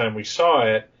around the time we saw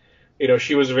it,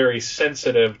 she was very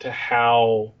sensitive to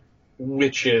how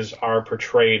witches are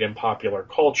portrayed in popular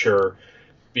culture,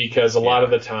 because a lot of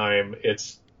the time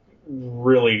it's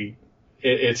really,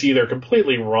 it's either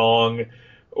completely wrong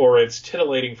or it's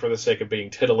titillating for the sake of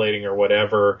being titillating or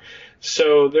whatever.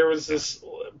 So there was this,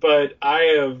 but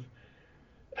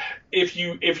if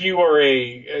you are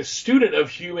a student of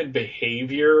human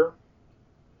behavior,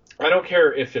 I don't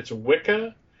care if it's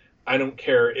Wicca, I don't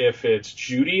care if it's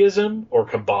Judaism or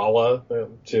Kabbalah,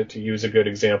 to use a good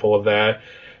example of that,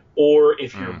 or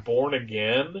if you're born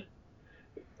again.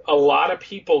 A lot of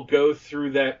people go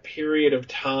through that period of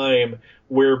time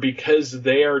where, because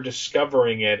they are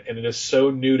discovering it and it is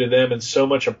so new to them and so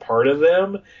much a part of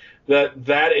them,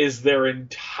 that is their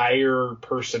entire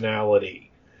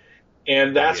personality.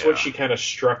 And that's what she kind of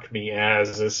struck me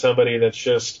as somebody that's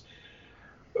just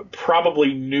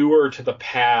probably newer to the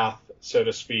path, so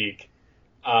to speak,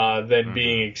 than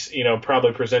being,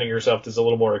 probably presenting herself as a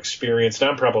little more experienced.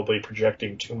 I'm probably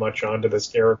projecting too much onto this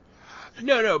character.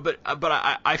 No, but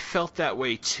I felt that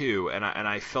way too, and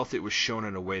I felt it was shown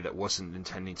in a way that wasn't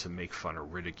intending to make fun or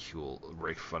ridicule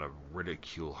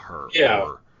her.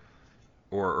 Yeah.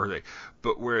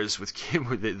 But whereas with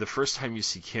Kim, the first time you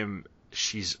see Kim,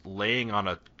 she's laying on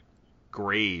a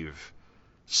grave,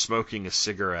 smoking a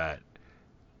cigarette,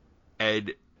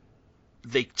 and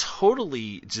they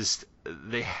totally just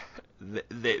they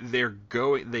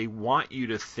want you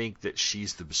to think that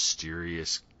she's the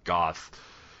mysterious goth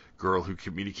girl who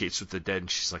communicates with the dead,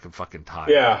 and she's like, I'm fucking tired.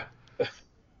 Yeah.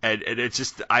 And it's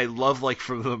just, I love, like,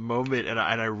 from the moment, and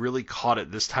I really caught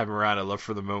it this time around, I love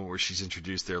from the moment where she's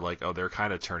introduced, they're like, oh, they're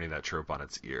kind of turning that trope on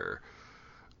its ear.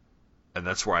 And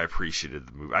that's why I appreciated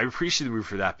the movie. I appreciated the movie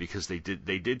for that, because they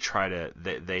did try to,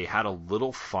 they had a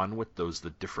little fun with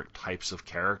the different types of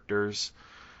characters,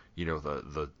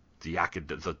 the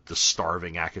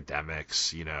starving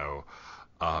academics,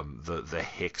 the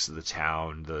hicks of the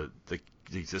town,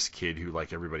 this kid who,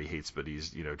 like, everybody hates, but he's,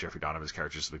 Jeffrey Donovan's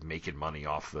character is, like, making money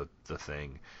off the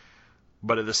thing.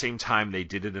 But at the same time, they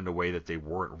did it in a way that they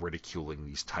weren't ridiculing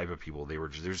these type of people. They were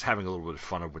just having a little bit of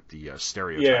fun with the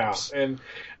stereotypes. Yeah,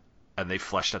 and they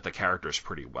fleshed out the characters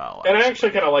pretty well. And I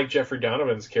actually kind of like Jeffrey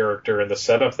Donovan's character, and the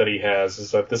setup that he has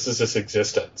is that this is his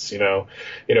existence. He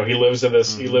lives in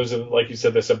this, he lives in, like you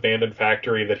said, this abandoned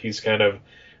factory that he's kind of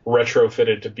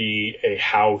retrofitted to be a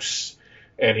house.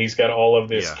 And he's got all of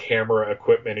this camera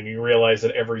equipment, and you realize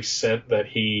that every cent that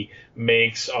he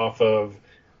makes off of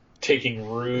taking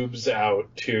rubes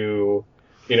out to,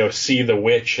 see the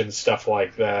witch and stuff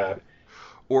like that.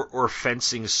 Or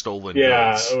fencing stolen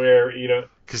goods. Yeah, where,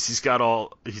 because he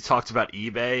talked about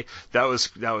eBay. That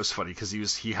was funny, because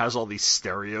he has all these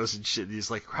stereos and shit. And he's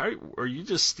like, how, are you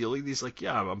just stealing these? Like,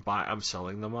 yeah, I'm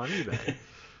selling them on eBay.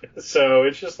 So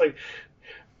it's just like,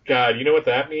 God, you know what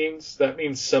that means? That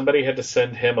means somebody had to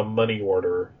send him a money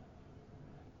order,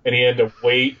 and he had to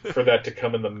wait for that to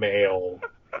come in the mail,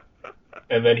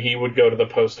 and then he would go to the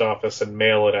post office and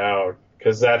mail it out,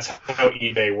 because that's how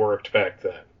eBay worked back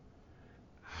then.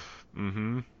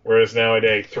 Mm-hmm. Whereas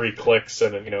nowadays, 3 clicks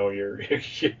and you're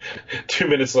 2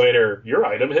 minutes later, your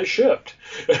item has shipped.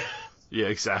 Yeah,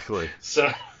 exactly.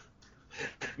 So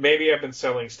maybe I've been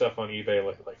selling stuff on eBay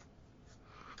lately.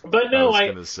 But no, I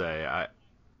was gonna say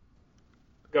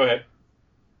Go ahead.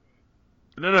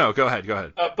 No, go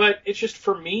ahead. But it's just,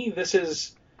 for me, this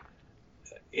is,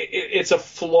 it's a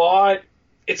flawed,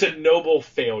 it's a noble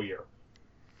failure.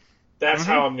 That's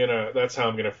how I'm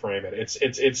gonna frame it.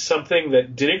 It's something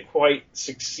that didn't quite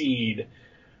succeed,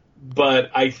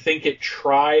 but I think it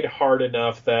tried hard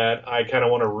enough that I kind of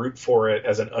want to root for it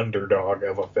as an underdog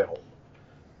of a film.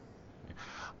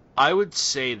 I would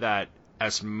say that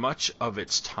as much of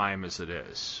its time as it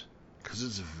is, because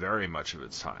it's very much of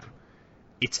its time,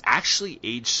 it's actually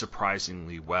aged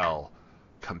surprisingly well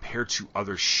compared to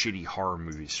other shitty horror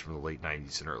movies from the late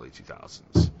 90s and early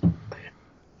 2000s.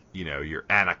 Your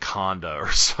Anaconda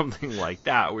or something like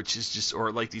that, which is just,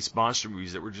 or like these monster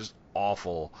movies that were just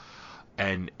awful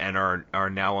and are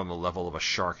now on the level of a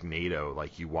Sharknado.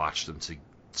 Like, you watch them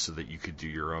so that you could do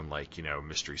your own, like, you know,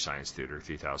 Mystery Science Theater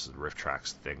 3000 riff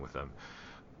tracks thing with them.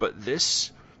 But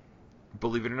this,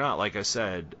 believe it or not, like I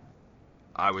said,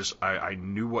 I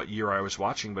knew what year I was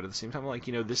watching, but at the same time, like,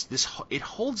 you know, this it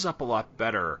holds up a lot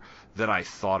better than I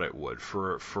thought it would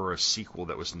for a sequel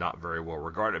that was not very well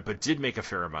regarded, but did make a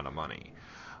fair amount of money.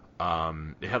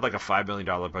 It had like a $5 million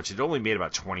budget. It only made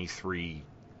about 23.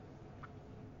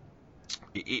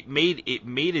 It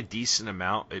made a decent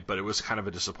amount, but it was kind of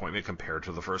a disappointment compared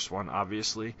to the first one,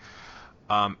 obviously.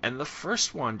 And the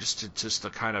first one, just to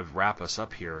kind of wrap us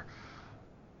up here,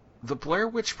 the Blair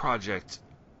Witch Project,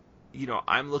 you know,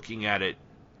 I'm looking at it.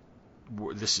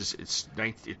 It's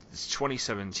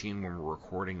 2017 when we're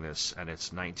recording this, and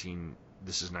this is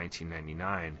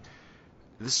 1999.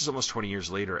 This is almost 20 years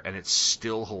later, and it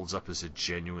still holds up as a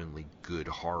genuinely good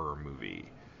horror movie,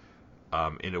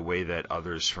 in a way that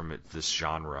others from this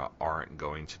genre aren't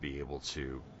going to be able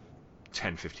to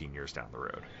 10, 15 years down the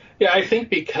road. Yeah, I think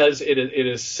because it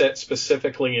is set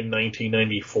specifically in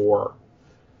 1994,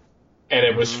 and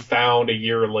it was found a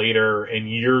year later, and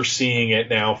you're seeing it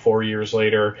now 4 years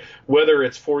later, whether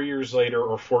it's 4 years later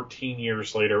or 14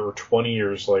 years later or 20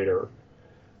 years later,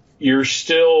 you're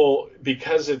still,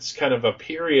 because it's kind of a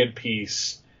period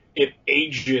piece, it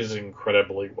ages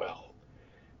incredibly well.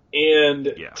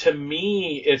 And to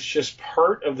me, it's just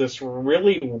part of this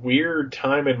really weird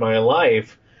time in my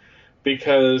life,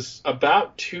 because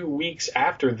about 2 weeks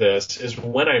after this is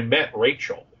when I met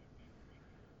Rachel.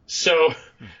 So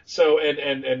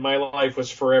my life was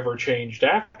forever changed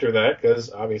after that, because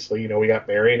obviously, you know, we got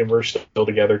married and we're still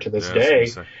together to this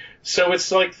day. So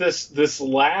it's like this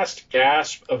last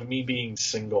gasp of me being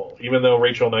single. Even though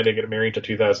Rachel and I didn't get married until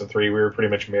 2003, we were pretty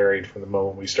much married from the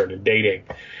moment we started dating.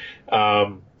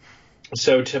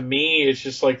 So to me, it's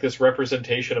just like this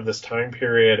representation of this time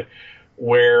period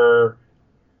where,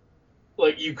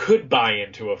 like, you could buy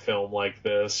into a film like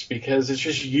this because it's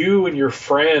just you and your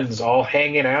friends all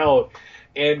hanging out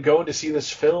and going to see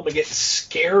this film and getting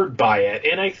scared by it.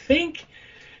 And I think,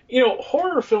 you know,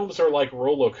 horror films are like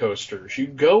roller coasters. You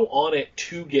go on it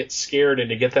to get scared and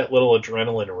to get that little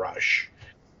adrenaline rush.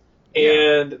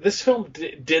 And this film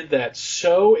did that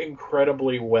so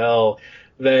incredibly well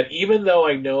that even though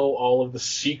I know all of the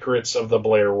secrets of the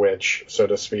Blair Witch, so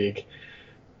to speak,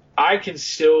 I can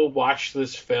still watch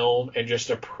this film and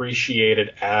just appreciate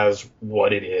it as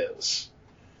what it is.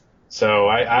 So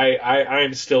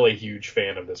I'm still a huge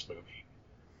fan of this movie.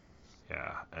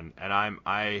 Yeah, and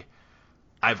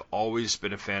I've always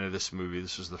been a fan of this movie.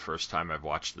 This was the first time I've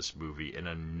watched this movie in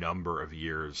a number of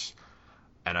years,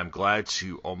 and I'm glad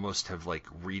to almost have like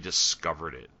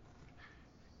rediscovered it.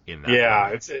 In that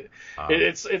way.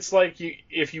 It's like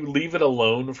if you leave it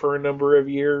alone for a number of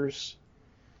years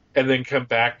and then come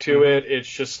back to it, it's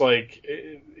just like,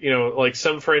 you know, like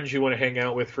some friends you want to hang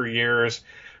out with for years.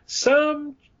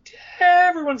 Some,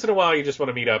 every once in a while, you just want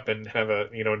to meet up and have a,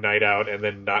 you know, night out and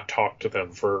then not talk to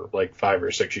them for like 5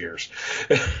 or 6 years.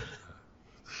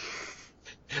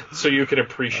 So you can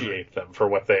appreciate them for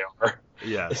what they are.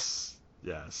 Yes.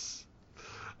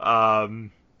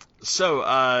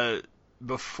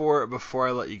 Before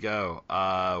I let you go,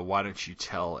 why don't you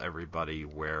tell everybody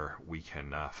where we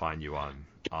can find you on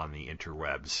the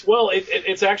interwebs? Well,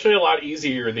 it's actually a lot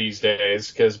easier these days,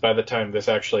 because by the time this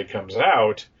actually comes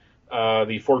out,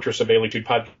 the Fortress of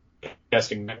Baileytude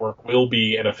Podcasting Network will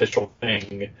be an official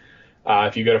thing.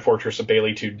 If you go to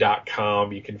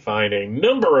fortressofbaileytude.com, you can find a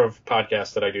number of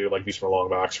podcasts that I do, like Views from a Long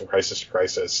Box, From Crisis to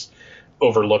Crisis,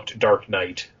 Overlooked Dark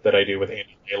Knight that I do with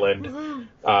Andy Nayland,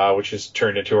 which has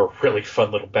turned into a really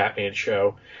fun little Batman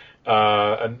show.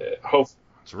 And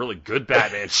it's a really good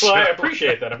Batman show. Well, I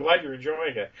appreciate that. I'm glad you're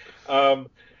enjoying it.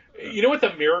 You know what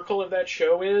the miracle of that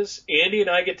show is? Andy and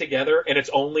I get together, and it's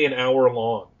only an hour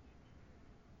long.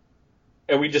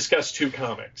 And we discuss 2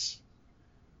 comics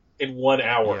in 1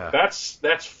 hour. Yeah.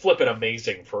 That's flippin'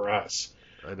 amazing for us.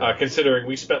 Considering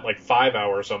we spent like 5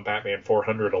 hours on Batman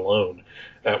 400 alone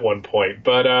at one point.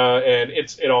 But and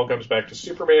it all comes back to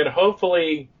Superman.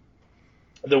 Hopefully,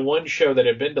 the one show that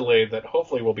had been delayed that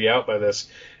hopefully will be out by this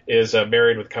is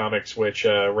Married with Comics, which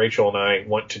Rachel and I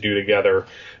want to do together.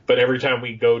 But every time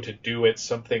we go to do it,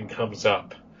 something comes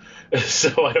up.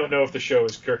 So I don't know if the show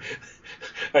is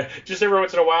just every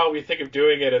once in a while we think of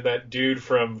doing it, and that dude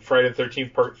from Friday the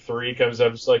 13th Part 3 comes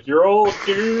up. It's like, you're all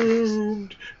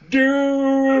doomed.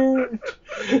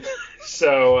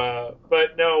 So,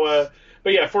 but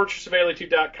yeah,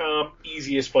 fortressofbaileytude.com,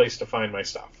 easiest place to find my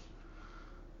stuff.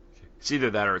 It's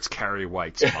either that or it's Carrie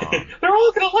White's mom. They're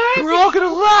all gonna laugh. We're all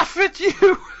gonna laugh at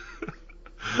you.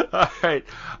 All right.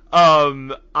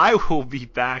 I will be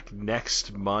back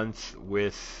next month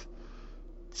with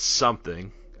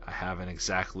something. I haven't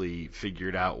exactly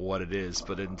figured out what it is,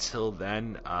 but until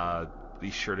then,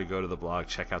 be sure to go to the blog,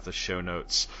 check out the show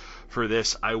notes for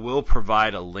this. I will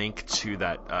provide a link to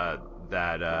that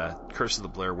Curse of the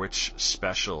Blair Witch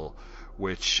special,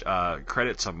 which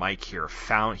credit to Mike here.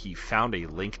 He found a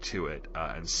link to it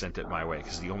and sent it my way,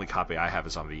 because the only copy I have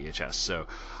is on VHS. So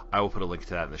I will put a link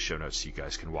to that in the show notes so you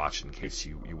guys can watch in case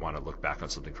you want to look back on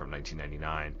something from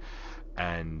 1999.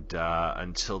 And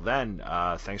until then,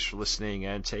 thanks for listening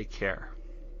and take care.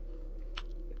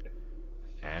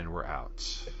 And we're out.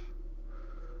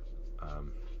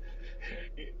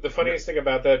 The funniest thing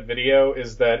about that video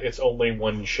is that it's only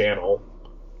one channel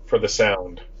for the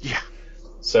sound. Yeah.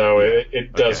 So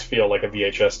it does feel like a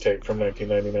VHS tape from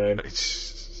 1999.